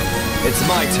 Apologies. It's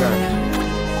my turn.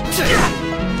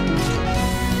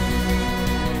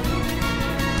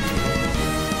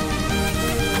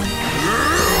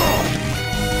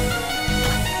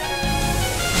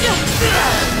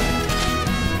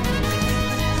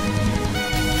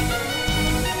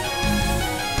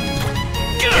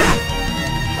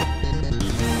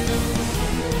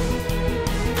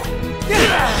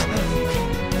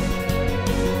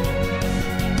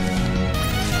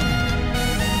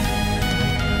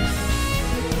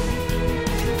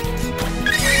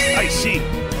 I see.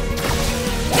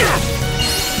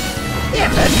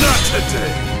 Not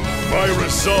today. My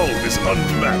resolve is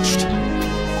unmatched.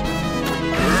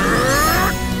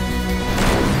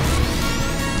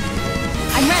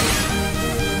 I'm ready.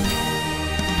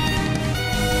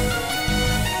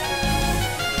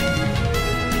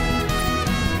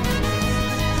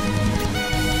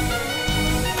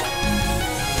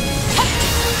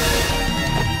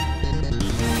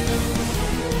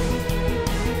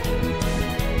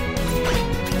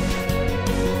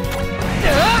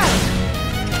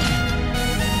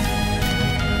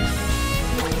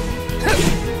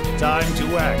 Time to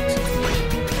act.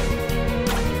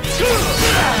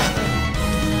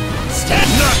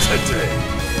 Not today.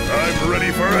 I'm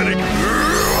ready for any.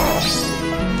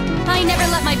 I never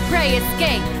let my prey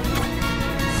escape.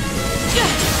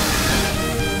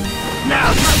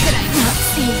 Now, how could I not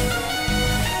see?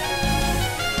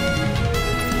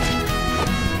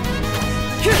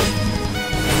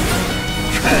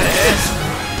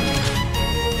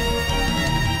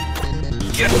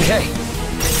 Okay.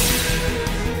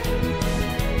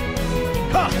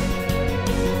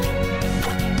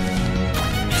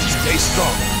 Stay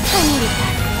strong. I needed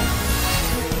that.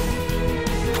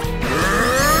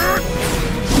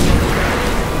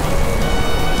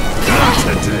 Not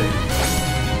today.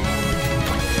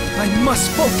 I must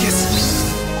focus!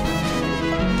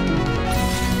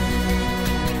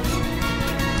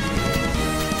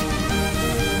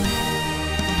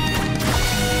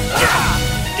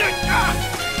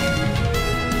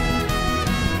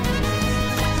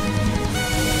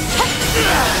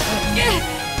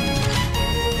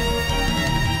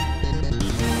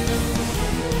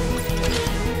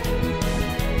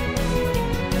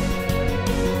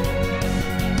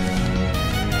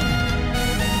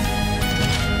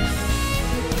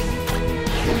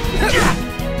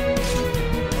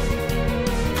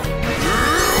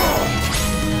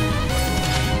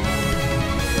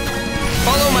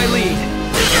 Follow my lead.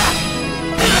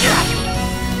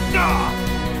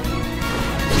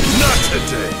 Not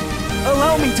today.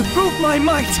 Allow me to prove my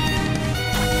might!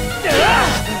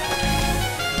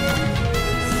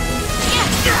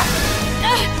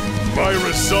 My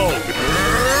resolve.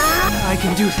 I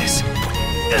can do this.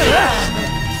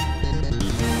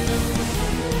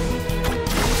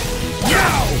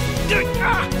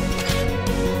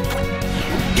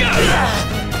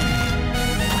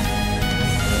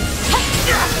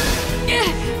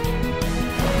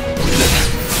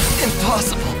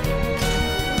 Impossible.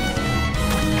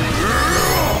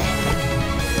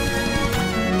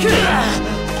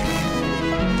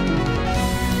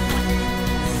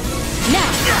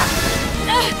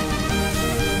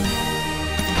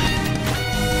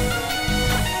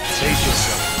 Save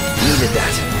yourself. Needed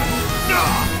that.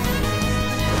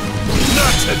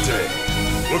 Not today.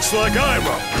 Looks like I'm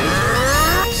up.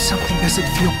 Something doesn't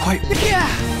feel quite...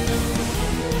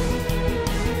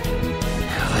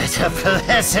 Let's What a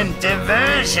pleasant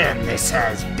diversion this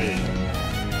has been.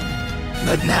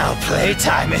 But now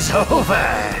playtime is over.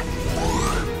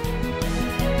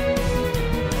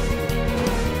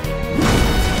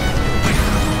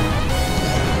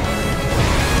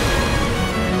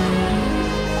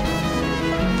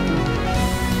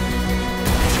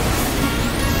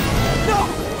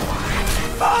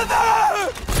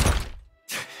 Father!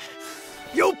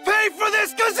 You'll pay for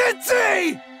this,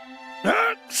 Kazinci!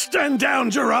 Stand down,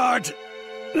 Gerard.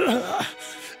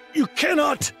 You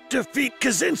cannot defeat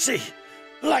Kazinci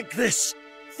like this.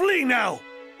 Flee now,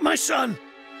 my son.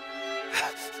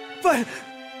 But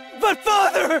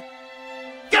Father!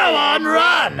 Go on,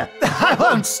 run! I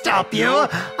won't stop you.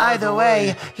 Either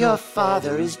way, your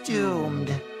father is doomed.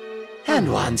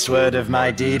 And once word of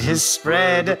my deed has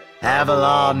spread,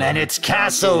 Avalon and its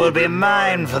castle will be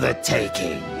mine for the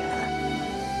taking.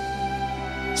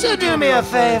 So do me a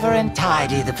favor and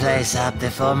tidy the place up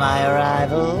before my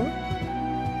arrival.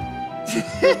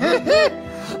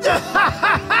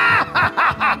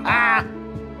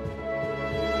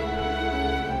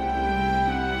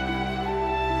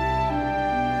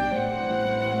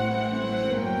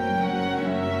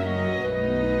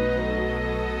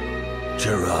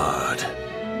 Gerard.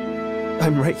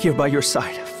 I'm right here by your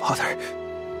side, Father.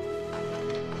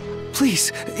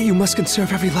 Please, you must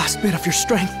conserve every last bit of your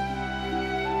strength.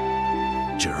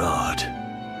 Gerard.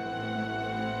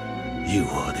 You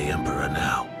are the Emperor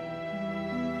now.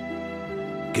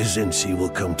 Kazinci will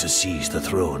come to seize the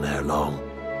throne ere long.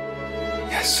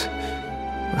 Yes,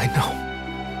 I know.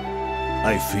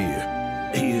 I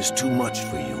fear he is too much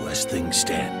for you as things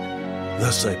stand.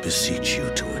 Thus I beseech you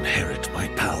to inherit my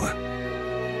power.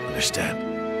 Understand?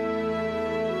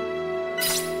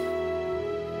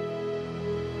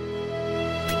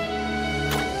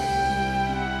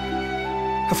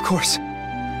 Of course.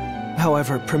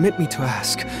 However, permit me to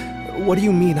ask, what do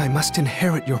you mean I must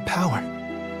inherit your power?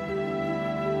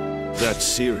 That's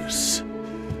Cirrus.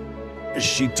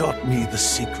 She taught me the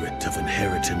secret of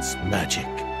inheritance magic.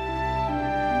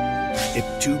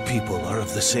 If two people are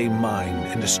of the same mind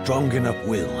and a strong enough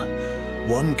will,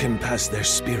 one can pass their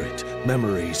spirit,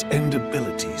 memories, and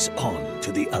abilities on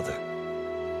to the other.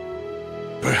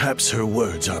 Perhaps her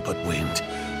words are but wind.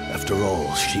 After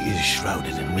all, she is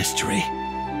shrouded in mystery.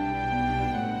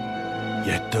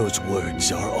 Yet those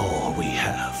words are all we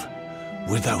have.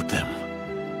 Without them,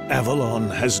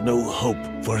 Avalon has no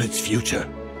hope for its future.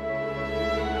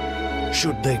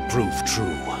 Should they prove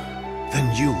true,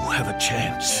 then you have a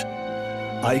chance.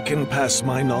 I can pass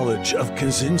my knowledge of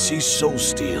Kazinci's soul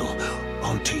steel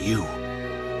onto you.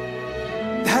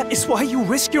 That is why you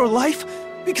risk your life?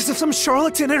 Because of some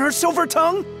charlatan and her silver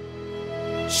tongue?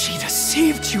 She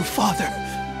deceived you, Father.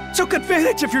 Took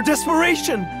advantage of your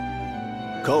desperation.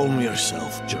 Calm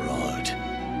yourself, Gerard.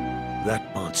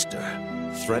 That monster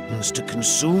threatens to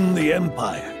consume the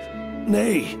Empire.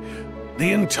 Nay,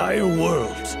 the entire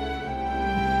world.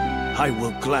 I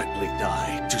will gladly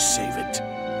die to save it.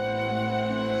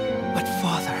 But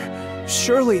Father,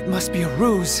 surely it must be a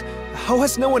ruse. How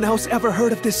has no one else ever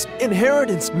heard of this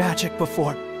inheritance magic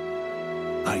before?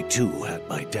 I too had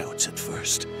my doubts at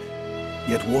first.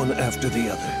 Yet one after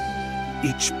the other,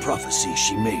 each prophecy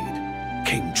she made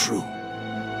came true.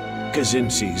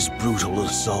 Kazinci's brutal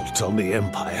assault on the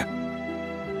Empire.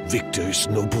 Victor's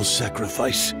noble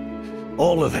sacrifice.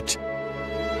 All of it.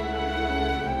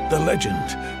 The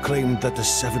legend claimed that the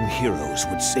 7 heroes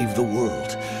would save the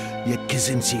world, yet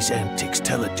Kazinci's antics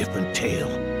tell a different tale.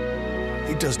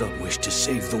 He does not wish to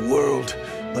save the world,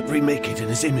 but remake it in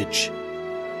his image.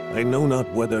 I know not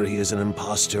whether he is an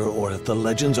impostor or if the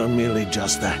legends are merely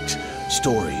just that,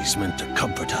 stories meant to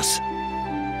comfort us.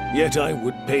 Yet I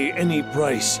would pay any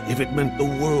price if it meant the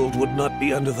world would not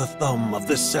be under the thumb of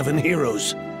the 7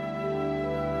 heroes.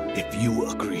 If you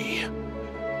agree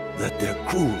that their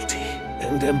cruelty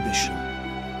and ambition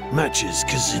matches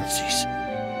Kazinci's,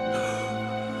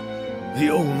 the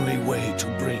only way to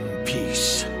bring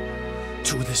peace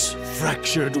to this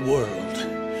fractured world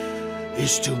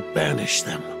is to banish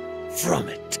them from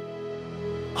it.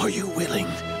 Are you willing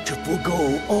to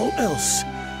forego all else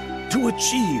to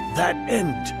achieve that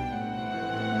end?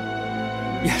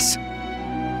 Yes.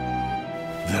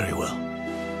 Very well.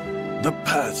 The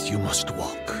path you must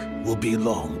walk will be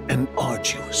long and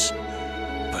arduous.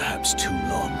 Perhaps too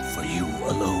long for you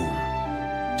alone.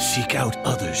 Seek out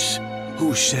others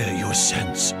who share your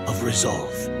sense of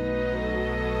resolve.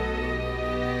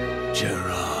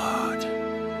 Gerard.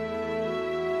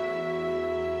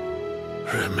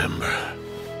 Remember,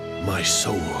 my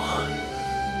soul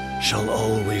shall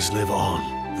always live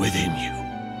on within you.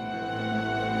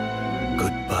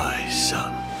 Goodbye,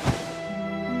 son.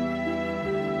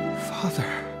 Father...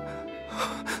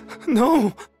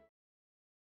 No!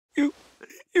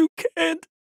 You can't...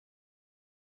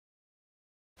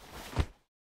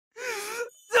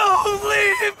 Don't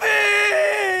leave me!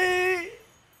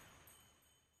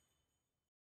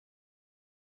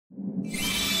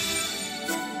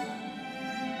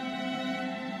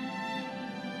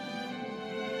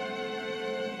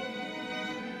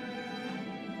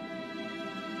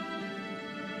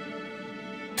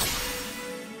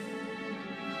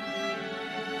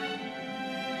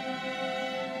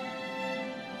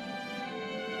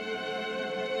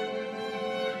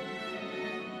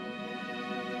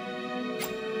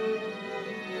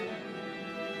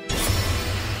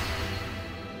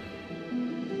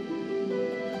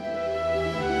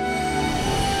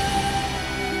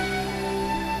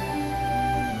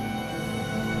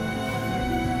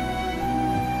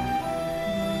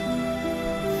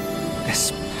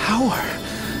 This power,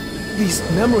 these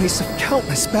memories of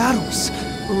countless battles,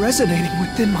 resonating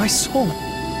within my soul.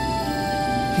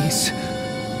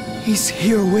 He's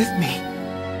here with me.